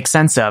cannot make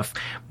sense of.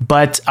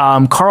 But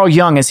Carl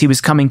Jung, as he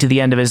was coming to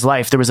the end of his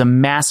life, there was a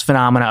mass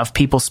phenomena of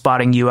people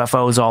spotting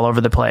UFOs all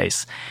over the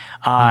place.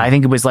 I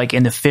think it was like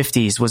in the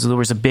 50s there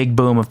was a big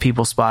boom of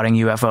people spotting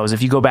UFOs.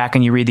 If you go back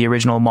and you read the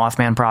original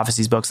Mothman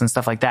Prophecies books and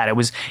stuff like that, it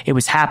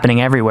was happening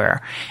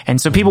everywhere.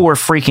 And so people were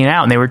freaking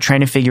out, and they were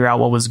trying to figure out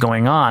what was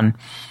going on.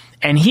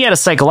 And he had a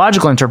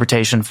psychological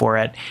interpretation for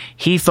it.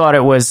 He thought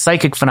it was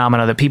psychic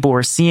phenomena, that people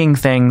were seeing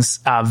things,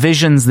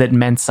 visions that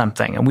meant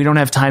something. And we don't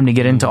have time to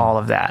get into all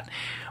of that.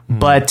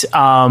 But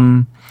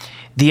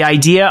the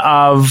idea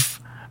of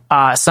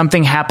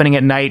something happening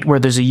at night where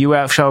there's a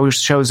UFO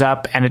shows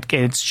up and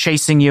it's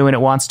chasing you and it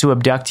wants to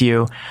abduct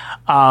you,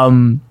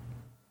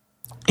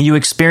 you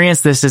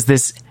experience this as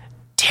this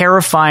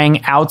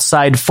terrifying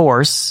outside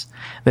force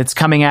that's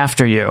coming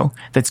after you,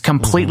 that's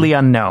completely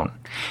unknown.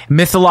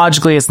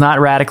 Mythologically, it's not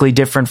radically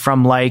different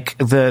from like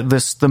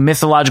the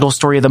mythological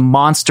story of the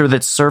monster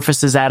that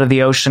surfaces out of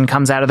the ocean,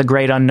 comes out of the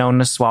great unknown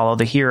to swallow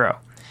the hero.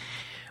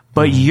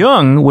 But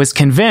Jung was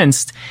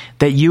convinced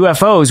that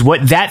UFOs,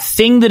 what that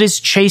thing that is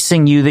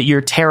chasing you, that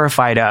you're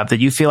terrified of, that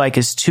you feel like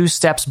is 2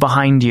 steps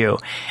behind you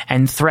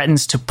and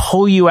threatens to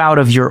pull you out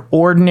of your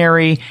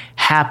ordinary,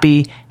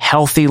 happy,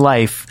 healthy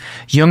life,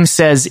 Jung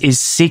says is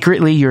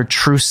secretly your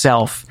true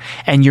self.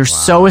 And you're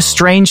so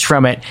estranged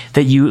from it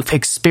that you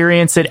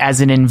experience it as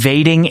an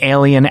invading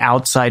alien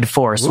outside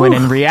force, when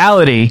in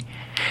reality,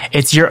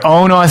 it's your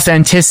own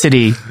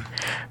authenticity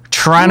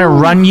trying to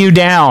run you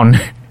down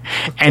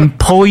and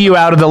pull you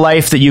out of the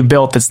life that you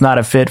built that's not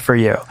a fit for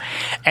you.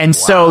 And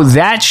so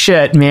that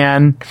shit,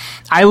 man,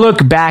 I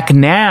look back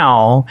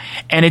now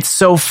and it's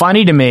so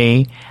funny to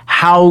me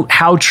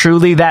how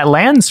truly that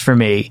lands for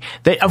me.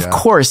 That, of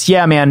course,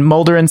 man,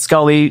 Mulder and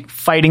Scully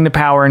fighting the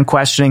power and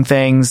questioning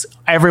things.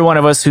 Every one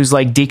of us who's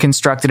like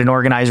deconstructed an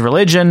organized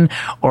religion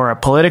or a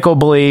political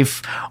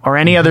belief or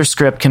any other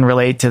script can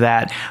relate to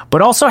that.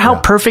 But also how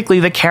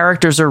perfectly the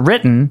characters are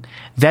written,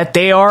 that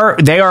they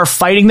are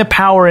fighting the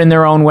power in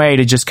their own way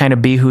to just kind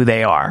of be who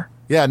they are.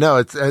 Yeah, no,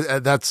 it's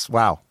that's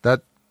wow.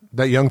 That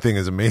Jung thing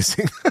is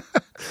amazing.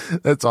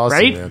 That's awesome,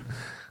 right? Man.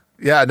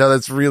 Yeah, no,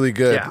 that's really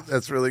good. Yeah.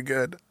 That's really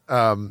good.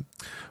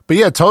 But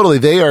yeah, totally.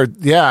 They are.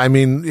 Yeah, I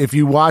mean, if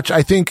you watch,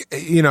 I think,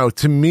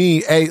 to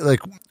me, like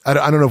I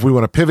don't know if we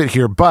want to pivot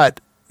here, but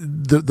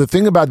the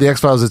thing about the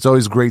X-Files that's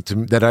always great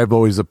that I've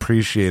always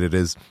appreciated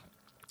is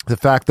the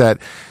fact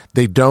that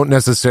they don't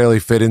necessarily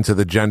fit into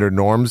the gender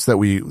norms that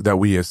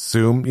we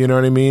assume. You know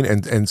what I mean?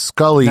 And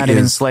Scully not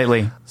even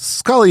slightly.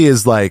 Scully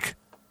is like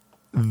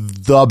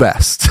the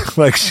best.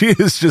 Like she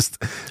is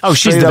just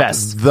she's the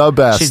best. The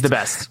best. She's the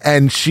best.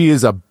 And she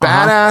is a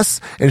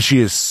badass and she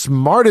is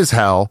smart as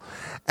hell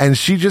and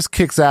she just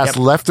kicks ass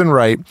left and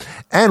right.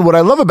 And what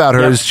I love about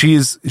her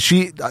is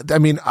I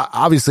mean,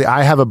 obviously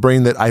I have a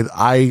brain that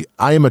I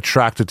am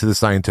attracted to the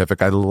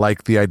scientific. I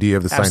like the idea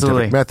of the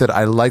scientific method.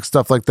 I like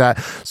stuff like that.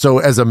 So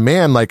as a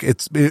man, like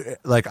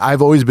like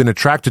I've always been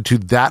attracted to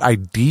that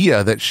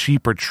idea that she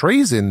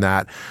portrays in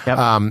that,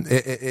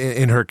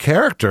 in her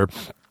character.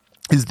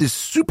 Is this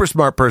super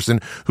smart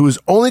person who is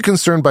only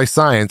concerned by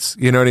science,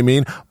 you know what I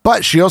mean?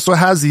 But she also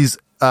has these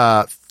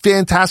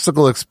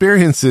fantastical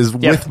experiences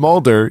with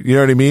Mulder, you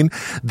know what I mean?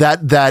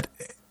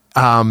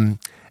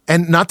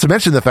 And not to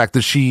mention the fact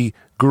that she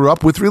grew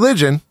up with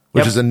religion,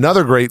 which is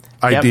another great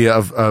idea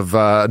of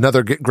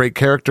another great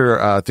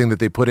character thing that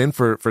they put in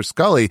for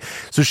Scully.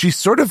 So she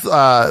sort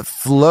of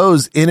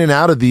flows in and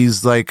out of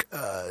these, like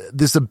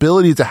this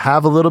ability to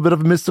have a little bit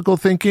of mystical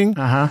thinking,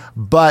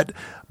 but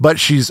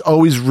she's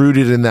always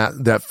rooted in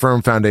that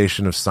firm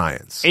foundation of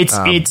science.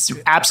 It's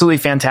absolutely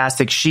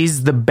fantastic.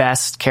 She's the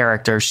best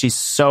character. She's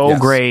so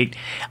great.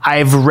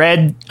 I've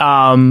read,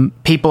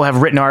 people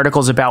have written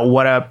articles about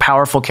what a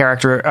powerful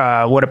character,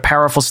 what a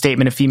powerful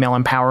statement of female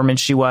empowerment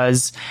she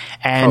was,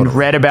 and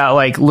read about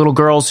like little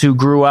girls who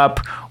grew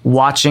up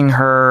watching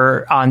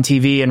her on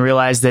TV and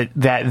realized that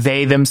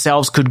they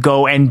themselves could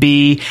go and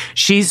be.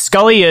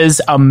 Scully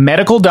is a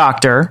medical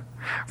doctor,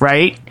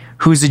 right?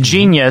 Who's a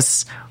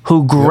genius,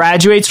 who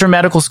graduates from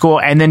medical school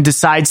and then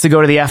decides to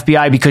go to the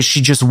FBI because she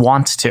just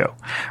wants to,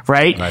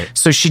 right?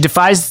 So she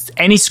defies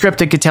any script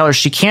that could tell her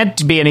she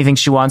can't be anything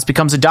she wants,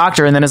 becomes a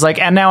doctor, and then is like,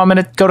 and now I'm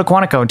going to go to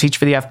Quantico and teach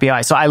for the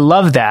FBI. So I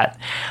love that.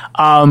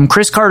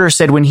 Chris Carter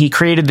said when he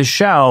created the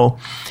show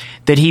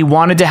that he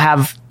wanted to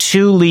have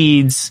 2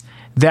 leads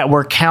that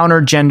were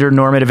counter gender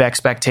normative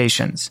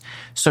expectations.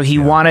 So he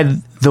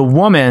wanted the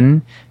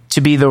woman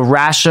to be the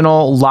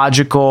rational,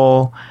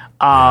 logical,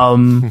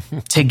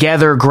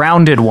 together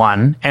grounded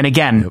one. And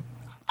again,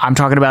 I'm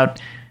talking about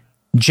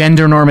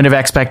gender normative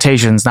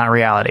expectations, not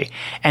reality.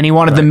 And he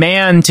wanted the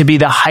man to be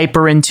the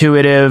hyper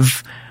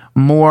intuitive,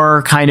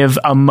 more kind of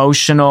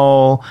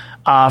emotional,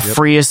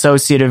 free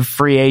associative,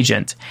 free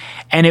agent.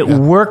 And it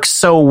works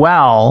so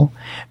well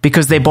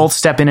because they both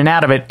step in and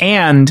out of it.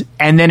 And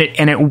then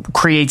it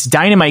creates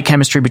dynamite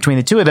chemistry between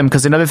the two of them.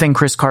 Because another thing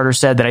Chris Carter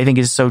said that I think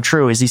is so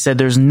true is he said,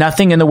 there's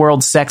nothing in the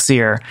world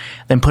sexier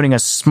than putting a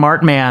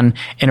smart man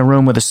in a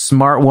room with a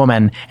smart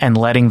woman and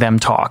letting them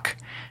talk.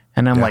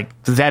 And I'm like,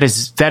 that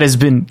is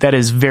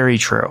very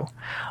true.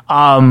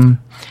 So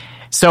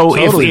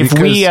totally, if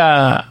we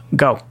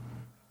go.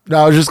 No,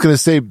 I was just going to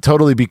say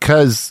totally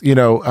because,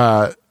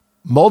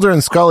 Mulder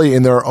and Scully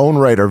in their own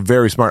right are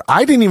very smart.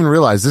 I didn't even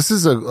realize, this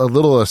is a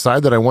little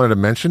aside that I wanted to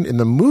mention in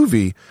the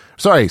movie.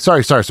 Sorry.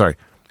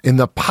 In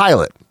the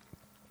pilot.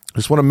 I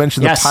just want to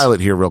mention the pilot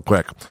here real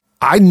quick.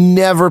 I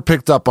never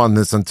picked up on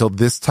this until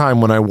this time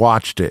when I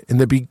watched it. In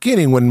the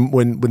beginning,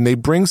 when they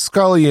bring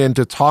Scully in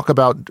to talk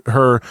about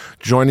her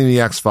joining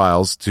the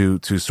X-Files to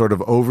sort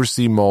of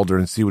oversee Mulder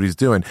and see what he's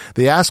doing,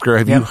 they ask her,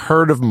 have you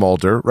heard of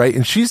Mulder, right?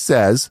 And she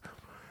says,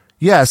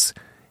 yes,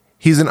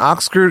 he's an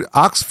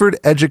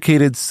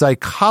Oxford-educated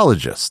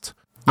psychologist.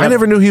 I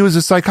never knew he was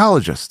a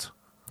psychologist.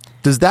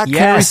 Does that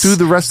carry through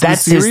the rest of the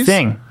series? That's his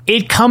thing.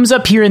 It comes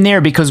up here and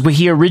there because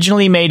he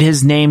originally made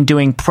his name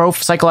doing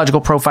psychological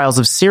profiles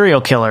of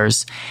serial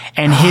killers,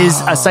 and his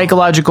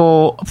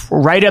psychological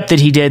write-up that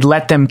he did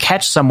let them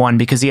catch someone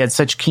because he had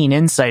such keen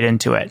insight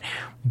into it.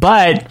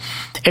 But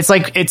it's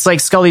like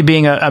Scully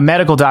being a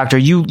medical doctor.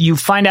 You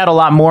find out a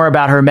lot more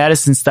about her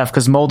medicine stuff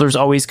because Mulder's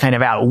always kind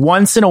of out.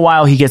 Once in a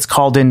while, he gets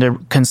called in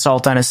to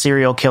consult on a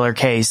serial killer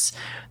case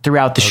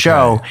throughout the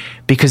show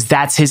because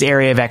that's his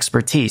area of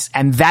expertise.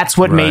 And that's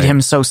what made him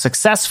so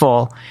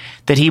successful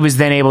that he was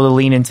then able to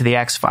lean into the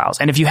X-Files.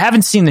 And if you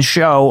haven't seen the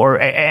show,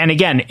 and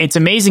again, it's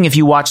amazing if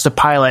you watch the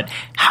pilot,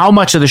 how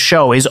much of the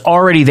show is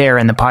already there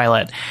in the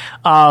pilot.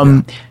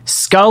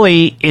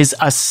 Scully is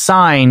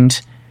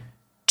assigned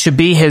to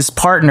be his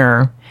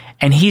partner,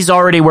 and he's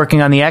already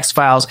working on the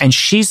X-Files, and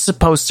she's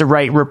supposed to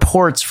write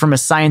reports from a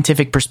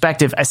scientific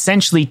perspective,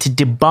 essentially to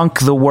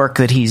debunk the work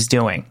that he's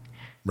doing.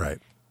 Right.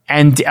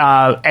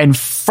 And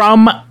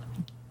from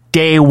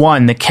day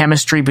one, the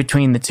chemistry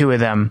between the two of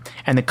them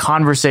and the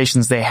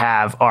conversations they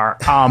have are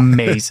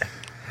amazing.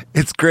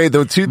 It's great.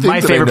 The two things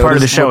my favorite part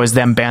of the show is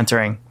them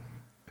bantering.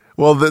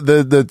 Well,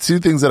 the two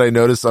things that I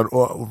noticed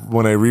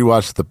when I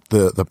rewatched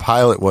the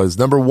pilot was,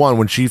 number one,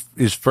 when she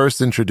is first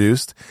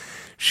introduced,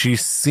 she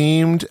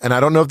seemed, and I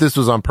don't know if this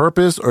was on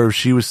purpose or if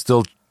she was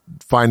still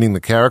finding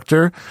the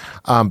character,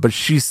 but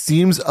she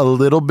seems a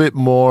little bit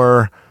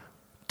more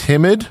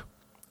timid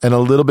and a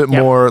little bit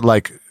more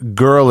like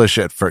girlish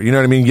at first. You know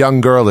what I mean?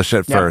 Young girlish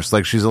at first.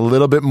 Like she's a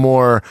little bit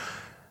more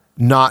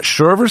not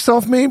sure of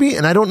herself maybe.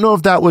 And I don't know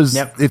if that was,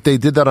 if they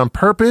did that on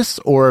purpose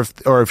or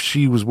if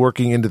she was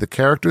working into the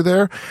character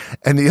there.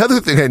 And the other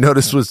thing I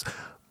noticed was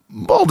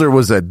Mulder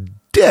was a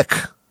dick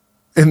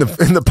in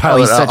the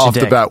pilot off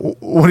the bat.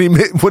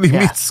 When he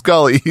meets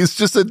Scully, he's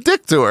just a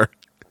dick to her.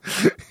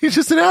 He's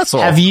just an asshole.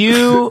 Have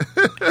you,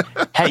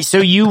 so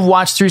you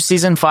watched through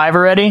season 5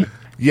 already?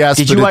 Yes.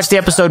 Did you watch the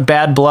episode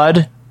Bad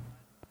Blood?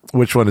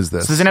 Which one is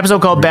this? So there's an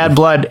episode called Bad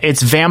Blood.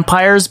 It's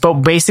vampires, but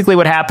basically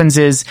what happens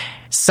is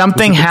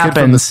something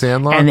happens,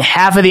 and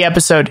half of the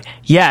episode,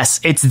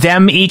 it's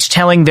them each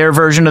telling their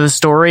version of the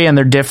story, and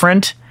they're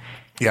different.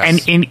 Yes.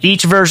 And in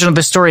each version of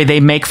the story, they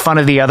make fun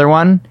of the other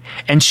one,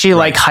 and she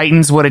like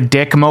heightens what a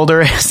dick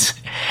Mulder is,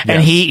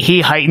 and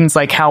he heightens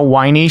like how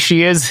whiny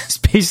she is. It's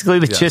basically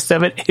the gist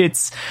of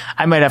it.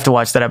 I might have to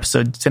watch that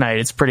episode tonight.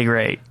 It's pretty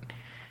great.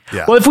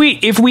 Yeah. Well,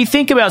 if we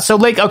think about, so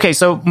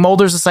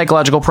Mulder's a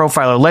psychological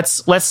profiler.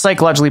 Let's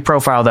psychologically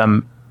profile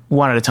them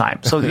one at a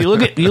time. So you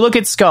look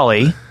at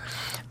Scully.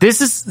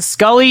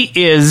 Scully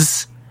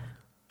is,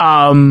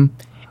 even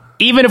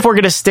if we're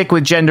going to stick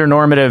with gender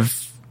normative,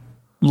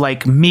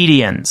 like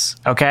medians,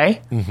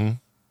 okay? Mm-hmm.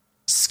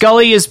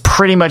 Scully is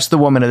pretty much the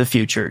woman of the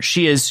future.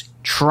 She is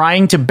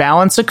trying to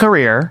balance a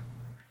career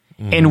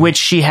in which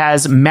she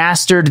has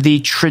mastered the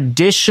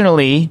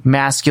traditionally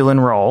masculine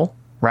role,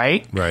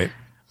 right? Right.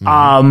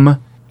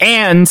 Mm-hmm.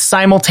 And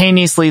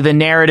simultaneously the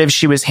narrative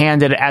she was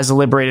handed as a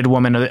liberated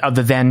woman of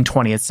the then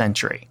 20th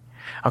century.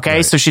 Okay.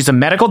 Right. So she's a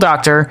medical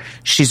doctor.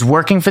 She's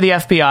working for the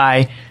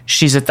FBI.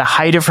 She's at the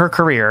height of her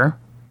career.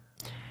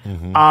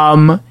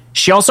 Mm-hmm.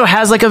 She also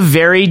has like a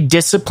very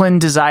disciplined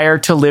desire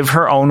to live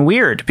her own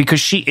weird because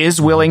she is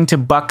willing to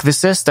buck the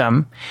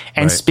system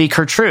and speak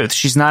her truth.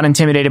 She's not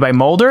intimidated by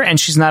Mulder and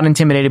she's not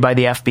intimidated by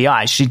the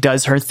FBI. She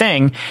does her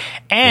thing,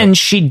 and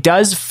she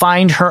does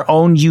find her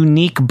own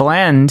unique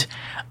blend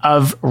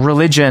of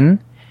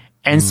religion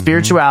and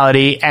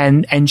spirituality,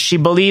 and she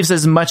believes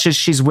as much as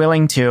she's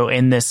willing to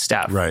in this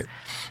stuff. Right.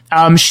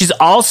 She's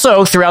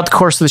also, throughout the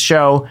course of the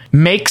show,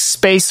 makes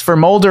space for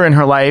Mulder in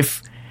her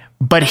life,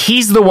 but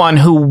he's the one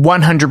who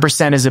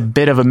 100% is a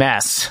bit of a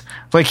mess.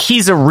 Like,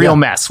 he's a real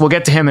mess. We'll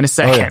get to him in a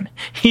second. Oh,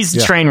 yeah. He's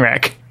a train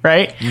wreck,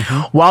 right?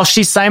 Mm-hmm. While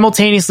she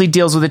simultaneously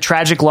deals with the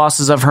tragic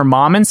losses of her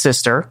mom and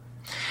sister.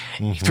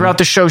 Mm-hmm. Throughout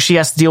the show, she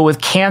has to deal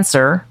with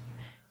cancer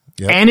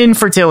and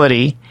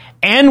infertility.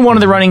 And one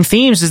of the running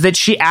themes is that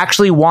she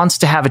actually wants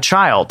to have a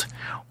child,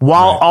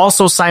 while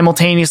also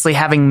simultaneously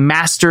having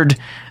mastered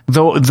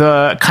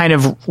the kind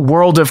of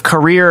world of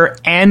career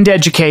and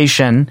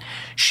education.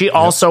 She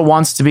also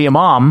wants to be a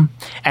mom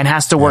and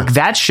has to work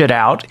that shit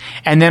out,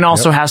 and then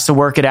also has to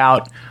work it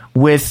out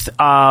with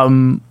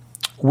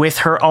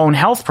her own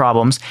health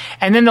problems.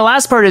 And then the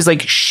last part is,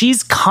 like,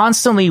 she's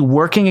constantly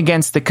working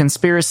against the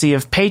conspiracy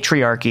of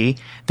patriarchy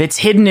that's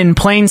hidden in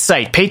plain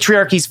sight.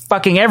 Patriarchy's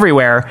fucking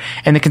everywhere,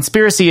 and the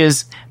conspiracy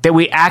is that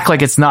we act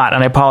like it's not.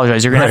 And I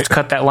apologize, you're gonna have to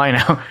cut that line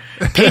out.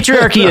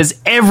 Patriarchy is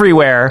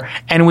everywhere,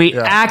 and we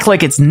act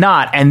like it's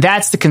not, and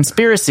that's the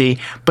conspiracy.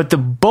 But the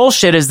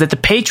bullshit is that the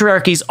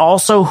patriarchy is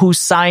also who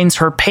signs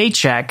her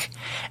paycheck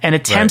and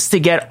attempts to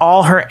get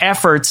all her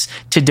efforts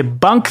to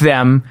debunk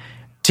them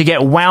to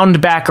get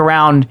wound back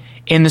around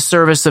in the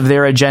service of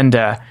their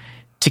agenda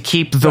to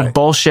keep the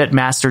bullshit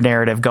master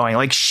narrative going.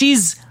 Like,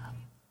 she's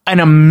an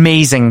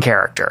amazing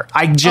character.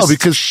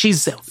 Because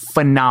she's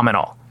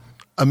phenomenal.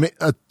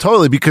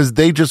 Totally, because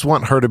they just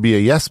want her to be a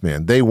yes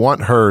man. They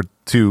want her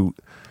to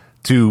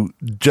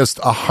just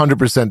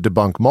 100%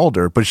 debunk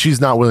Mulder, but she's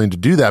not willing to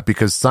do that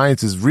because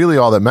science is really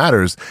all that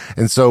matters.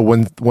 And so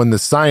when the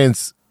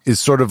science is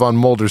sort of on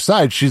Mulder's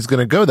side, she's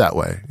going to go that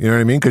way. You know what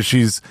I mean? Because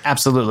she's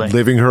absolutely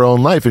living her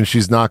own life, and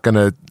she's not going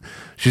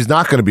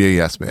to be a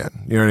yes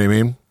man. You know what I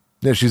mean?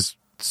 Yeah, she's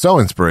so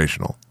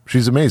inspirational.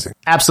 She's amazing.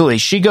 Absolutely.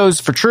 She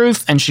goes for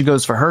truth, and she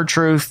goes for her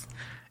truth.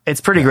 It's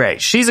pretty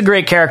great. She's a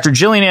great character.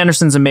 Gillian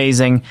Anderson's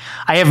amazing.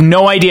 I have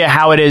no idea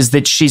how it is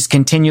that she's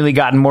continually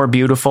gotten more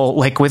beautiful,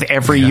 like with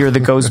every year that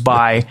goes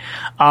by.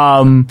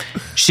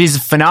 She's a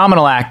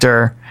phenomenal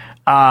actor.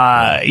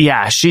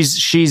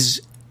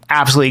 She's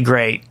absolutely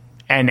great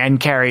and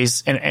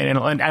carries and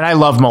I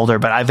love Mulder,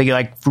 but I think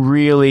like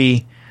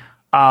really.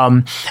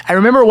 I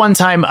remember one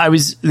time I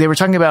was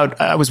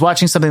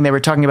watching something. They were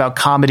talking about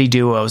comedy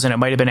duos, and it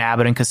might have been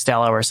Abbott and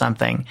Costello or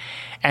something.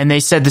 And they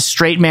said the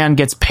straight man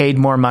gets paid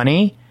more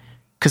money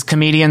because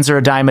comedians are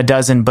a dime a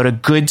dozen, but a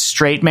good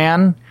straight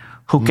man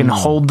who can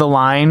hold the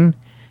line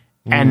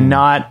and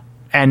not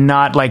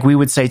like we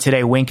would say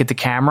today, wink at the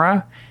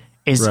camera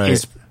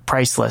is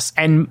priceless.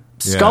 And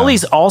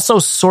Scully's also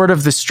sort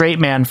of the straight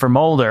man for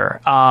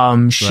Mulder.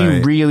 She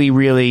really,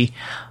 really,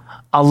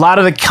 a lot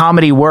of the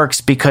comedy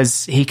works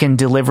because he can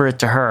deliver it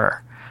to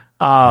her.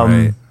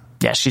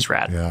 Yeah, she's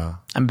rad. Yeah.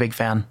 I'm a big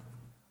fan.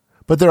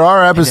 But there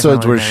are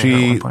episodes where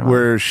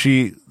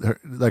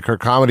her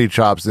comedy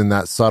chops in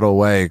that subtle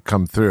way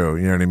come through.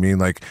 You know what I mean?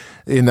 Like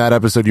in that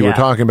episode you were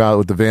talking about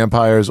with the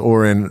vampires,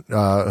 or in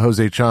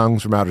Jose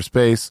Chung's From Outer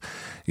Space.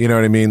 You know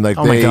what I mean? Like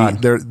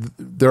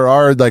there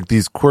are like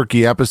these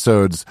quirky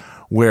episodes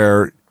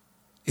where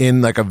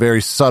in like a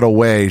very subtle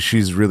way,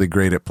 she's really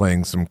great at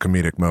playing some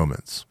comedic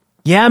moments.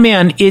 Yeah,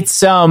 man,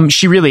 it's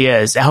she really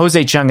is.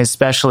 Jose Chung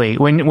especially.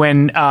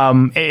 When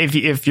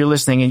if you're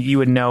listening and you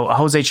would know,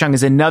 Jose Chung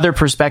is another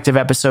perspective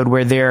episode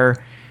where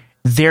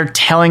they're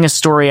telling a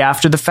story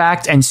after the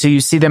fact, and so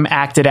you see them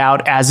act it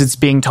out as it's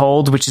being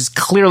told, which is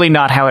clearly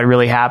not how it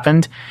really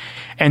happened.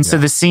 And so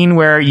the scene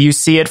where you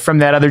see it from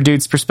that other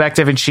dude's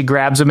perspective, and she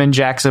grabs him and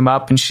jacks him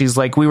up, and she's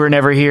like, "We were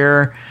never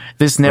here.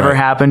 This never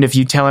happened. If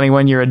you tell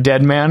anyone, you're a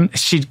dead man."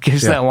 She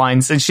gives that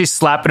line, and she's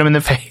slapping him in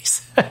the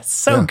face. It's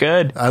so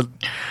good.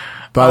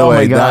 By the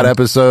way, that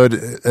episode,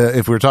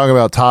 if we're talking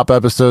about top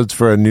episodes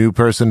for a new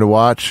person to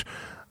watch,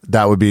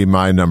 that would be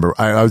my number.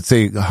 I would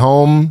say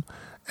Home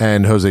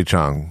and Jose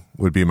Chung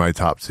would be my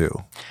top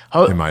two,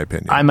 in my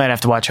opinion. I might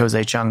have to watch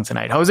Jose Chung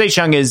tonight. Jose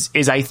Chung is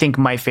I think,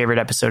 my favorite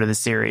episode of the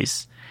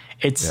series.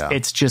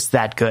 It's just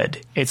that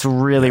good. It's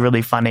really,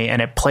 really funny, and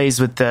it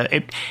plays with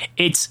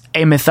it's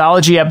a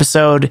mythology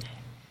episode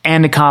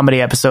and a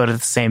comedy episode at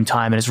the same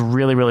time. And it's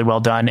really, really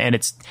well done. And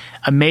it's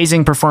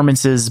amazing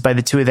performances by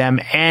the two of them,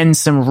 and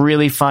some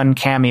really fun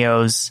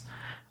cameos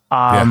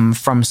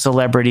from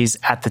celebrities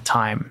at the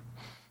time.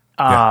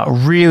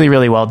 Really,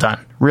 really well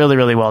done. Really,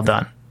 really well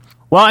done.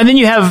 Well, and then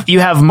you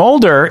have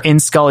Mulder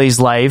in Scully's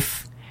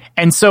life.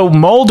 And so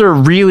Mulder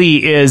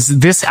really is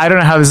this. I don't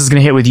know how this is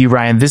going to hit with you,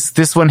 Ryan.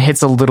 This one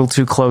hits a little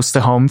too close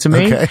to home to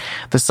me. Okay.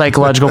 The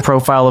psychological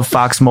profile of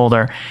Fox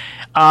Mulder.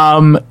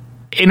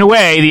 In a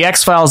way, The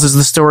X-Files is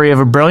the story of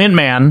a brilliant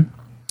man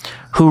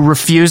who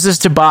refuses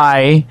to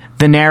buy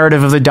the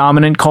narrative of the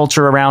dominant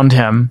culture around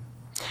him,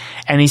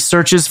 and he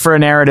searches for a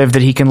narrative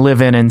that he can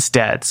live in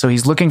instead. So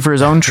he's looking for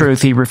his own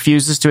truth. He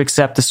refuses to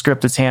accept the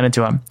script that's handed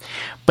to him,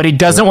 but he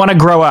doesn't want to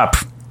grow up,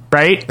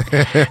 right?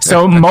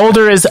 So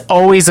Mulder is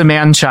always a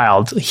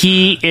man-child.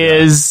 He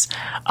is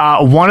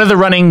one of the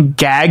running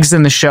gags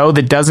in the show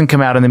that doesn't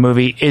come out in the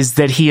movie is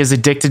that he is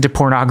addicted to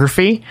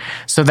pornography.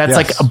 So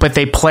that's but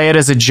they play it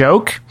as a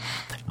joke.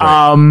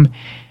 Right.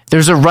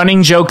 There's a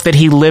running joke that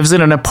he lives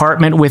in an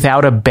apartment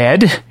without a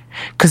bed,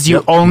 because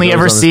you only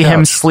ever see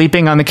him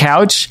sleeping on the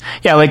couch.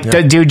 Yeah,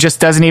 the dude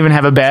just doesn't even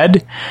have a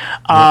bed.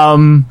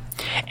 And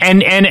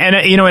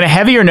you know, in a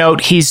heavier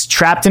note, he's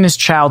trapped in his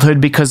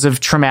childhood because of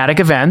traumatic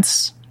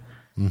events.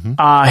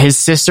 Mm-hmm. His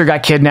sister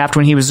got kidnapped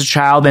when he was a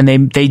child,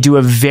 and they do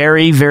a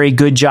very, very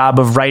good job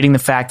of writing the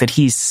fact that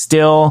he's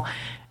still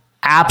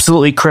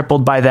absolutely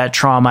crippled by that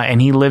trauma, and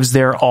he lives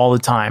there all the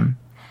time.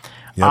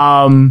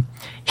 Yep.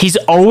 He's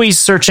always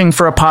searching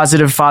for a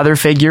positive father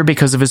figure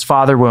because of his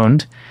father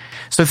wound.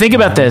 So think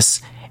about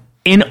this.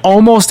 In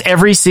almost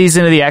every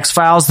season of the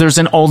X-Files, there's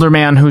an older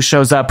man who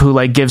shows up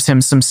who gives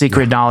him some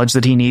secret knowledge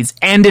that he needs.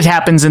 And it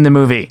happens in the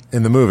movie.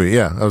 In the movie,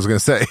 yeah. I was going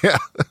to say, yeah.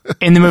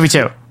 In the movie,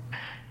 too.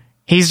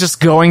 He's just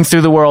going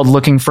through the world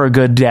looking for a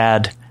good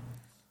dad.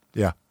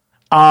 Yeah.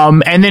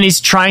 And then he's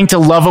trying to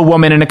love a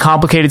woman in a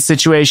complicated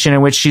situation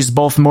in which she's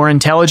both more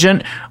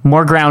intelligent,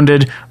 more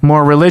grounded,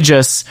 more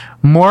religious,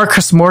 more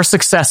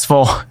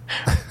successful,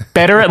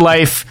 better at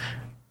life,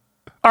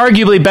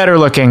 arguably better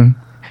looking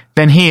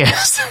than he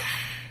is.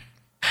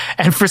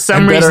 And for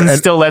some reason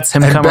still lets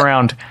him come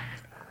around.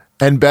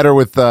 And better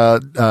with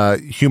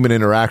human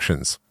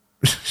interactions.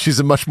 she's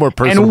a much more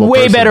personable and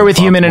way person better than with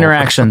Bob human Mulder.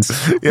 interactions.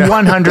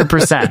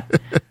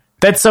 100%.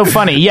 That's so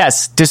funny.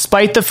 Yes,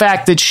 despite the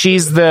fact that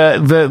she's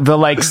the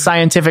like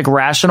scientific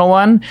rational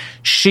one,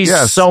 she's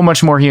so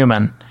much more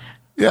human.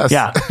 Yes.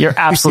 Yeah, you're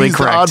absolutely he's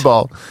correct. The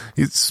oddball.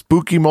 He's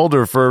spooky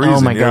Mulder for a reason.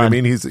 Oh my You know what I God.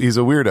 mean? He's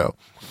a weirdo.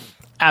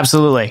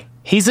 Absolutely.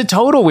 He's a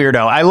total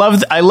weirdo. I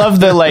love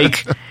the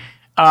like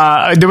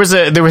there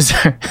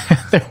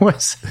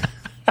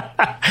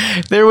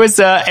was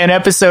an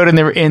episode in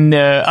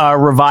the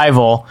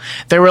revival.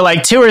 There were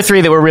like 2 or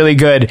 3 that were really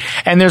good,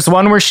 and there's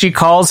one where she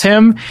calls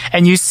him,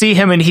 and you see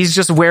him, and he's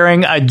just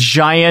wearing a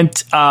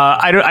giant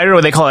I don't know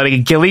what they call it, like a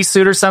ghillie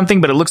suit or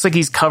something, but it looks like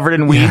he's covered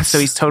in weeds, so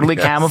he's totally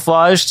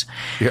camouflaged.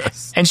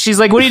 Yes. And she's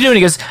like, "What are you doing?"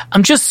 He goes,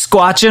 "I'm just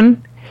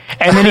squatching."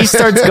 And then he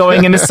starts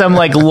going into some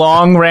like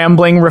long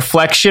rambling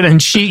reflection,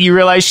 and you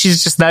realize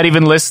she's just not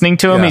even listening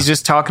to him. Yeah. He's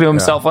just talking to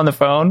himself on the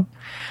phone.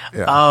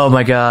 Yeah. Oh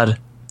my God.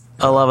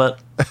 I love it.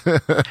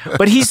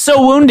 But he's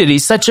so wounded.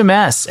 He's such a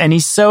mess. And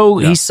he's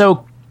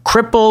so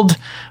crippled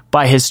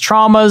by his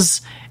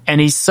traumas.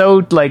 And he's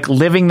so like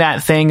living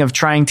that thing of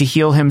trying to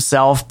heal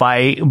himself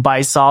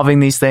by solving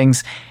these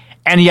things.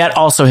 And yet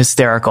also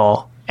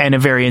hysterical and a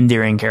very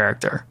endearing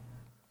character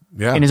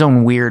in his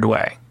own weird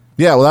way.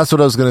 Yeah, well, that's what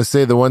I was going to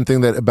say. The one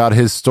thing that about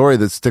his story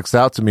that sticks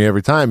out to me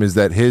every time is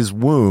that his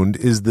wound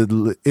is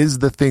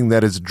the thing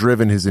that has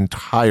driven his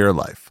entire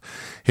life.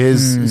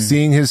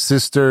 Seeing his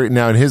sister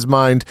now in his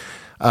mind,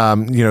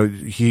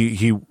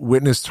 he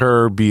witnessed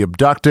her be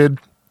abducted.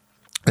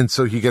 And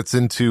so he gets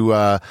into,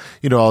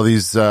 all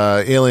these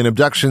alien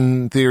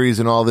abduction theories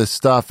and all this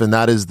stuff. And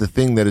that is the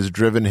thing that has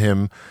driven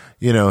him,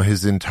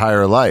 his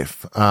entire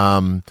life.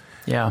 And,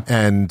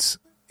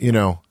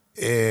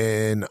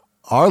 in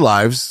our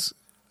lives,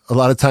 a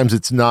lot of times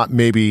it's not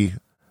maybe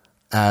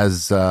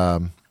as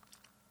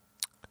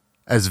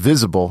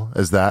visible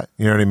as that.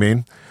 You know what I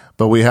mean?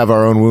 But we have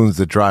our own wounds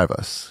that drive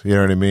us. You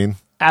know what I mean?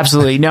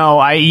 Absolutely. No,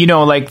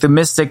 like the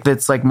mystic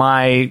that's like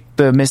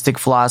the mystic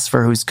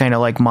philosopher who's kind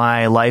of like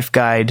my life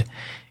guide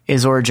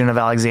is Origen of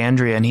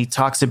Alexandria. And he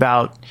talks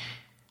about,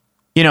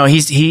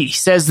 he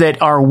says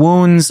that our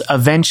wounds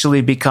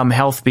eventually become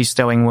health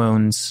bestowing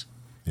wounds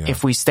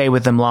if we stay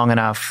with them long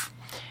enough.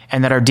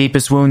 And that our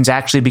deepest wounds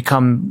actually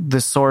become the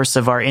source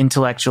of our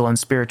intellectual and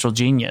spiritual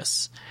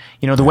genius.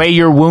 The way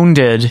you're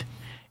wounded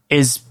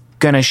is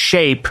going to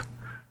shape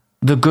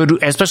the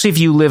good, especially if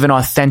you live an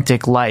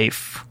authentic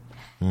life.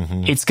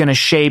 Mm-hmm. It's going to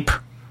shape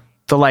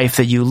the life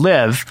that you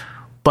live,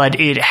 but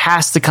it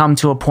has to come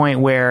to a point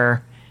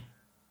where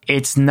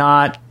it's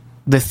not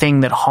the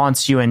thing that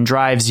haunts you and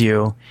drives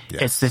you.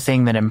 Yes. It's the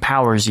thing that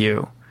empowers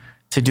you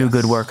to do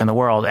good work in the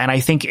world. And I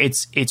think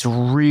it's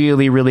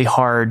really, really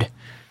hard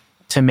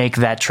to make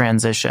that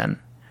transition.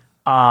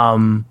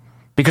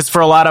 Because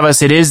for a lot of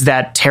us, it is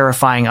that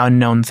terrifying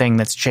unknown thing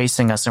that's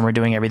chasing us, and we're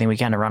doing everything we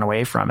can to run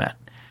away from it.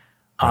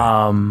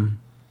 Right.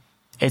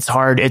 It's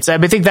hard. I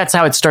think that's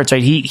how it starts,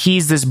 right?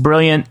 He's this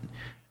brilliant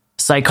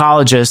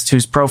psychologist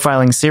who's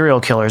profiling serial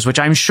killers, which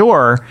I'm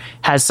sure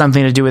has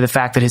something to do with the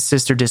fact that his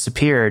sister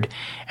disappeared.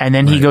 And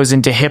then he goes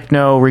into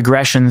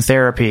hypno-regression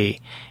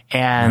therapy,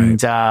 and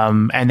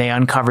they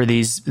uncover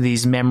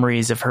these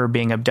memories of her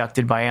being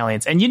abducted by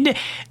aliens. And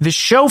the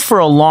show for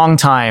a long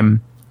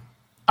time,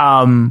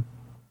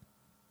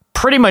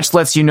 pretty much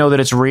lets you know that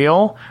it's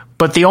real.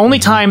 But the only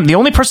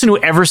person who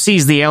ever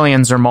sees the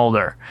aliens are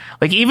Mulder.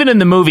 Like even in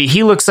the movie,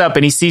 he looks up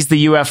and he sees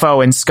the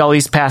UFO, and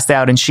Scully's passed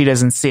out and she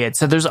doesn't see it.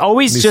 So there's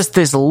always just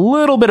this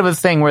little bit of a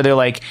thing where they're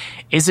like,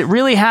 is it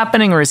really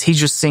happening, or is he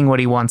just seeing what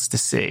he wants to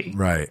see?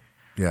 Right.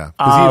 Yeah.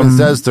 Because he even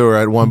says to her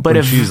at one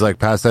point, she's like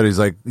passed out. He's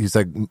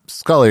like,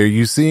 Scully, are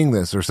you seeing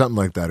this or something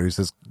like that? Or he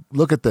says,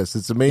 look at this.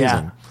 It's amazing.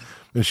 Yeah.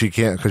 And she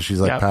can't because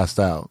she's like passed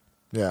out.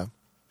 Yeah.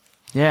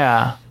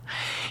 Yeah.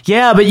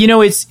 Yeah. But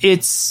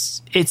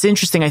it's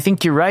interesting. I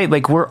think you're right.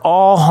 Like we're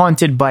all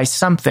haunted by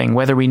something,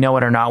 whether we know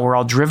it or not. We're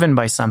all driven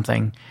by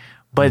something.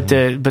 But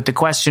the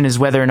question is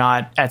whether or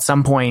not at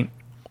some point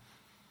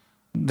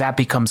that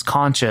becomes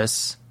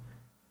conscious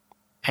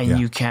and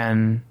you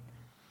can,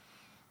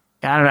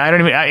 I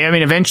don't know. I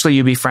mean, eventually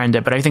you befriend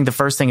it, but I think the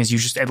first thing is you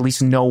just at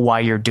least know why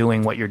you're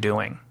doing what you're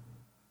doing.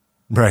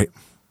 Right.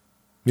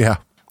 Yeah.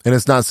 And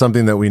it's not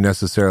something that we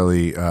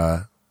necessarily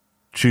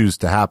choose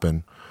to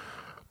happen,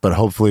 but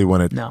hopefully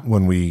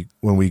when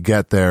we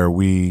get there,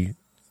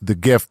 the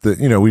gift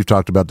that, we've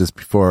talked about this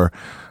before,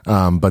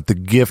 but the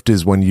gift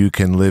is when you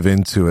can live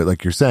into it,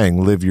 like you're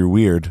saying, live your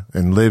weird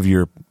and live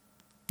your,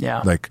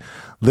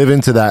 live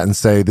into that and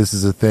say, this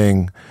is a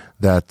thing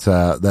that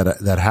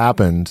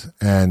happened,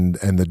 and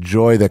the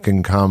joy that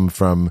can come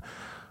from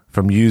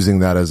using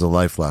that as a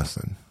life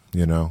lesson,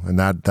 and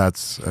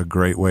that's a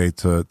great way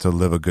to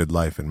live a good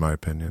life, in my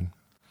opinion.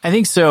 I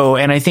think so.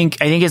 And I think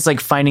it's like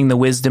finding the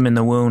wisdom in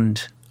the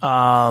wound,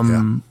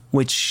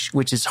 which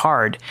is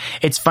hard.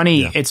 It's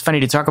funny. Yeah. It's funny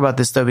to talk about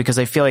this though, because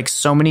I feel like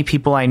so many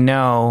people I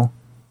know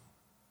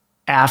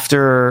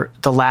after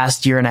the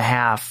last year and a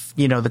half,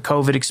 the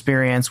COVID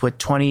experience, what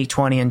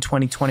 2020 and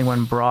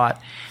 2021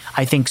 brought,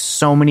 I think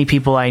so many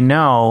people I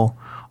know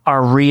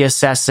are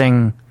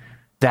reassessing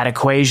that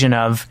equation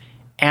of,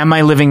 am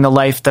I living the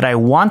life that I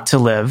want to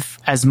live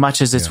as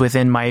much as it's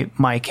within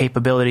my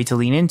capability to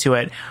lean into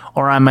it?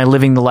 Or am I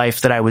living the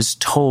life that I was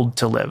told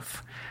to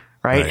live?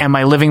 Right? Am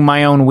I living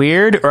my own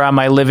weird, or am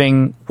I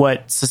living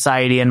what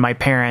society and my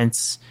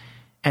parents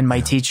and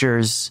my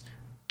teachers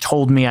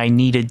told me I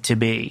needed to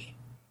be?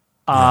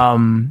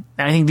 And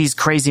I think these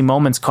crazy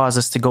moments cause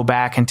us to go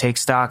back and take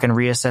stock and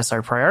reassess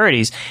our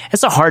priorities.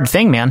 It's a hard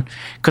thing, man,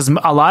 because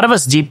a lot of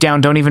us deep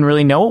down don't even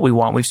really know what we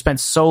want. We've spent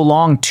so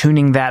long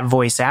tuning that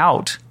voice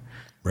out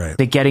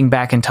that getting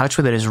back in touch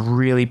with it is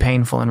really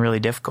painful and really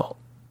difficult.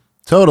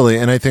 Totally.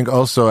 And I think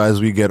also as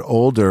we get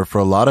older, for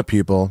a lot of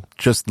people,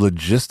 just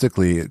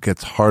logistically, it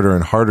gets harder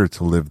and harder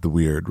to live the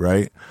weird,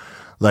 right?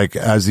 Like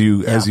as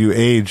you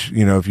age,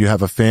 if you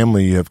have a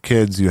family, you have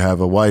kids, you have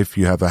a wife,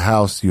 you have a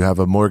house, you have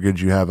a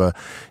mortgage, you have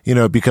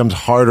it becomes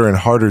harder and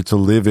harder to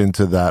live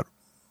into that,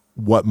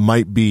 what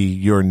might be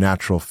your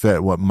natural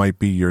fit, what might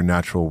be your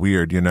natural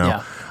weird,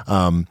 So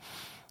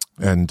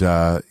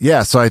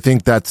I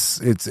think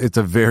it's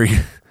a very,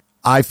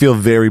 I feel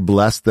very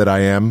blessed that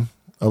I am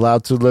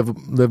allowed to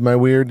live my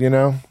weird,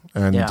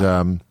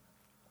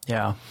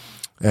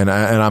 And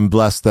I'm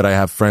blessed that I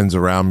have friends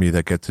around me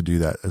that get to do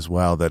that as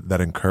well,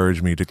 that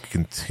encourage me to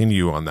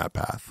continue on that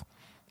path,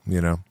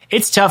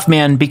 It's tough,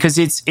 man, because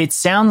it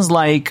sounds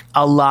like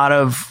a lot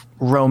of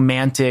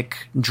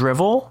romantic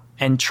drivel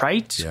and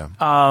trite,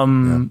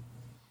 kind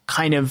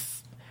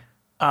of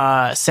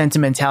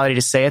sentimentality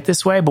to say it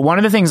this way. But one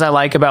of the things I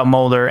like about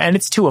Mulder, and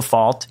it's to a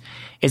fault,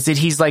 is that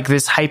he's like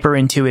this hyper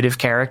intuitive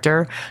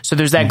character. So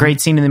there's that great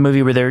scene in the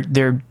movie where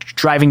they're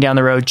driving down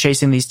the road,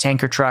 chasing these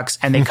tanker trucks,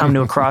 and they come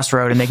to a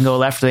crossroad and they can go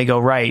left or they go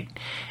right.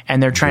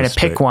 And they're trying to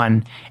pick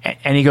one,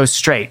 and he goes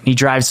straight. He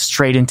drives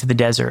straight into the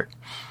desert.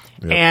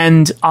 Yep.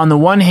 And on the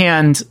one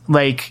hand,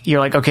 like, you're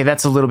like, okay,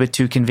 that's a little bit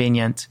too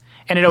convenient.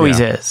 And it always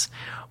is.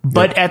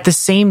 But at the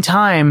same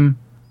time,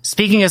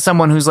 speaking as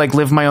someone who's like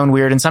lived my own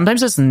weird, and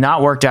sometimes it's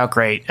not worked out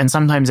great, and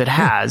sometimes it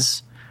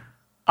has.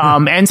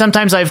 And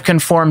sometimes I've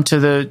conformed to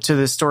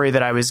the story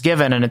that I was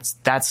given, and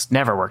that's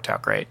never worked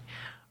out great.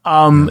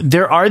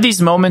 There are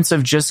these moments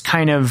of just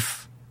kind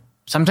of,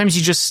 sometimes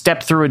you just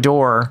step through a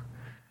door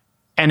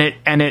and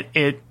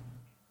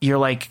you're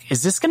like,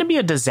 is this going to be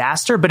a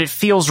disaster? But it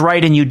feels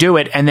right, and you do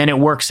it, and then it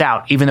works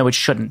out, even though it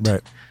shouldn't,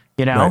 Right.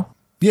 Right.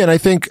 Yeah, and I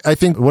think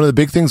one of the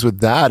big things with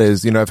that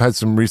is, I've had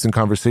some recent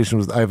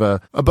conversations I have a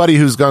buddy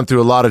who's gone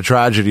through a lot of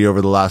tragedy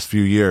over the last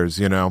few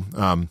years,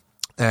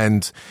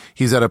 and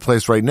he's at a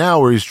place right now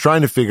where he's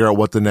trying to figure out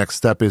what the next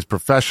step is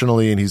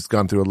professionally, and he's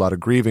gone through a lot of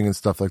grieving and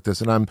stuff like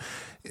this. And I'm,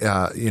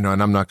 and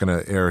I'm not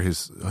going to air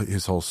his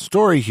whole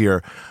story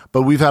here,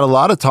 but we've had a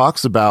lot of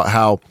talks about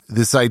how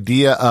this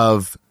idea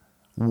of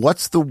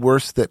what's the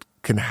worst that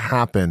can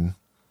happen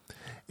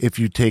if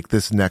you take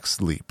this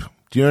next leap.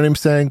 Do you know what I'm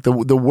saying?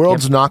 The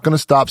world's not going to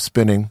stop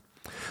spinning.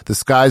 The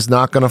sky's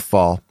not going to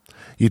fall.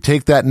 You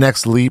take that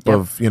next leap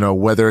of,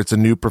 whether it's a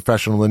new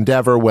professional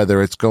endeavor,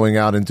 whether it's going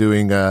out and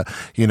doing,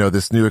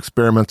 this new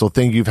experimental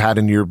thing you've had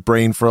in your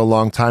brain for a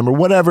long time, or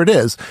whatever it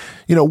is,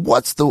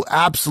 what's the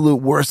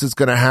absolute worst that's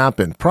going to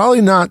happen?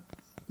 Probably not.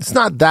 It's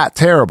not that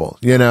terrible,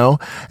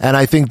 And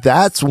I think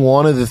that's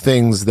one of the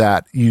things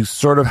that you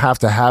sort of have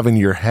to have in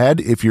your head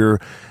if you're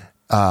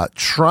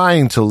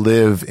trying to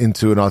live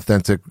into an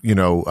authentic,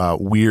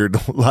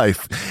 weird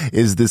life,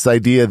 is this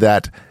idea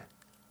that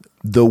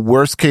the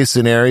worst case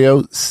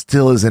scenario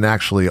still isn't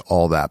actually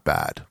all that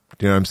bad.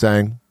 Do you know what I'm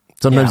saying?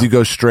 Sometimes you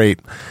go straight,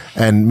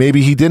 and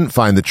maybe he didn't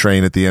find the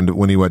train at the end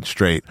when he went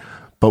straight,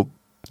 but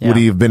would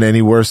he have been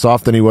any worse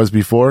off than he was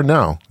before?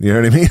 No. You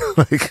know what I mean?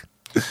 Like,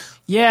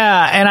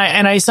 yeah.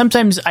 And I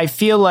sometimes I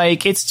feel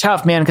like it's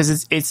tough, man,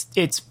 because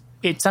it's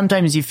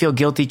sometimes you feel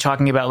guilty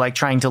talking about like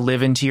trying to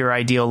live into your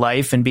ideal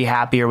life and be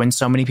happier when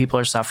so many people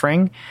are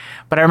suffering.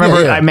 But I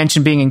remember I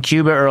mentioned being in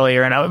Cuba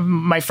earlier, and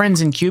my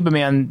friends in Cuba,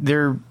 man,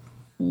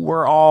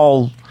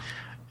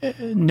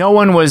 no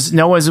one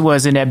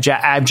was in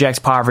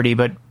abject poverty,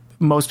 but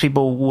most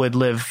people would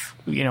live,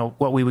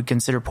 what we would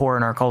consider poor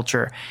in our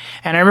culture.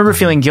 And I remember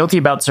feeling guilty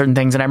about certain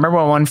things. And I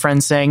remember one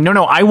friend saying,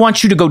 no, I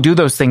want you to go do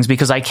those things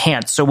because I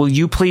can't. So will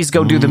you please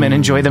go do them and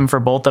enjoy them for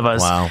both of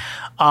us?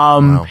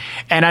 Wow.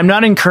 And I'm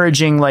not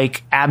encouraging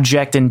like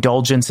abject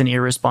indulgence and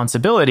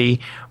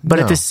irresponsibility, but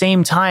at the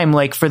same time,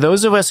 like for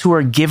those of us who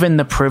are given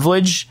the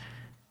privilege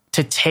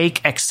to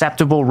take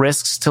acceptable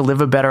risks to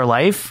live a better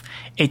life,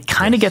 it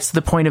kind of gets to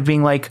the point of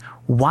being like,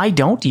 why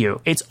don't you?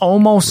 It's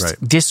almost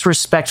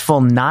disrespectful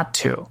not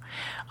to.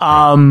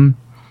 And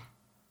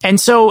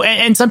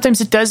sometimes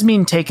it does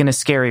mean taking a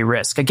scary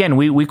risk. Again,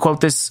 we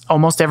quote this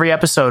almost every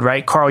episode,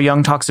 right? Carl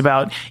Jung talks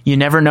about you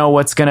never know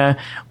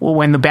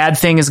when the bad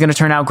thing is going to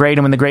turn out great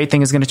and when the great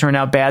thing is going to turn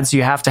out bad. So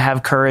you have to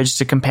have courage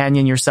to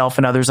companion yourself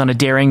and others on a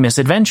daring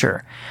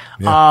misadventure.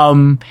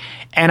 Yeah.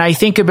 And I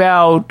think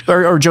about,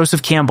 or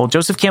Joseph Campbell.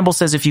 Joseph Campbell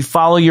says, if you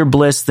follow your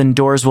bliss, then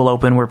doors will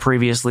open where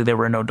previously there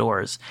were no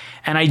doors.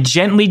 And I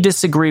gently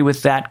disagree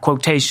with that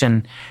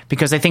quotation,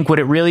 because I think what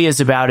it really is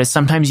about is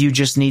sometimes you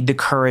just need the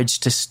courage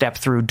to step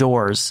through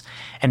doors.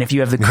 And if you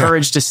have the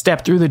courage to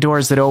step through the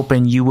doors that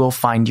open, you will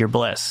find your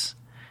bliss.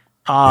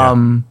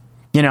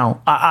 you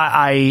know,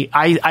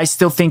 I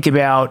still think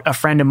about a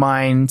friend of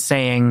mine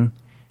saying,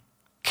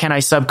 can I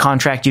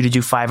subcontract you to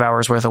do 5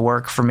 hours worth of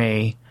work for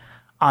me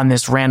on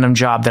this random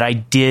job that I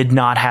did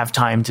not have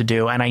time to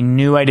do? And I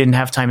knew I didn't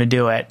have time to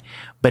do it,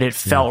 but it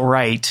felt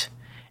right.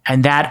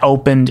 And that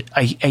opened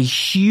a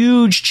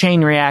huge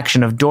chain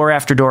reaction of door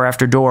after door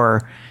after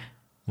door.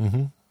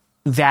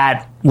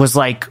 That was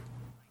like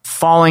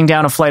falling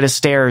down a flight of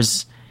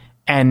stairs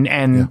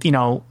and you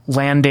know,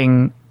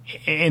 landing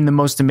in the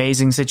most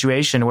amazing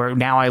situation where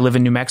now I live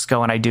in New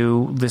Mexico and I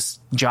do this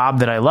job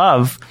that I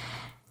love.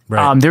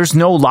 Right. There's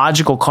no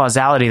logical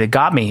causality that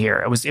got me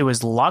here. It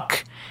was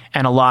luck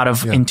and a lot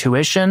of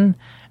intuition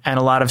and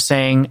a lot of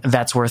saying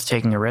that's worth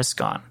taking a risk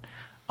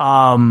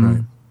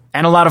on.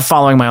 And a lot of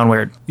following my own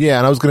weird. Yeah.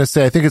 And I was going to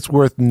say, I think it's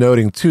worth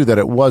noting too, that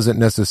it wasn't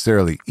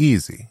necessarily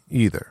easy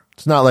either.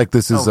 It's not like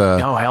this is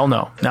no, hell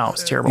no. No,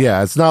 it's terrible.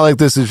 Yeah. It's not like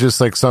this is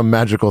just like some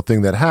magical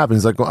thing that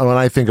happens. Like when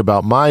I think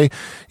about my,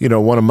 you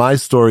know, one of my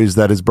stories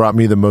that has brought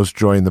me the most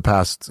joy in the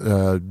past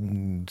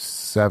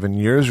 7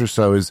 years or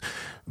so is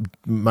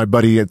my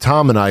buddy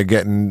Tom and I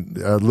getting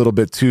a little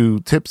bit too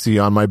tipsy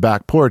on my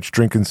back porch,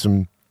 drinking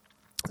some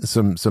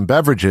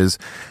beverages,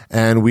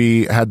 and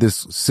we had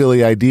this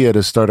silly idea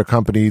to start a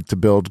company to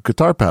build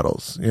guitar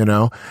pedals, you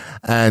know,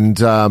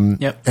 and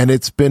and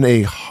it's been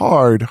a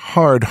hard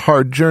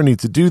journey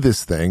to do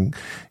this thing,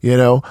 you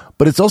know,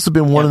 but it's also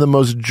been one of the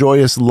most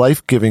joyous,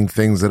 life-giving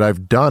things that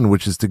I've done,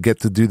 which is to get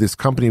to do this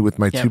company with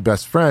my two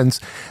best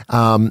friends,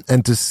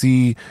 and to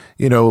see,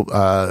 you know,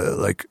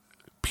 like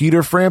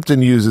Peter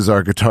Frampton uses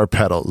our guitar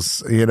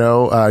pedals, you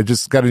know. I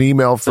just got an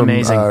email from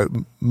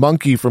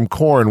Monkey from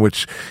Korn,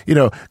 which, you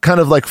know, kind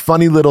of like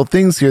funny little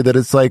things here that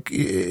it's like,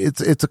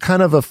 it's a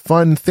kind of a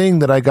fun thing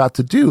that I got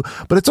to do,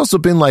 but it's also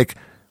been like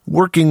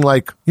working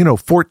like, you know,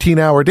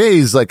 14-hour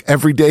days, like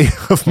every day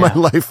of my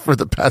life for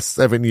the past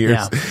 7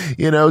 years,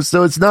 you know,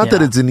 so it's not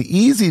that it's an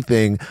easy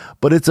thing,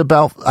 but it's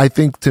about, I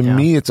think to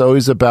me, it's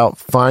always about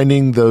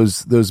finding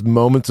those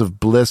moments of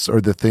bliss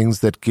or the things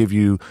that give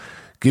you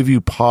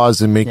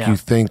pause and make you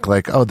think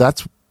like, oh,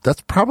 that's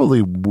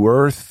probably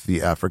worth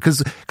the effort.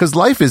 Cause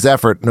life is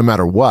effort no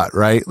matter what,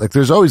 right? Like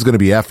there's always going to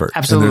be effort.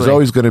 Absolutely. And there's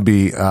always going to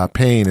be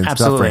pain and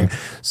suffering.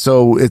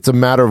 So it's a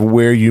matter of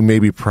where you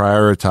maybe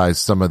prioritize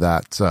some of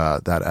that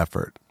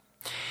effort.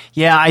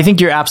 Yeah, I think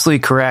you're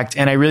absolutely correct.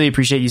 And I really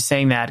appreciate you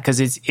saying that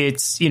because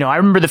it's, you know, I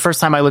remember the first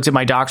time I looked at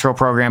my doctoral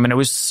program and it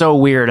was so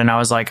weird. And I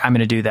was like, I'm going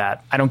to do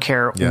that. I don't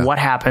care what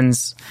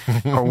happens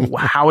or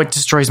how it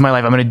destroys my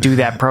life. I'm going to do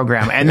that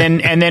program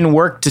and then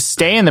work to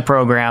stay in the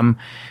program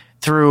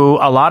through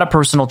a lot of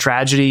personal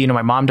tragedy. You know,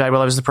 my mom died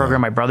while I was in the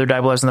program. My brother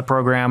died while I was in the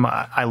program.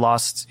 I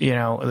lost, you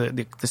know,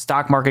 the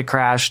stock market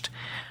crashed.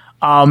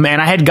 And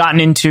I had gotten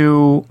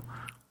into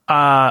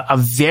a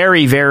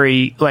very,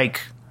 very like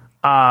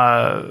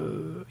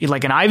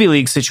an Ivy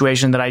League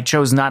situation that I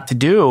chose not to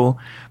do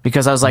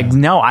because I was like,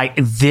 no,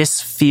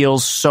 this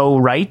feels so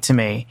right to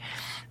me.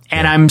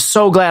 And I'm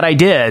so glad I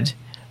did.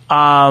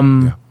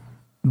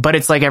 But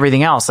it's like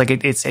everything else. Like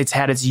it's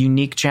had its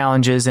unique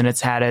challenges and it's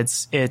had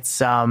its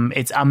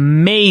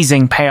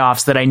amazing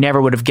payoffs that I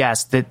never would have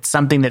guessed that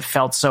something that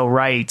felt so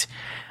right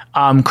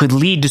could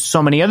lead to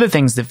so many other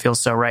things that feel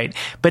so right.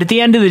 But at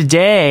the end of the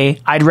day,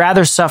 I'd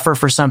rather suffer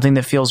for something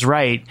that feels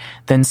right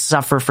than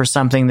suffer for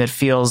something that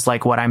feels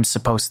like what I'm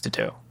supposed to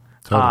do,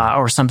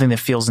 or something that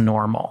feels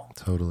normal.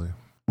 Totally.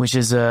 Which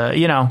is,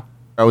 you know.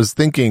 I was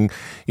thinking,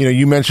 you know,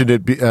 you mentioned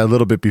it a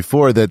little bit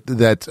before that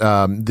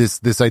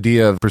this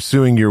idea of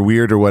pursuing your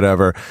weird or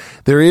whatever.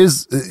 There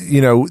is,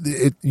 you know,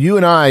 you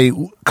and I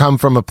come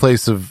from a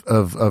place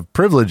of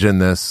privilege in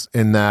this,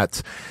 in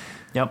that.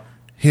 Yep.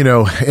 You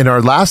know, in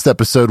our last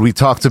episode, we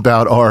talked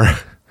about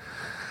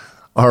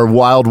our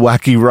wild,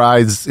 wacky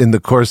rides in the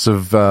course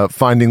of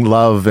finding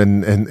love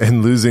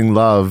and losing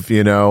love,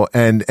 you know,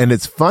 and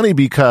it's funny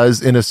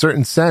because in a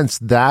certain sense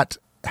that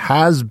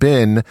has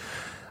been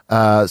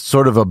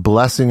sort of a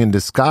blessing in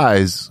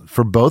disguise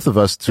for both of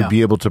us to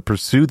be able to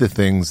pursue the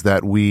things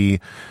that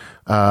we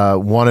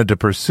wanted to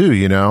pursue,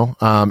 you know,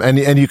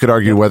 and you could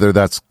argue whether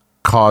that's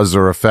cause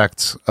or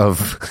effect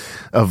of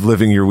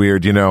living your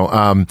weird, you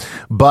know,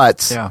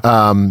 but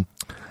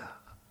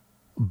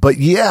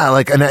yeah,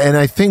 like, and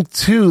I think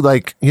too,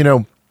 like, you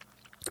know,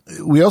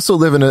 we also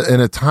live in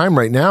a time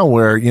right now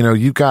where, you know,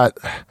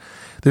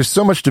 there's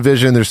so much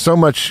division, there's so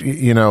much,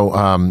 you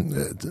know,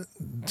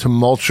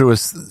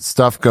 tumultuous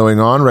stuff going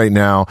on right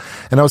now.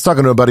 And I was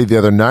talking to a buddy the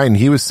other night and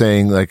he was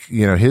saying, like,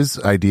 you know, his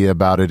idea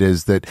about it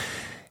is that,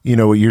 you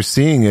know, what you're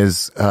seeing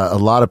is a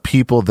lot of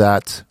people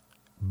that,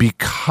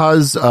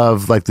 because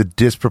of like the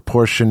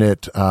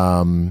disproportionate,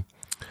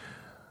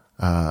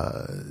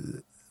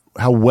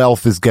 how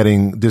wealth is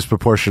getting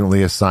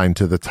disproportionately assigned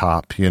to the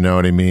top, you know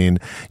what I mean?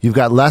 You've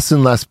got less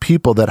and less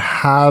people that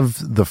have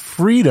the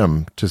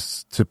freedom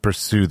to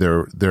pursue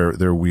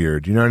their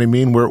weird, you know what I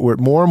mean? Where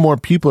more and more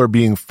people are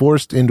being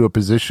forced into a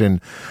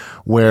position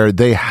where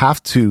they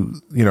have to,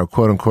 you know,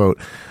 quote unquote,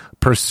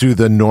 pursue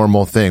the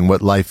normal thing,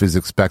 what life is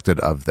expected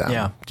of them.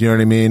 Yeah. Do you know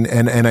what I mean?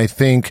 And I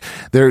think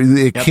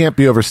it can't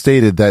be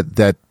overstated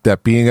that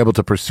being able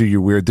to pursue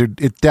your weird,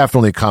 it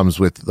definitely comes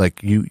with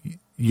like you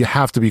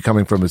have to be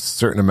coming from a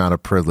certain amount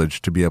of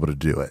privilege to be able to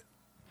do it.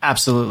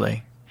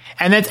 Absolutely.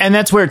 And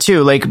that's where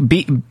too, like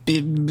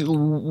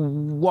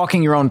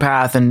walking your own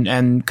path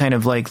and kind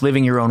of like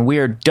living your own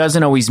weird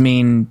doesn't always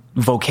mean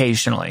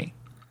vocationally.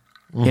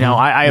 Mm-hmm. You know,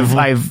 I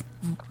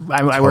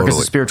work as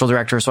a spiritual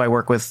director, so I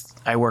work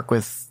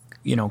with,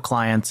 you know,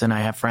 clients, and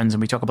I have friends,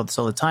 and we talk about this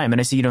all the time. And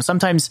I say, you know,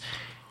 sometimes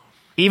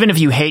even if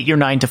you hate your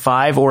 9 to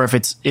 5, or if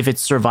it's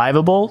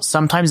survivable,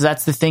 sometimes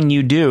that's the thing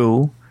you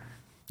do.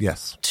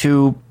 Yes.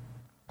 To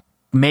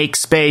make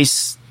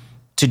space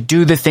to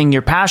do the thing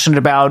you're passionate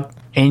about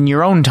in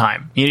your own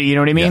time. You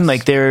know what I mean? Yes.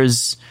 Like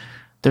there's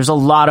a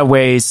lot of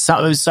ways.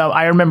 So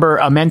I remember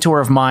a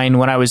mentor of mine,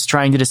 when I was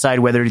trying to decide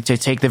whether to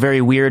take the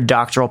very weird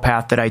doctoral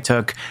path that I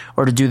took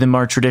or to do the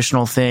more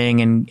traditional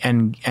thing.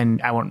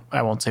 And I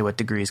won't say what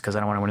degrees, because I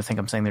don't want to think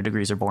I'm saying their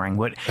degrees are boring.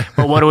 But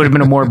what would have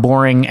been a more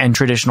boring and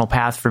traditional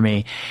path for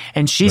me?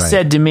 And she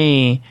said to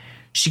me,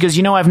 she goes,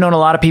 you know, I've known a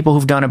lot of people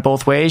who've done it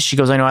both ways. She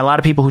goes, I know a lot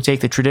of people who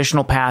take the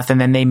traditional path and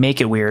then they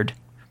make it weird.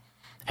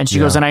 And she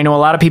goes, and I know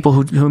a lot of people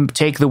who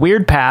take the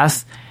weird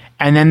path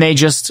and then they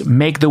just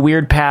make the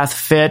weird path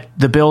fit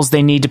the bills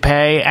they need to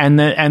pay and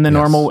the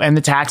normal and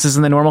the taxes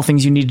and the normal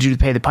things you need to do to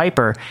pay the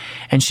piper.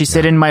 And she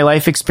said, in my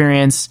life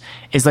experience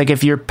is like,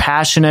 if you're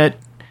passionate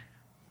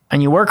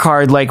and you work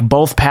hard, like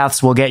both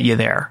paths will get you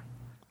there.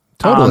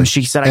 Totally.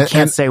 She said, I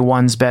can't say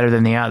one's better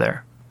than the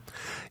other.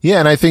 Yeah,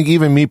 and I think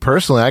even me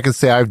personally, I can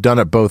say I've done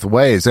it both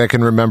ways. I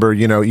can remember,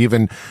 you know,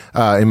 even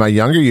in my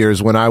younger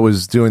years when I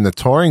was doing the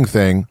touring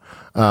thing,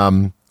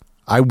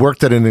 I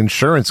worked at an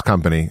insurance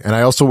company, and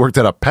I also worked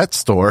at a pet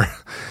store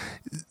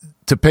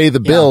to pay the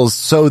bills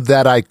so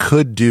that I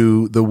could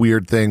do the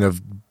weird thing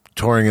of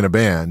touring in a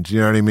band.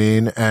 You know what I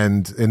mean?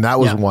 And that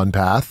was one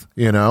path,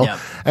 you know? Yeah.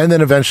 And then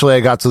eventually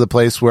I got to the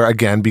place where,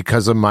 again,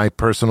 because of my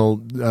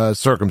personal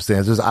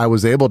circumstances, I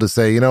was able to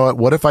say, you know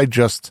what if I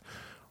just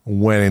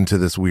went into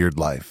this weird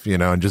life, you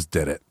know, and just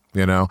did it,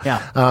 you know?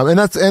 Yeah. And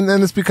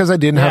it's because I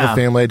didn't have a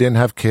family. I didn't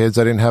have kids.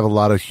 I didn't have a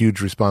lot of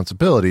huge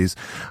responsibilities.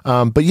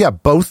 But yeah,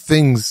 both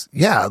things.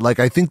 Yeah. Like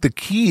I think the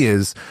key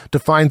is to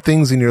find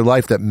things in your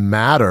life that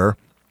matter,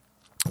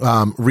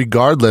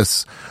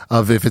 regardless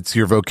of if it's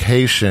your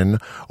vocation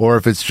or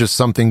if it's just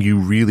something you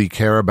really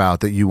care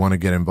about that you want to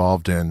get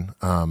involved in,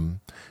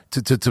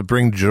 to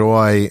bring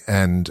joy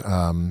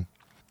and,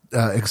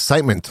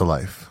 excitement to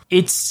life.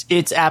 It's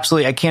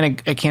absolutely, I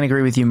can't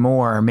agree with you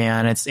more,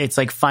 man. It's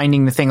like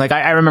finding the thing. Like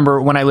I remember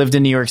when I lived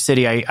in New York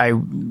City,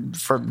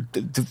 for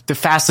the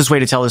fastest way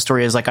to tell the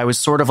story is like, I was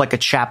sort of like a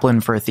chaplain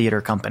for a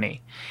theater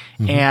company.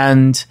 Mm-hmm.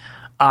 And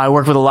I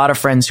worked with a lot of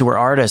friends who were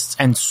artists,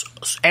 and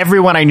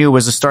everyone I knew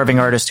was a starving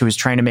artist who was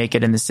trying to make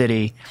it in the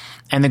city.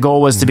 And the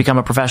goal was to become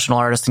a professional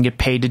artist and get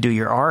paid to do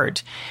your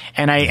art.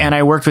 And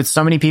I worked with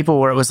so many people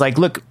where it was like,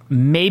 look,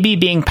 maybe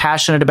being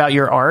passionate about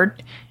your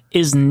art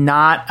is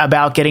not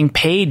about getting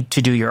paid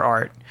to do your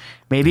art.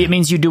 Maybe it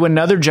means you do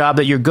another job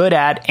that you're good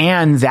at,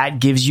 and that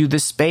gives you the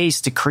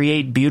space to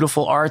create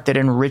beautiful art that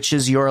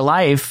enriches your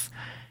life.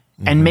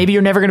 Mm-hmm. And maybe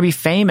you're never going to be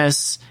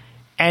famous.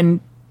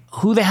 And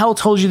who the hell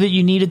told you that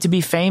you needed to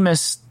be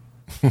famous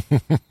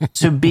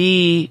to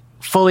be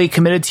fully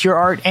committed to your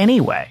art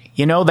anyway?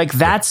 You know, like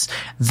that's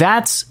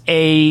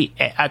a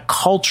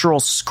cultural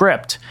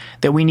script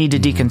that we need to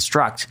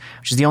deconstruct,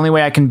 which is the only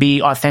way I can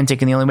be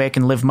authentic, and the only way I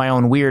can live my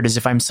own weird is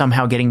if I'm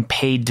somehow getting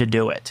paid to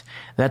do it.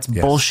 That's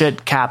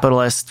bullshit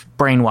capitalist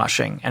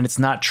brainwashing, and it's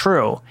not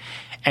true.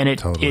 And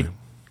it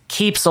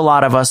keeps a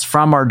lot of us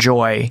from our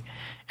joy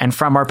and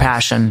from our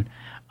passion,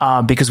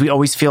 because we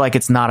always feel like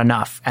it's not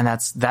enough. And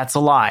that's a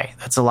lie.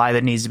 That's a lie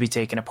that needs to be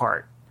taken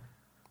apart.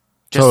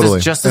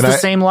 Just as the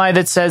same lie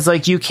that says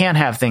like you can't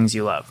have things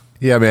you love.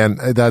 Yeah, man,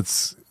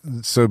 that's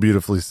so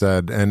beautifully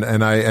said.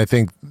 And I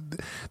think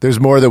there's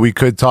more that we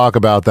could talk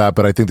about that,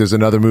 but I think there's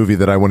another movie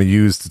that I want to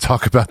use to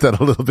talk about that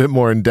a little bit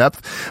more in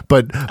depth.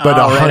 But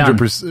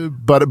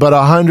 100%, but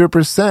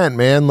 100%,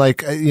 man.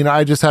 Like, you know,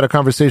 I just had a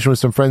conversation with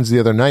some friends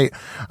the other night,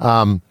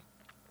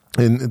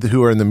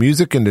 who are in the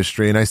music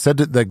industry. And I said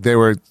that like they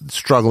were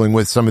struggling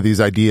with some of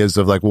these ideas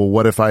of like, well,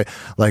 what if I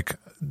like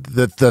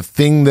the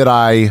thing that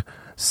I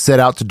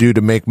set out to do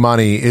to make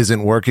money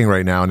isn't working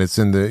right now, and it's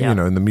in the you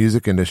know, in the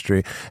music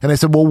industry. And I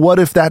said, well, what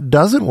if that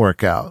doesn't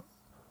work out?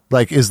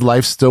 Like, is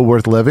life still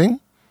worth living?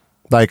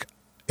 Like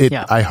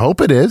I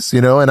hope it is, you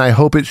know, and I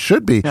hope it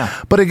should be.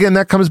 Yeah. But again,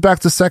 that comes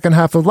back to second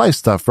half of life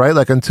stuff, right?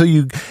 Like until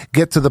you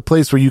get to the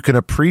place where you can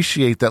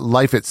appreciate that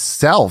life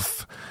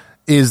itself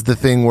is the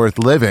thing worth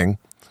living.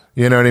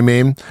 You know what I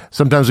mean?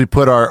 Sometimes we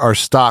put our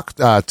stock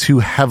too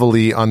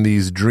heavily on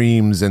these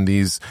dreams and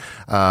these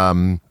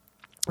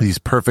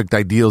perfect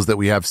ideals that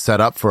we have set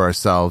up for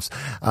ourselves,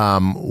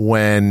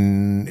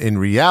 when in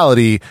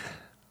reality,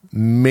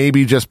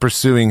 maybe just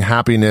pursuing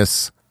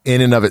happiness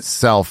in and of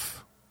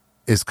itself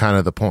is kind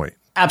of the point.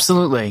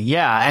 Absolutely.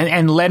 Yeah.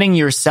 And letting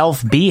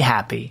yourself be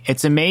happy.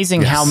 It's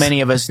amazing how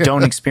many of us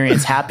don't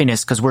experience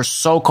happiness because we're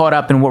so caught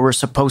up in what we're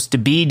supposed to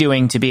be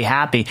doing to be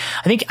happy.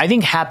 I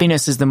think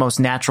happiness is the most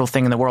natural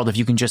thing in the world if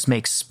you can just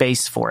make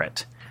space for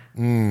it.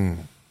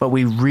 But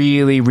we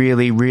really,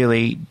 really,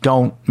 really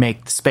don't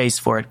make space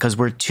for it because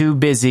we're too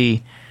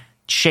busy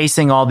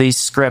chasing all these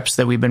scripts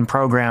that we've been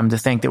programmed to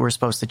think that we're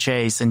supposed to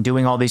chase and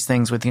doing all these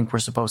things we think we're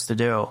supposed to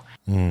do,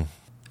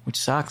 which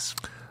sucks.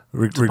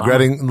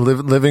 Regretting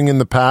living in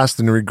the past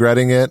and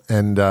regretting it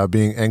and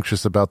being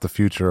anxious about the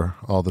future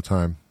all the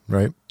time,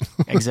 right?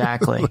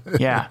 Exactly.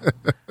 Yeah.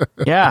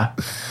 Yeah.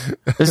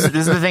 This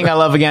is the thing I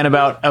love again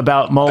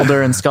about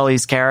Mulder and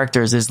Scully's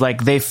characters is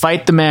like they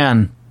fight the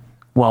man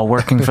while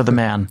working for the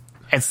man.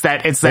 It's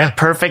that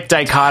perfect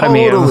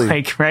dichotomy of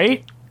like,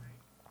 right?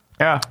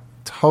 Yeah.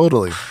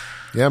 Totally.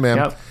 Yeah, man.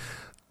 Yep.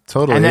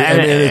 Totally. And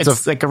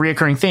it's like a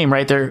reoccurring theme,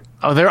 right? They're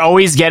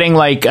always getting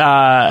like,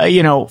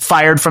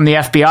 fired from the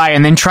FBI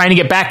and then trying to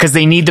get back because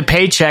they need the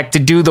paycheck to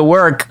do the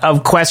work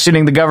of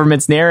questioning the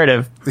government's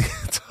narrative.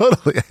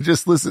 Totally. I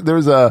just listened. There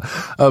was a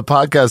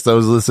podcast I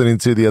was listening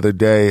to the other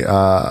day.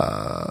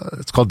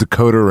 It's called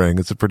Decoder Ring.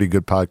 It's a pretty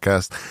good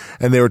podcast.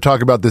 And they were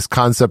talking about this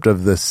concept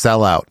of the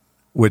sellout,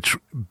 which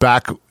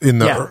back in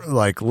the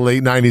like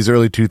late 90s,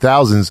 early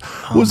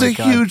 2000s was a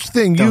huge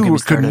thing. You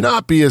could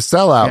not be a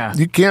sellout. Yeah.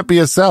 You can't be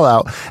a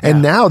sellout.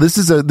 And now this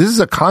is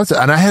a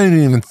concept. And I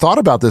hadn't even thought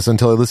about this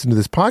until I listened to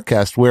this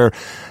podcast where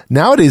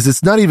nowadays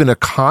it's not even a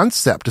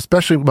concept,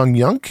 especially among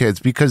young kids,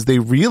 because they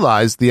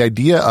realize the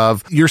idea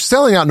of you're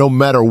selling out no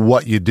matter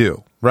what you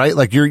do. Right?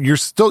 Like you're going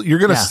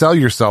to sell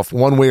yourself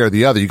one way or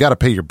the other. You got to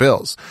pay your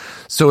bills.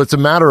 So it's a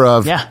matter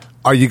of,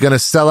 are you going to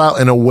sell out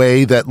in a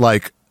way that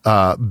like,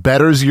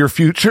 betters your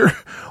future,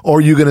 or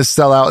are you going to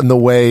sell out in the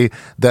way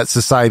that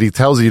society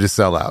tells you to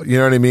sell out? You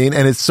know what I mean?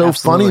 And it's so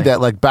funny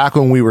that like back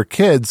when we were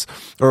kids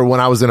or when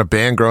I was in a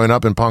band growing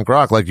up in punk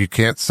rock, like you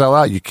can't sell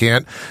out. You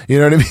can't, you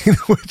know what I mean?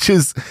 Which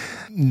is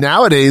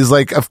nowadays,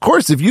 like, of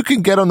course, if you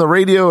can get on the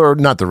radio or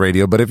not the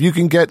radio, but if you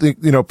can get,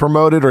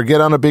 promoted or get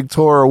on a big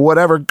tour or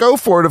whatever, go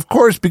for it. Of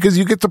course, because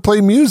you get to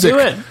play music. Do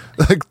it.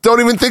 Like, don't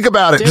even think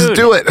about it. Dude. Just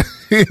do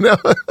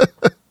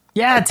it.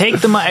 Yeah, take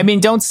the money. I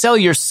mean, don't sell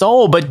your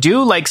soul, but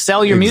do like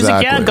sell your music.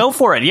 Yeah, go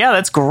for it. Yeah,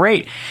 that's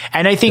great.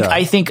 And I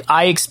think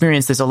I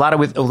experience this a lot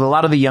with a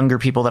lot of the younger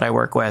people that I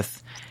work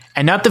with,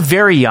 and not the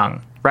very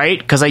young, right?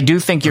 Because I do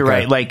think you're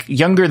right, like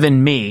younger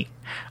than me.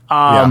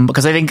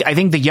 Because I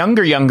think the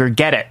younger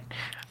get it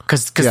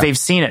because they've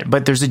seen it.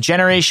 But there's a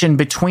generation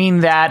between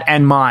that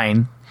and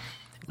mine.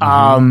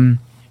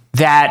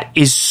 That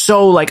is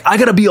so like, I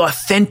gotta be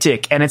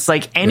authentic. And it's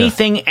like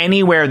anything,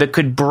 anywhere that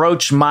could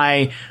broach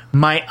my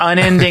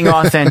unending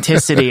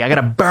authenticity, I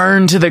gotta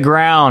burn to the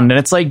ground. And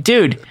it's like,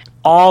 dude,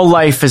 all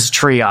life is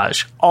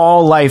triage.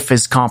 All life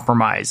is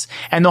compromise.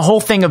 And the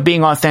whole thing of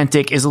being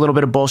authentic is a little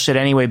bit of bullshit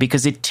anyway,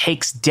 because it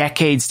takes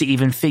decades to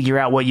even figure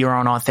out what your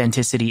own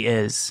authenticity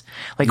is.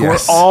 Like we're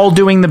all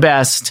doing the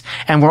best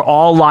and we're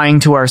all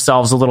lying to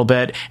ourselves a little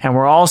bit and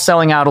we're all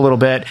selling out a little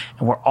bit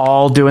and we're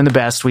all doing the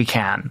best we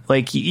can.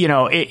 Like,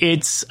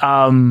 it's,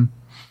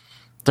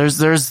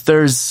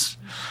 there's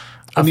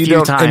a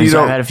few times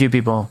I've had a few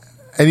people.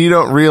 And you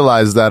don't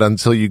realize that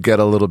until you get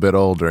a little bit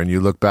older and you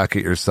look back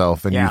at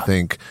yourself and you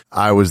think,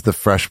 I was the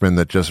freshman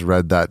that just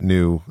read that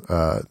new,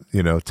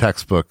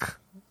 textbook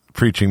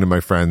preaching to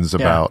my friends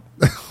about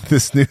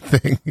this new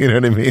thing. You know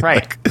what I mean?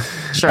 Right. Like,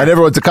 sure. I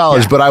never went to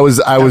college, but I was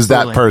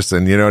that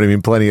person. You know what I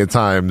mean? Plenty of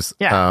times.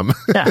 Yeah.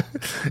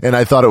 And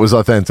I thought it was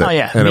authentic. Oh,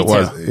 yeah. And Me it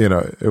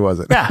was, it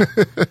wasn't. Yeah.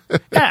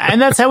 Yeah.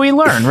 And that's how we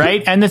learn,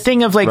 right? And the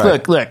thing of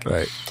like, look,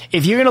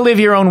 if you're going to live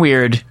your own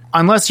weird,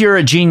 unless you're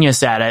a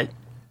genius at it,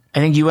 I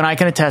think you and I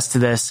can attest to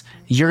this.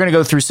 You're going to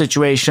go through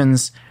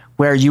situations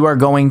where you are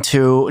going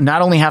to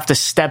not only have to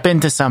step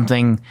into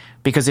something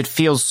because it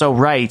feels so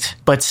right,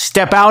 but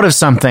step out of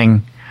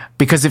something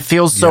because it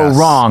feels so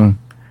wrong.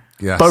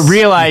 Yes. But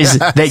realize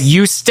that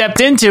you stepped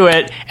into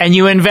it and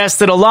you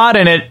invested a lot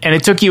in it, and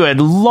it took you a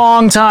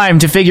long time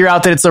to figure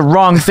out that it's a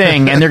wrong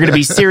thing, and there are going to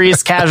be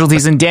serious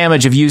casualties and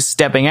damage of you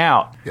stepping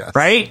out.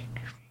 Right?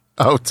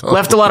 Oh, totally.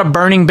 Left a lot of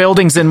burning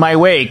buildings in my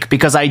wake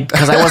because I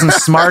wasn't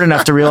smart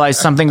enough to realize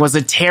something was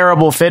a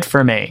terrible fit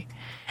for me.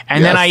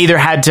 And then I either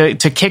had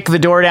to kick the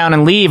door down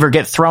and leave or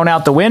get thrown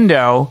out the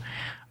window.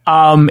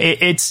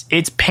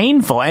 It's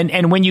painful.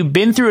 And when you've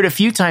been through it a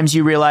few times,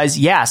 you realize,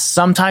 yes,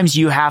 sometimes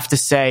you have to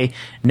say,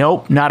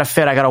 nope, not a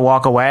fit. I got to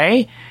walk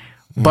away.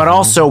 But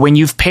also when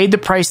you've paid the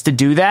price to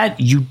do that,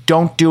 you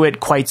don't do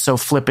it quite so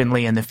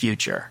flippantly in the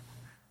future.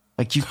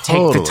 Like you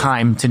take the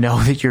time to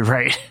know that you're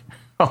right.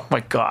 Oh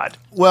my God.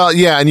 Well,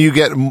 yeah. And you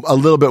get a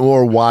little bit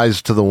more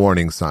wise to the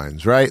warning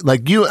signs, right?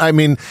 Like you, I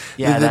mean,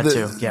 that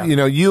too. Yeah.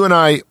 You and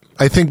I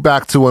think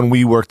back to when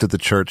we worked at the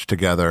church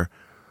together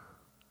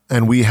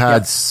and we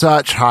had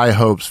such high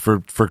hopes for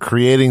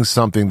creating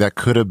something that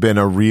could have been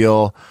a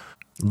real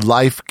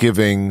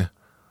life-giving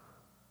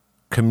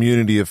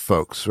community of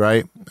folks,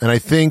 right? And I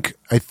think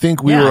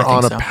we were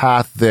on a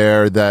path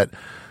there that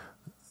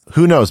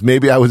who knows?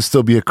 Maybe I would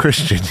still be a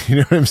Christian. You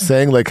know what I'm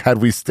saying? Like, had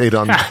we stayed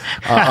on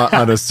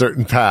a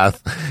certain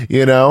path,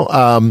 you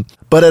know?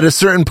 But at a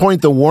certain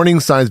point, the warning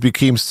signs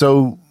became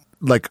so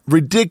like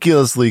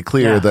ridiculously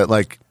clear that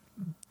like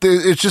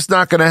it's just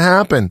not going to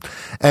happen.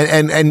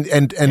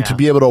 And to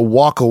be able to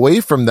walk away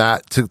from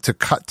that, to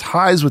cut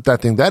ties with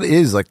that thing, that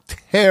is like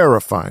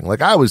terrifying.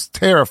 Like I was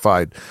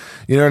terrified,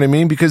 you know what I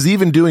mean? Because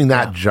even doing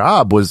that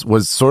job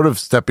was sort of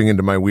stepping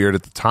into my weird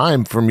at the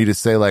time for me to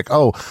say like,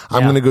 oh,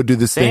 I'm going to go do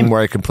this thing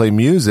where I can play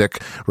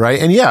music. Right.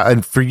 And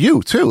and for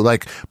you too,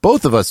 like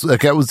both of us,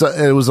 like it was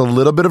a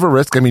little bit of a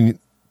risk. I mean,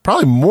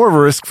 probably more of a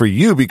risk for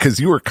you because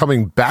you were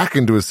coming back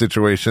into a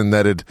situation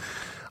that had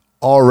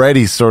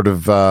already sort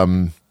of,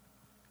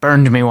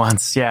 burned me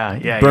once.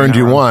 Burned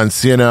you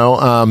once, you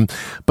know?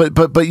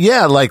 But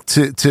yeah, like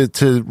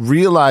to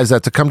realize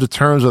that, to come to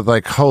terms with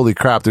like, holy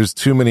crap, there's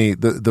too many,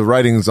 the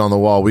writing's on the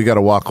wall. We got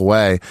to walk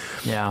away.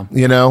 Yeah.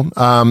 You know?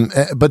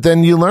 But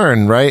then you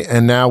learn, right?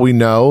 And now we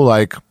know,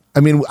 like, I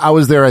mean, I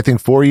was there, I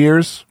think 4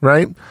 years,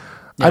 right?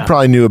 Yeah. I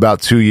probably knew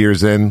about 2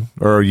 years in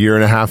or a year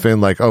and a half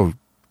in, like, oh,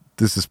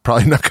 this is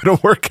probably not going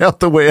to work out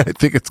the way I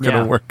think it's going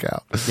to work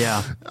out.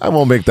 Yeah. I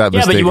won't make that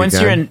mistake but once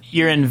again.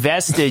 you're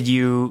invested,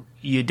 you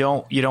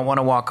don't want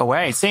to walk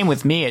away. Same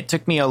with me. It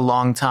took me a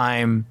long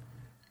time.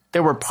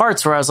 There were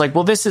parts where I was like,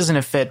 well, this isn't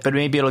a fit, but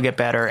maybe it'll get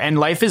better. And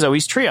life is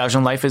always triage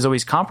and life is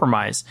always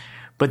compromise.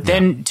 But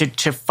then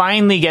to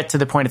finally get to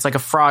the point, it's like a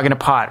frog in a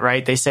pot,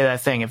 right? They say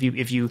that thing.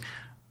 If you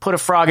put a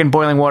frog in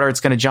boiling water,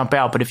 it's going to jump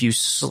out. But if you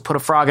put a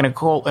frog in a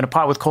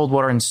pot with cold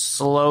water and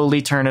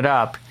slowly turn it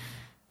up,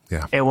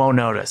 it won't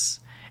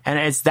notice.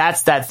 And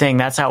that's that thing.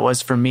 That's how it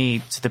was for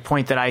me, to the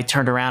point that I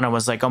turned around and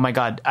was like, oh my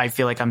God, I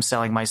feel like I'm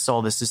selling my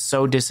soul. This is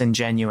so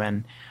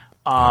disingenuine.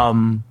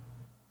 And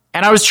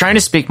I was trying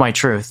to speak my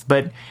truth,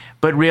 but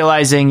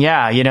realizing,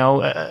 you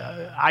know,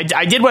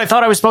 I did what I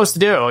thought I was supposed to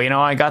do. You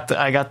know, I got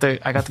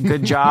the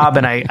good job,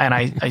 and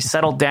I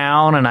settled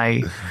down, and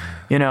I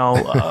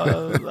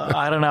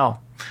don't know.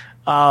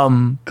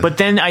 But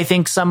then I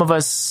think some of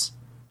us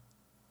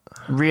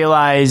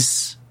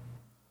realize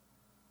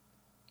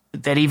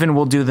that even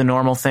we'll do the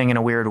normal thing in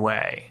a weird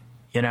way,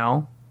 you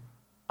know?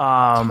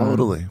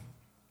 Totally.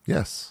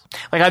 Yes.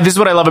 Like, this is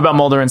what I love about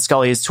Mulder and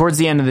Scully, is towards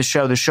the end of the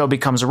show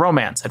becomes a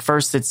romance. At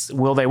first it's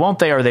will they, won't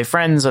they? Are they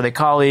friends? Are they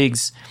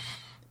colleagues?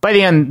 By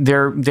the end,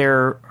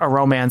 they're a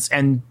romance.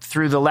 And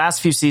through the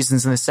last few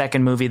seasons in the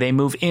second movie, they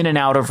move in and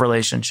out of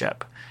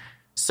relationship.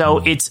 So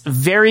it's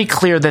very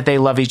clear that they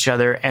love each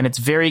other, and it's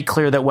very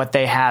clear that what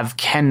they have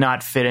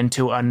cannot fit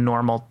into a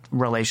normal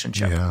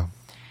relationship. Yeah.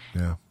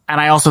 Yeah. And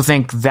I also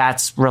think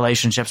that's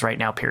relationships right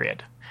now,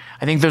 period.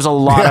 I think there's a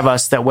lot of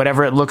us that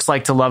whatever it looks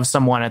like to love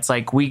someone, it's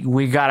like we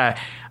gotta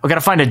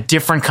find a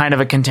different kind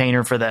of a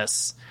container for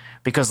this,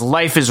 because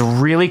life is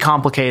really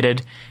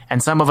complicated,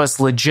 and some of us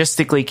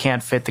logistically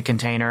can't fit the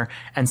container,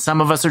 and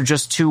some of us are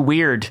just too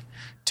weird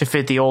to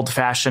fit the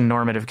old-fashioned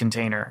normative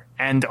container.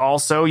 And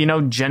also, you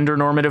know, gender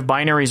normative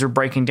binaries are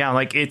breaking down.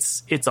 Like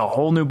it's a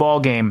whole new ball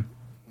game.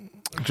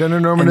 Gender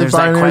normative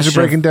binaries are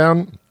breaking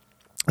down.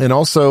 And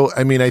also,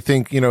 I mean, I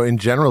think, you know, in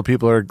general,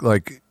 people are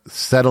like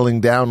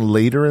settling down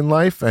later in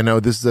life. I know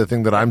this is a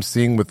thing that I'm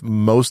seeing with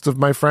most of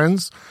my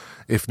friends,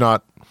 if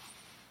not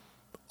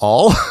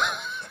all.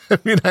 I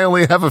mean, I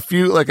only have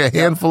a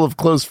handful of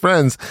close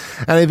friends.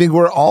 And I think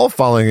we're all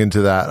falling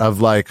into that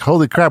of like,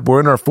 holy crap, we're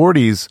in our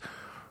 40s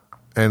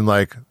and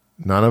like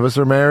none of us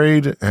are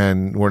married,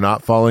 and we're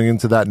not falling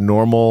into that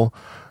normal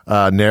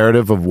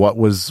narrative of what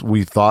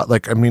we thought.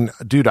 Like, I mean,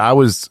 dude, I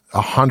was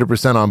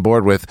 100% on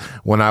board with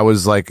when I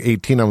was like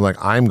 18, I'm like,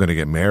 I'm going to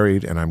get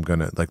married and I'm going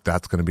to like,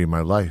 that's going to be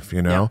my life,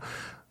 you know?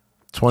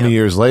 20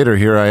 years later,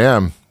 here I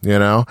am, you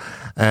know?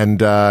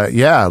 And,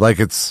 like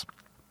it's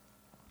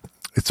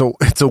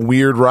a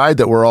weird ride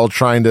that we're all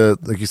trying to,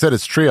 like you said,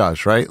 it's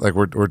triage, right? Like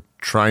we're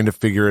trying to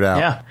figure it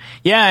out.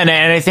 Yeah. And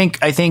I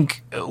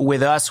think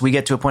with us, we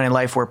get to a point in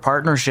life where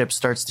partnership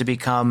starts to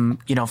become,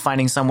 you know,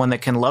 finding someone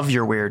that can love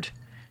your weird.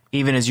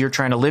 Even as you're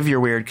trying to live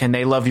your weird, can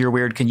they love your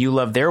weird? Can you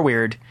love their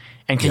weird?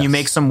 And can you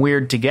make some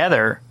weird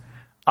together?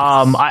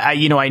 I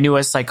knew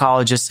a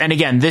psychologist, and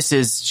again,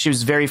 she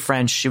was very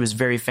French. She was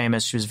very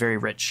famous. She was very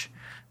rich.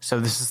 So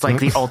this is like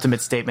the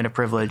ultimate statement of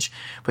privilege.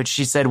 But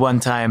she said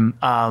one time,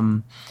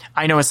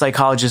 I know a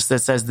psychologist that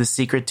says the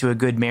secret to a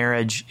good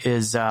marriage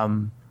is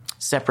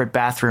separate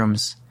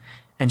bathrooms.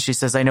 And she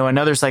says, I know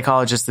another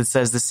psychologist that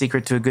says the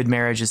secret to a good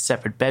marriage is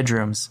separate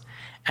bedrooms.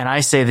 And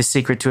I say the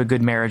secret to a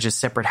good marriage is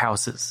separate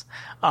houses,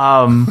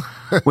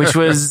 which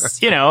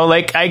was, you know,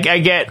 like I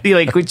get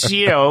like, which,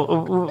 you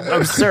know,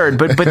 absurd,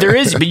 but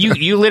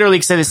you literally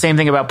say the same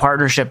thing about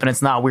partnership, and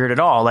it's not weird at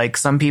all. Like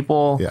some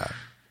people,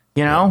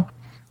 you know,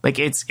 like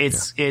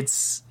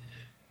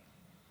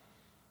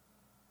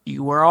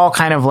we're all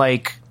kind of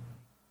like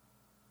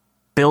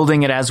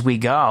building it as we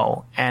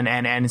go,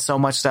 and so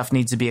much stuff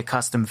needs to be a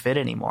custom fit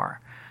anymore.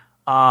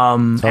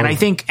 Totally.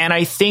 And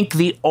I think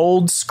the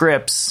old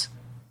scripts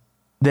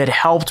that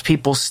helped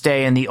people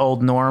stay in the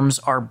old norms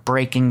are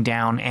breaking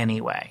down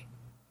anyway.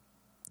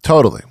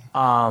 Totally.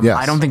 Yes.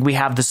 I don't think we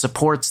have the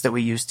supports that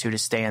we used to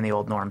stay in the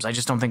old norms. I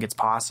just don't think it's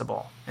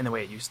possible in the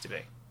way it used to be.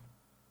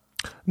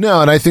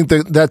 No, and I think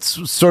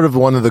that's sort of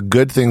one of the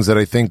good things that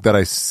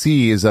I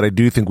see is that I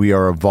do think we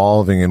are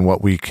evolving in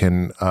what we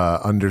can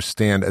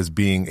understand as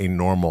being a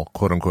normal,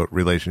 quote unquote,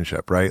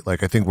 relationship, right?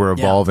 Like, I think we're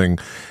evolving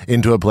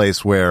into a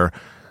place where,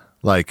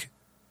 like,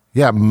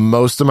 yeah,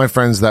 most of my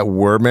friends that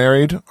were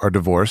married are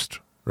divorced,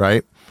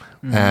 right?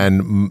 Mm-hmm.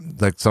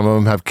 And like some of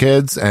them have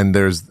kids, and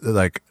there's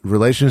like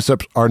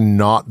relationships are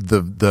not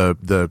the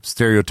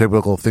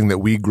stereotypical thing that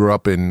we grew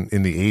up in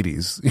the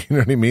 80s. You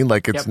know what I mean?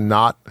 Like, it's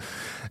not.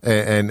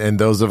 And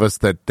those of us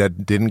that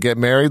didn't get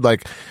married,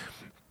 like,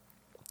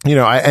 you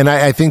know,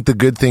 I think the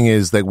good thing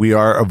is that we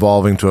are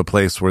evolving to a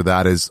place where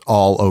that is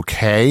all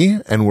okay,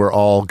 and we're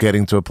all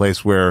getting to a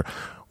place where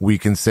we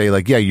can say,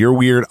 like, yeah, you're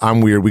weird,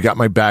 I'm weird, we got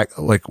my back,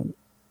 like,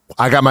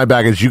 I got my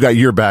baggage, you got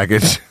your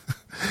baggage.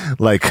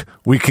 Like,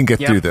 we can get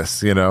through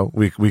this, you know,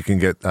 we can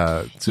get to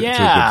a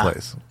good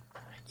place.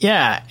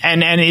 Yeah,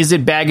 and is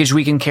it baggage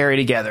we can carry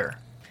together?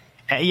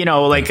 You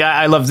know, like,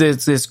 I love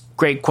this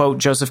great quote.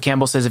 Joseph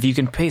Campbell says, if you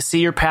can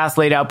see your path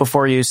laid out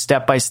before you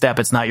step by step,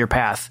 it's not your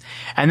path.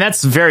 And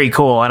that's very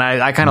cool. And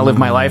I kind of live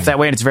my life that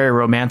way, and it's very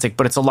romantic,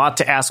 but it's a lot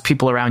to ask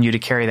people around you to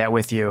carry that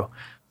with you.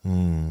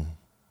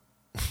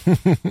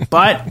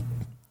 But,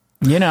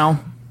 you know,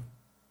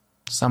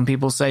 some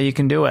people say you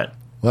can do it.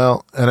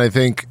 Well, and I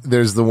think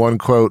there's the one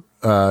quote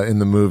in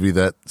the movie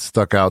that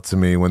stuck out to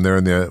me when they're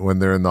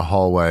in the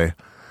hallway.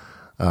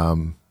 I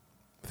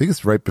think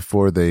it's right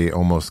before they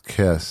almost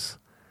kiss.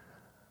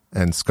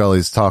 And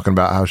Scully's talking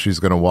about how she's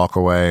going to walk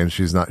away and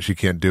she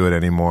can't do it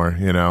anymore,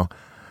 you know?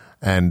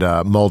 And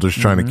Mulder's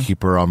trying to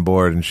keep her on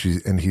board,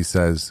 and he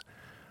says,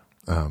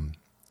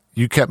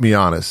 you kept me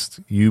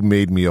honest. You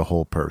made me a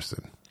whole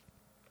person,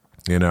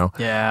 you know?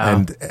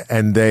 Yeah.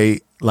 And they,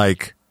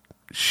 like,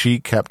 she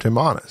kept him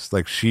honest.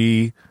 Like,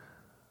 she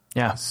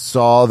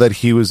saw that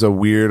he was a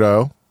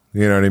weirdo,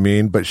 you know what I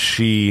mean? But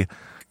she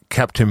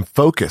kept him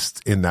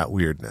focused in that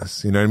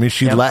weirdness, you know what I mean?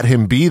 She let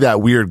him be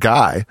that weird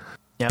guy.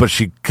 But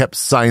she kept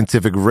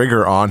scientific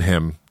rigor on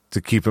him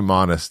to keep him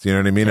honest. You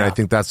know what I mean? And I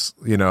think that's,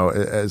 you know,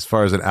 as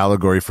far as an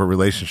allegory for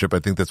relationship, I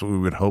think that's what we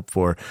would hope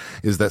for,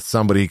 is that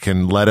somebody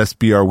can let us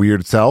be our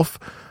weird self,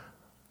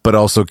 but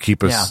also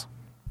keep us,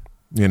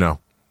 you know,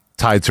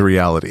 tied to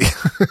reality.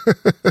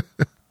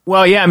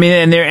 Well, yeah, I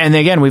mean, and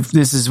again,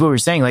 this is what we're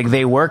saying. Like,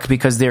 they work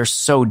because they're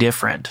so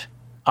different.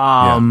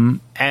 And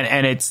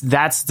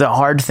that's the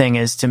hard thing,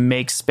 is to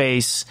make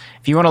space.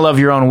 If you want to love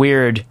your own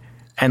weird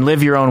and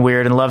live your own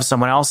weird and love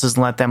someone else's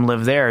and let them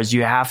live theirs,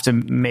 you have to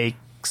make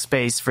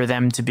space for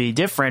them to be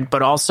different,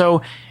 but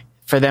also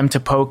for them to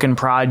poke and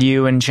prod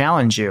you and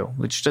challenge you,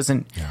 which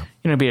doesn't,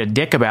 you know, be a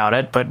dick about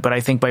it, but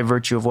I think by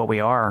virtue of what we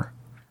are.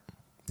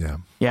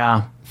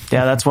 Yeah,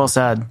 that's well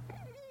said.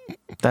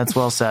 That's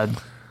well said.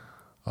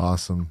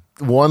 Awesome.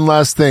 One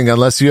last thing,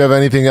 unless you have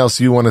anything else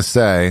you want to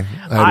say.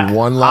 I had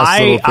one last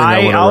little thing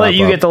I want to I'll let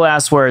you up. get the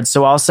last word.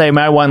 So I'll say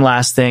my one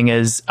last thing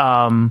is, you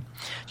know,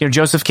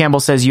 Joseph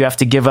Campbell says you have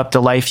to give up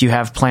the life you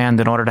have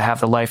planned in order to have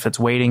the life that's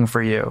waiting for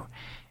you.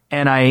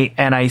 And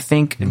I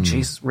think,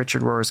 jeez,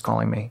 Richard Rohr is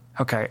calling me.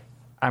 Okay.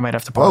 I might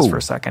have to pause for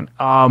a second.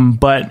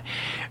 But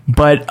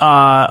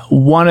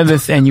one of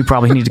the, and you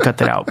probably need to cut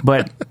that out,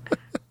 but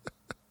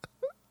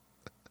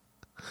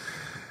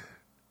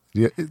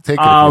take it if you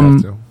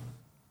have to.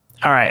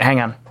 All right, hang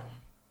on.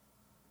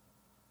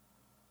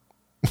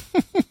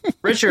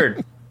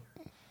 Richard.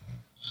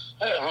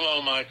 Hey,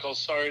 hello, Michael.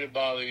 Sorry to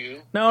bother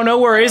you. No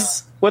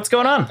worries. What's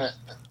going on?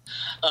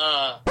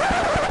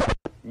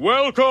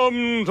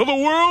 Welcome to the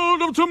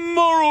world of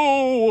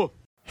tomorrow.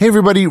 Hey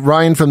everybody,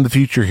 Ryan from the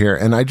future here,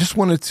 and I just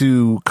wanted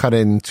to cut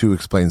in to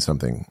explain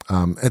something.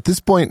 At this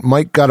point,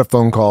 Mike got a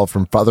phone call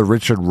from Father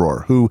Richard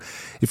Rohr, who,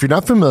 if you're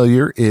not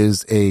familiar,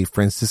 is a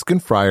Franciscan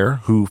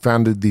friar who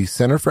founded the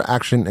Center for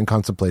Action and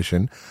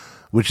Contemplation,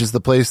 which is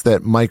the place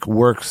that Mike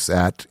works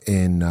at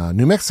in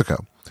New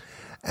Mexico.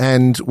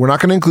 And we're not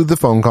going to include the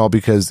phone call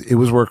because it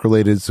was work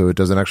related, so it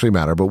doesn't actually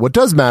matter. But what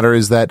does matter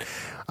is that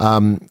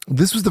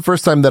this was the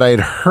first time that I had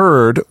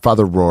heard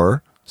Father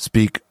Rohr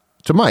speak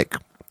to Mike.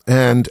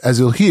 And as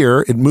you'll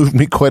hear, it moved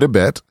me quite a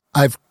bit.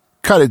 I've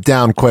cut it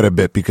down quite a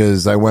bit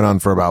because I went on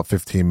for about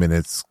 15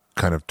 minutes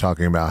kind of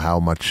talking about how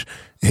much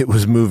it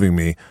was moving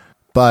me.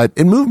 But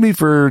it moved me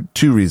for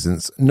two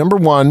reasons. Number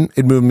one,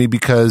 it moved me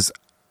because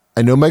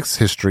I know Mike's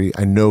history.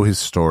 I know his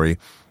story.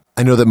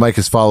 I know that Mike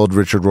has followed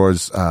Richard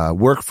Rohr's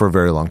work for a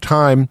very long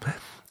time.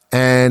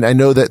 And I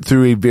know that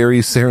through a very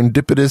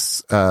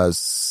serendipitous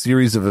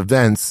series of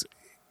events,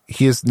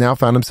 he has now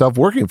found himself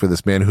working for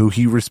this man who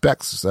he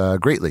respects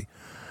greatly.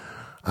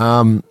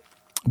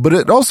 But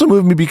it also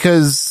moved me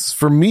because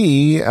for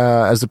me,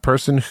 as a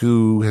person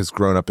who has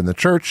grown up in the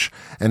church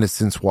and has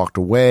since walked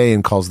away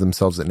and calls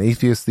themselves an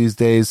atheist these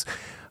days,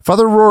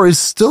 Father Rohr is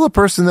still a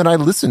person that I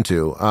listen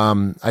to.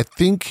 I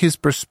think his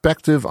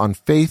perspective on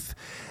faith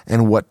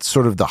and what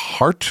sort of the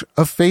heart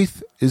of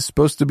faith is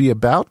supposed to be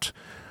about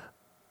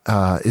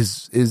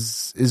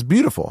is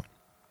beautiful.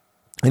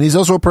 And he's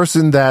also a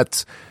person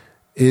that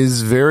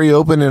is very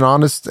open and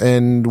honest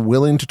and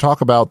willing to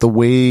talk about the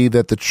way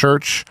that the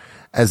church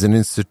as an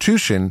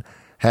institution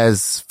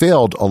has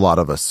failed a lot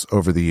of us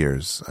over the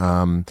years,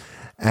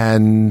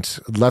 and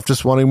left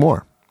us wanting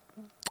more.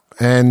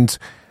 And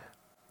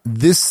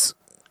this,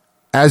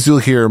 as you'll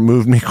hear,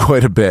 moved me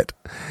quite a bit.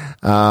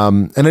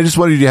 And I just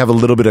wanted you to have a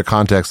little bit of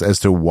context as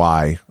to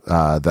why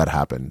that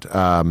happened.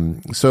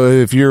 So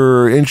if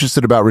you're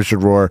interested about Richard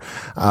Rohr,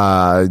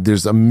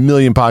 there's a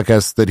million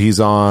podcasts that he's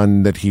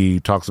on that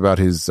he talks about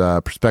his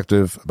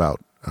perspective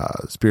about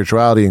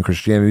spirituality and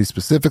Christianity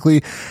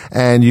specifically.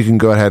 And you can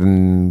go ahead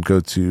and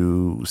go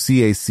to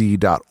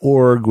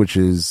cac.org, which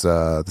is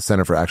the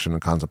Center for Action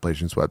and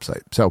Contemplation's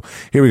website. So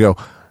here we go.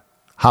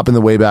 Hop in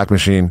the Wayback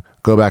Machine,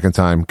 go back in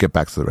time, get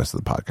back to the rest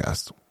of the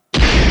podcast.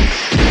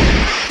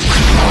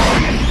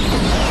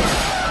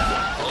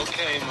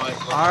 Okay,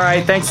 Michael. All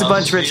right. Thanks a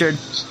bunch, Richard.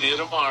 See you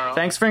tomorrow.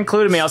 Thanks for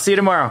including me. I'll see you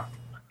tomorrow.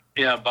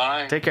 Yeah,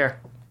 bye. Take care.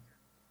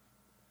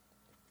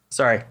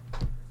 Sorry.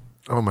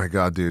 Oh my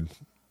God, dude.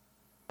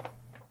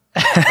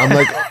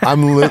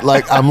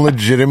 I'm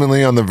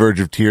legitimately on the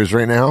verge of tears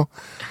right now.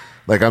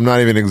 Like, I'm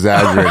not even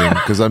exaggerating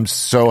because I'm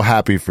so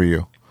happy for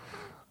you.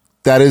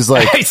 That is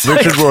like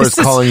Richard Rohr is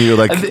calling you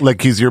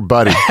like he's your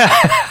buddy.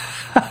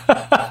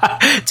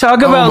 Talk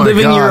about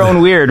living your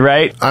own weird,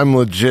 right? I'm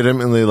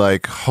legitimately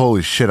like,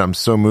 holy shit, I'm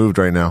so moved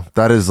right now.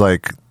 That is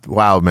like,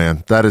 wow,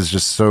 man. That is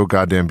just so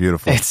goddamn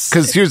beautiful.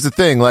 Because here's the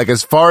thing, like,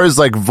 as far as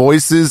like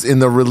voices in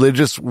the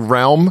religious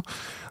realm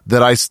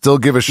that I still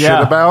give a shit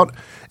about,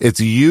 it's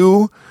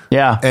you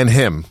and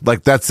him.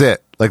 Like, that's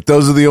it. Like,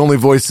 those are the only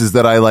voices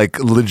that I like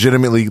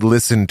legitimately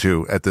listen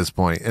to at this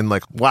point. And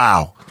like,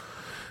 wow.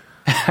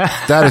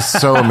 That is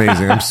so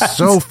amazing. I'm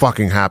so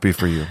fucking happy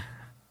for you.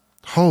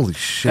 Holy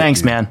shit. Thanks,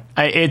 dude. man.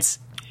 It's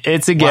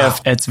a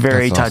gift. It's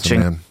very That's awesome, touching.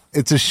 man.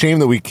 It's a shame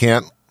that we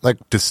can't like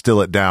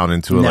distill it down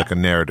into like a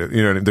narrative.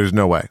 You know, there's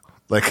no way.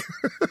 Like,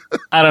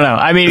 I don't know.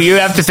 I mean, you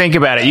have to think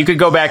about it. You could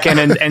go back in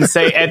and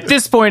say, at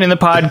this point in the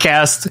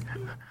podcast,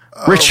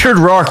 Richard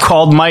Rohr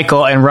called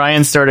Michael and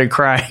Ryan started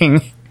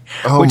crying,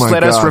 which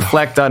let us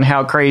reflect on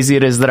how crazy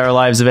it is that our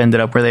lives have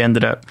ended up where they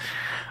ended up.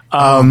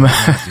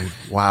 Dude,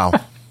 wow.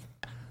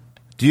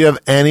 Do you have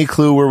any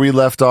clue where we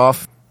left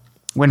off?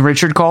 When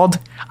Richard called?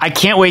 I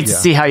can't wait to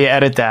see how you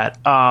edit that.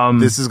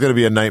 This is going to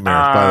be a nightmare,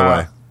 by the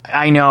way.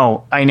 I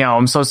know.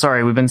 I'm so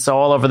sorry. We've been so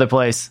all over the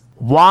place.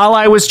 While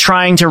I was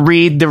trying to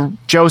read the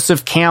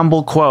Joseph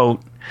Campbell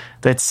quote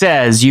that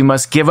says, "You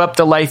must give up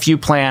the life you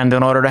planned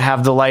in order to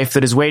have the life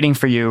that is waiting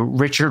for you,"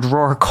 Richard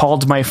Rohr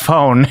called my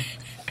phone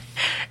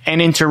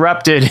and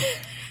interrupted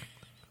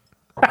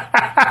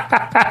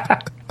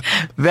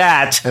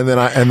that. And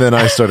then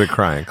I started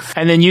crying.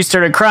 And then you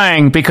started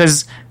crying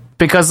because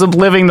of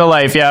living the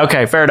life. Yeah,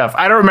 okay, fair enough.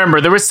 I don't remember.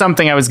 There was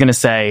something I was going to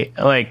say.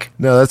 Like,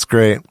 no, that's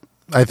great.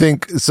 I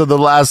think so. The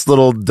last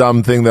little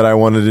dumb thing that I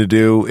wanted to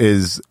do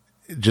is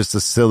just a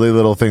silly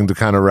little thing to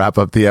kind of wrap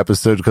up the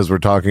episode because we're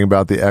talking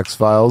about the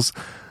X-Files,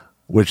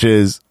 which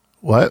is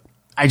what?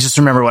 I just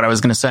remember what I was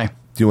going to say. Do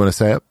you want to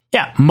say it?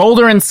 Yeah,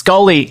 Mulder and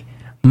Scully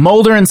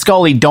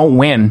don't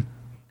win.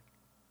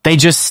 They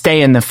just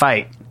stay in the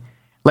fight.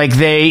 Like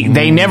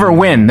they never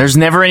win. There's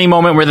never any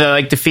moment where they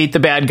like defeat the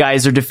bad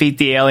guys or defeat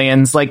the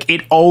aliens. Like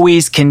it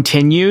always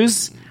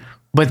continues,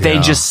 but they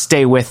just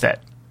stay with it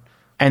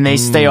and they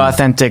stay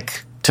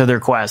authentic to their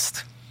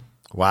quest.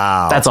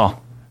 Wow. That's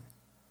all.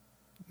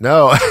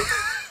 No,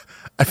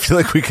 I feel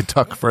like we could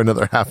talk for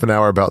another half an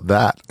hour about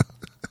that.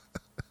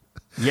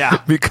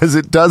 Yeah. Because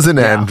it doesn't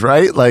end,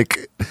 right?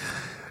 Like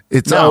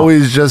it's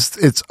always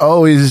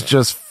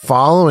just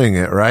following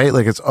it, right?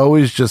 Like it's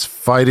always just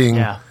fighting.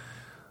 Yeah.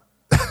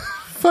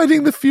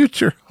 Fighting the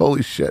future.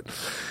 Holy shit.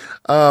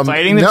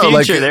 Fighting the future.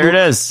 Like there it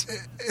is.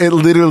 It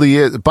literally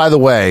is. By the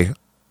way,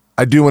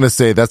 I do want to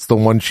say that's the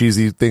one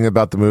cheesy thing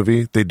about the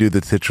movie. They do the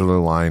titular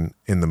line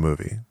in the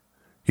movie.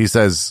 He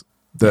says,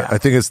 I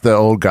think it's the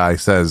old guy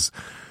says,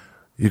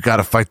 "You got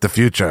to fight the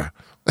future,"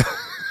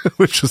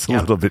 which is a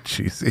little bit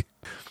cheesy.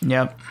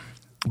 Yep.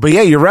 But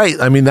yeah, you're right.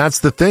 I mean, that's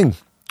the thing.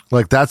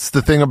 Like, that's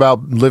the thing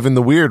about living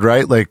the weird,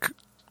 right? Like,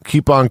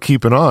 keep on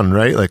keeping on,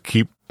 right? Like,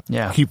 keep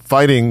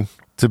fighting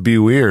to be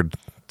weird.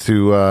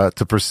 To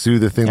pursue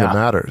the thing that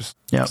matters.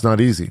 Yeah. It's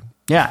not easy.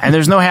 Yeah, and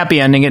there's no happy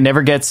ending. It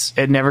never gets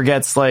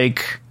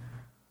like,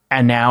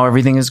 and now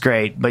everything is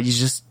great, but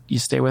you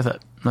stay with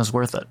it. It's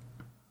worth it.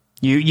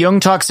 Jung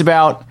talks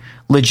about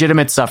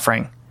legitimate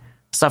suffering.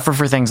 Suffer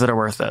for things that are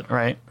worth it,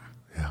 right?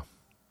 Yeah.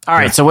 All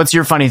right, so what's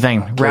your funny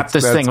thing? Wrap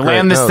this thing. Great.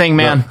 Land this thing,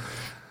 man.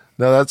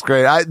 No, that's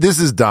great. This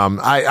is dumb.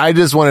 I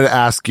just wanted to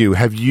ask you,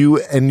 have you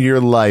in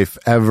your life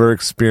ever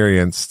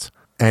experienced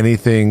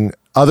anything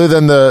other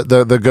than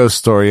the ghost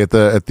story at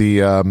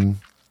the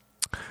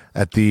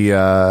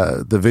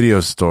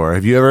video store?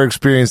 Have you ever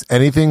experienced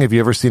anything? Have you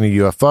ever seen a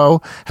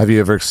UFO? Have you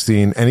ever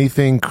seen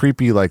anything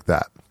creepy like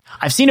that?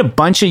 I've seen a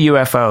bunch of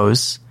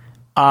UFOs.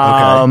 Okay.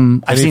 I've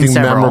anything seen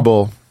several.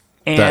 memorable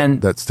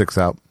and that sticks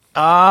out?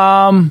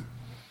 I've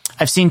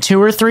seen 2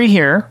 or 3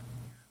 here,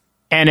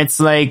 and it's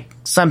like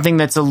something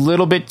that's a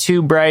little bit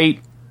too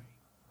bright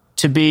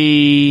to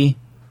be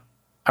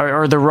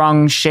or the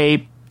wrong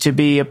shape to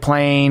be a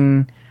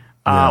plane,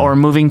 or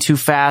moving too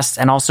fast,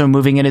 and also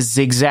moving in a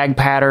zigzag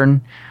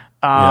pattern.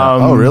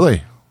 Oh,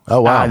 really?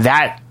 Oh, wow.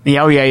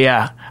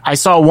 Yeah. I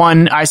saw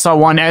one,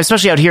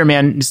 especially out here,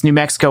 man. It's New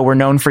Mexico. We're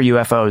known for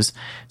UFOs.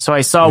 So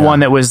I saw one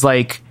that was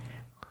like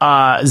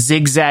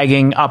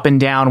zigzagging up and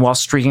down while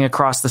streaking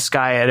across the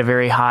sky at a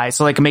very high.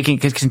 So like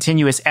making a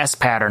continuous S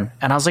pattern.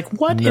 And I was like,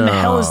 what in the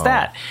hell is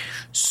that?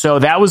 So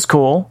that was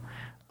cool.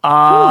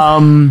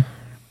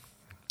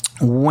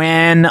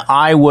 When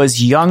I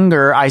was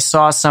younger, I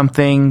saw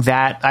something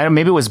that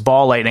maybe it was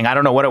ball lightning. I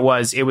don't know what it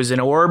was. It was an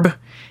orb,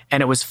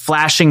 and it was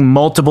flashing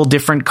multiple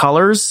different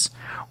colors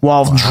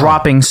while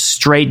dropping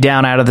straight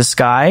down out of the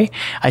sky.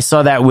 I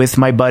saw that with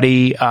my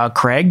buddy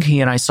Craig.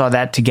 He and I saw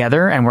that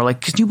together, and we're like,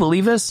 "Can you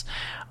believe this?"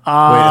 Wait,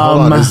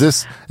 hold on. Is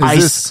this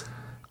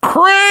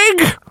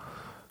Craig?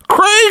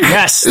 Craig?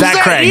 Yes,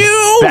 that Craig.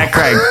 You?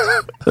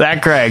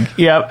 That Craig.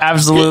 Yep,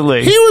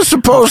 absolutely. He was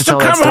supposed to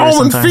come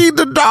home and feed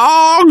the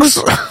dogs.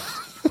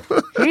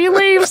 He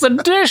leaves the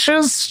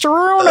dishes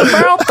strewn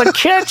about the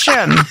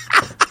kitchen.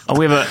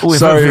 We have a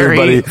Sorry, very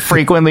everybody.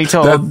 frequently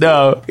told.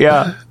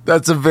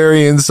 That's a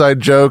very inside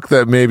joke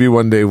that maybe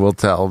one day we'll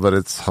tell, but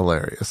it's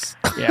hilarious.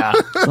 Yeah,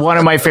 one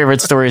of my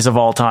favorite stories of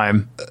all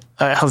time.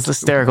 That was a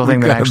hysterical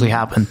thing that actually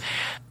happened.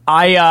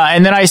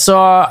 And then I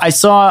saw a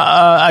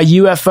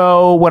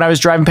UFO when I was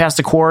driving past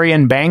a quarry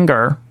in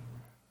Bangor,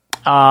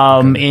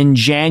 in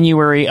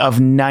January of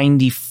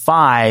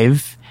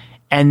 '95.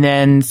 And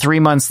then 3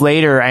 months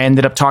later, I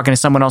ended up talking to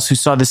someone else who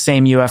saw the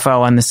same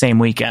UFO on the same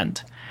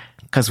weekend.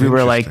 Because we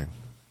were like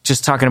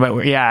just talking about,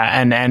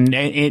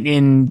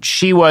 and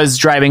she was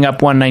driving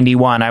up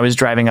 191. I was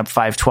driving up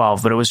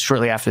 512, but it was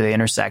shortly after they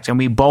intersect. And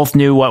we both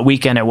knew what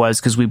weekend it was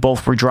because we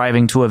both were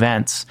driving to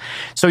events.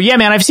 So yeah,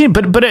 man, I've seen,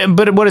 but what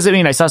does it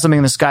mean? I saw something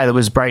in the sky that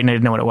was bright and I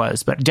didn't know what it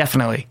was, but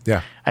definitely.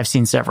 Yeah. I've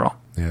seen several.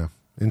 Yeah.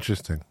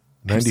 Interesting.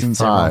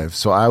 95.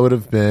 So I would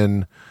have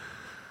been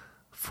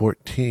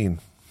 14.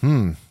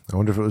 I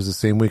wonder if it was the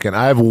same weekend.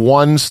 I have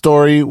one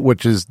story,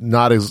 which is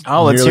not as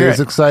nearly as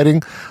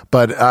exciting,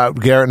 but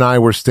Garrett and I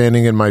were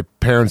standing in my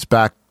parents'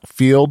 back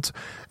field,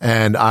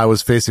 and I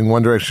was facing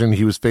one direction.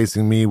 He was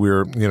facing me. We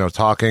were,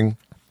 talking,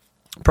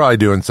 probably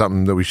doing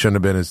something that we shouldn't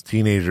have been as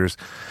teenagers,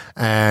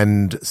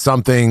 and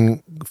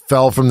something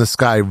fell from the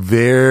sky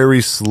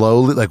very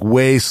slowly, like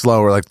way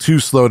slower, like too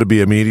slow to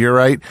be a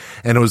meteorite,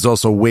 and it was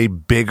also way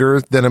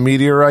bigger than a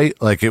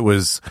meteorite. Like it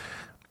was...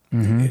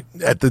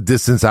 At the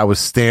distance I was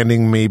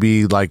standing,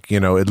 maybe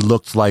it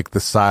looked like the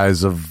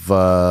size of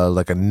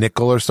like a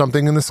nickel or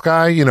something in the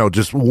sky,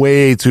 just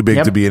way too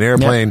big to be an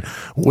airplane,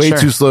 way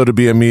too slow to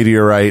be a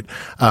meteorite.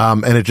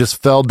 And it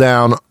just fell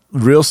down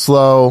real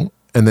slow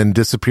and then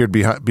disappeared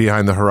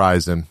behind the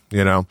horizon,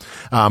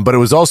 but it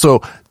was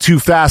also too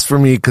fast for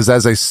me because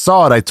as I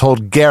saw it, I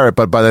told Garrett,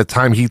 but by the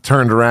time he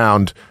turned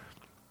around,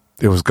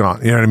 it was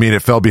gone. You know what I mean?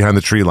 It fell behind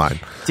the tree line.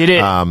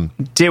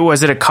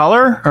 Was it a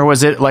color or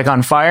was it like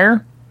on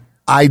fire?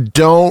 I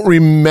don't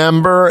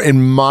remember.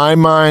 In my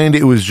mind,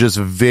 it was just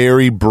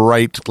very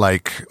bright,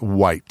 like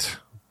white.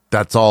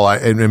 That's all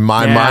in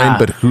my mind.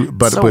 But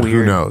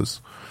who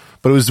knows?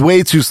 But it was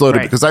way too slow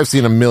because I've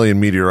seen a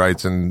million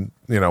meteorites and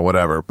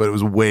whatever. But it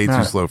was way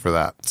too slow for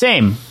that.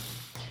 Same.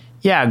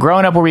 Yeah,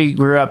 growing up where we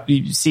grew up,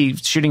 you see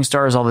shooting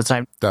stars all the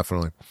time.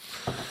 Definitely.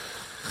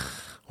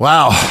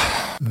 Wow.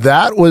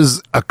 That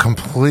was a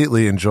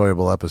completely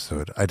enjoyable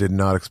episode. I did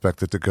not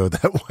expect it to go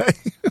that way.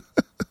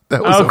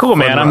 Oh, cool,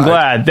 man. I'm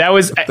glad.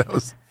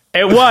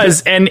 It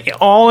was, and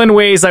all in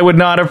ways I would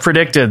not have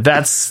predicted.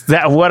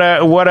 What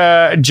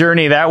a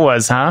journey that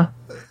was, huh?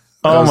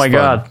 Oh my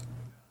God.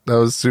 That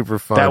was super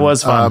fun. That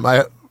was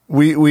fun.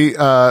 We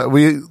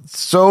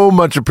so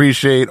much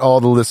appreciate all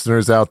the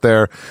listeners out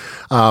there.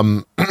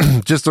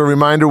 Just a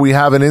reminder, we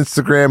have an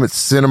Instagram.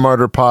 It's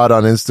CineMartyrPod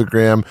on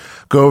Instagram.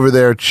 Go over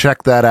there,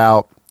 check that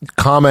out.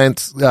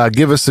 Comment,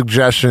 give us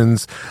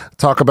suggestions,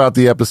 talk about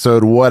the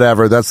episode,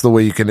 whatever. That's the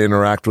way you can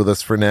interact with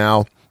us for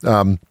now.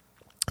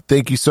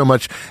 Thank you so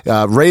much.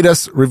 Rate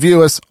us,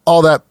 review us,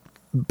 all that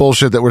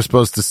bullshit that we're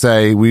supposed to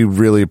say. We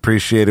really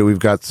appreciate it. We've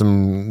got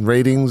some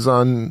ratings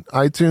on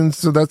iTunes,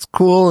 so that's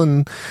cool.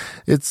 And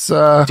it's,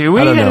 do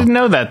we? I didn't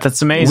know that.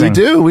 That's amazing.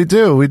 We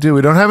do. We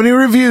don't have any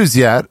reviews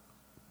yet,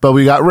 but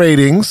we got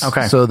ratings.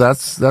 Okay. So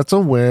that's a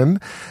win.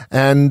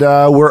 And,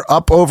 we're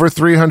up over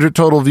 300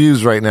 total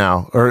views right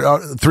now, or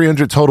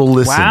 300 total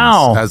listens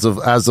as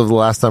of the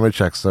last time I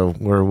checked. So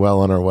we're well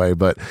on our way,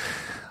 but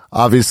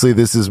obviously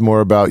this is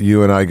more about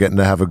you and I getting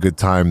to have a good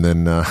time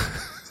than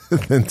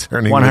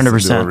turning 100%.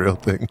 This into a real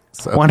thing.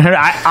 So. 100.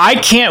 I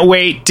can't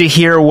wait to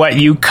hear what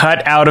you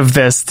cut out of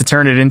this to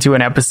turn it into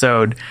an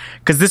episode,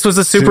 because this was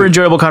a super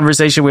enjoyable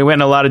conversation. We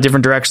went in a lot of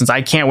different directions.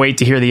 I can't wait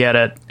to hear the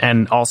edit.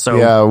 And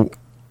also,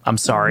 I'm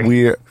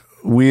sorry.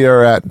 We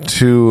are at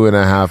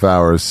 2.5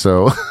 hours,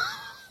 so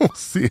we'll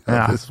see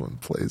how this one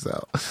plays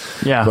out.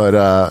 Yeah. But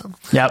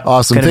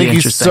awesome. Thank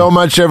you so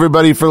much,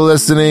 everybody, for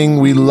listening.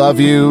 We love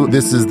you.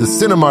 This is the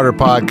Cinemartyr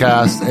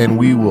Podcast, and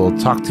we will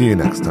talk to you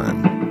next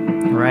time.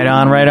 Right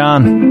on, right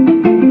on.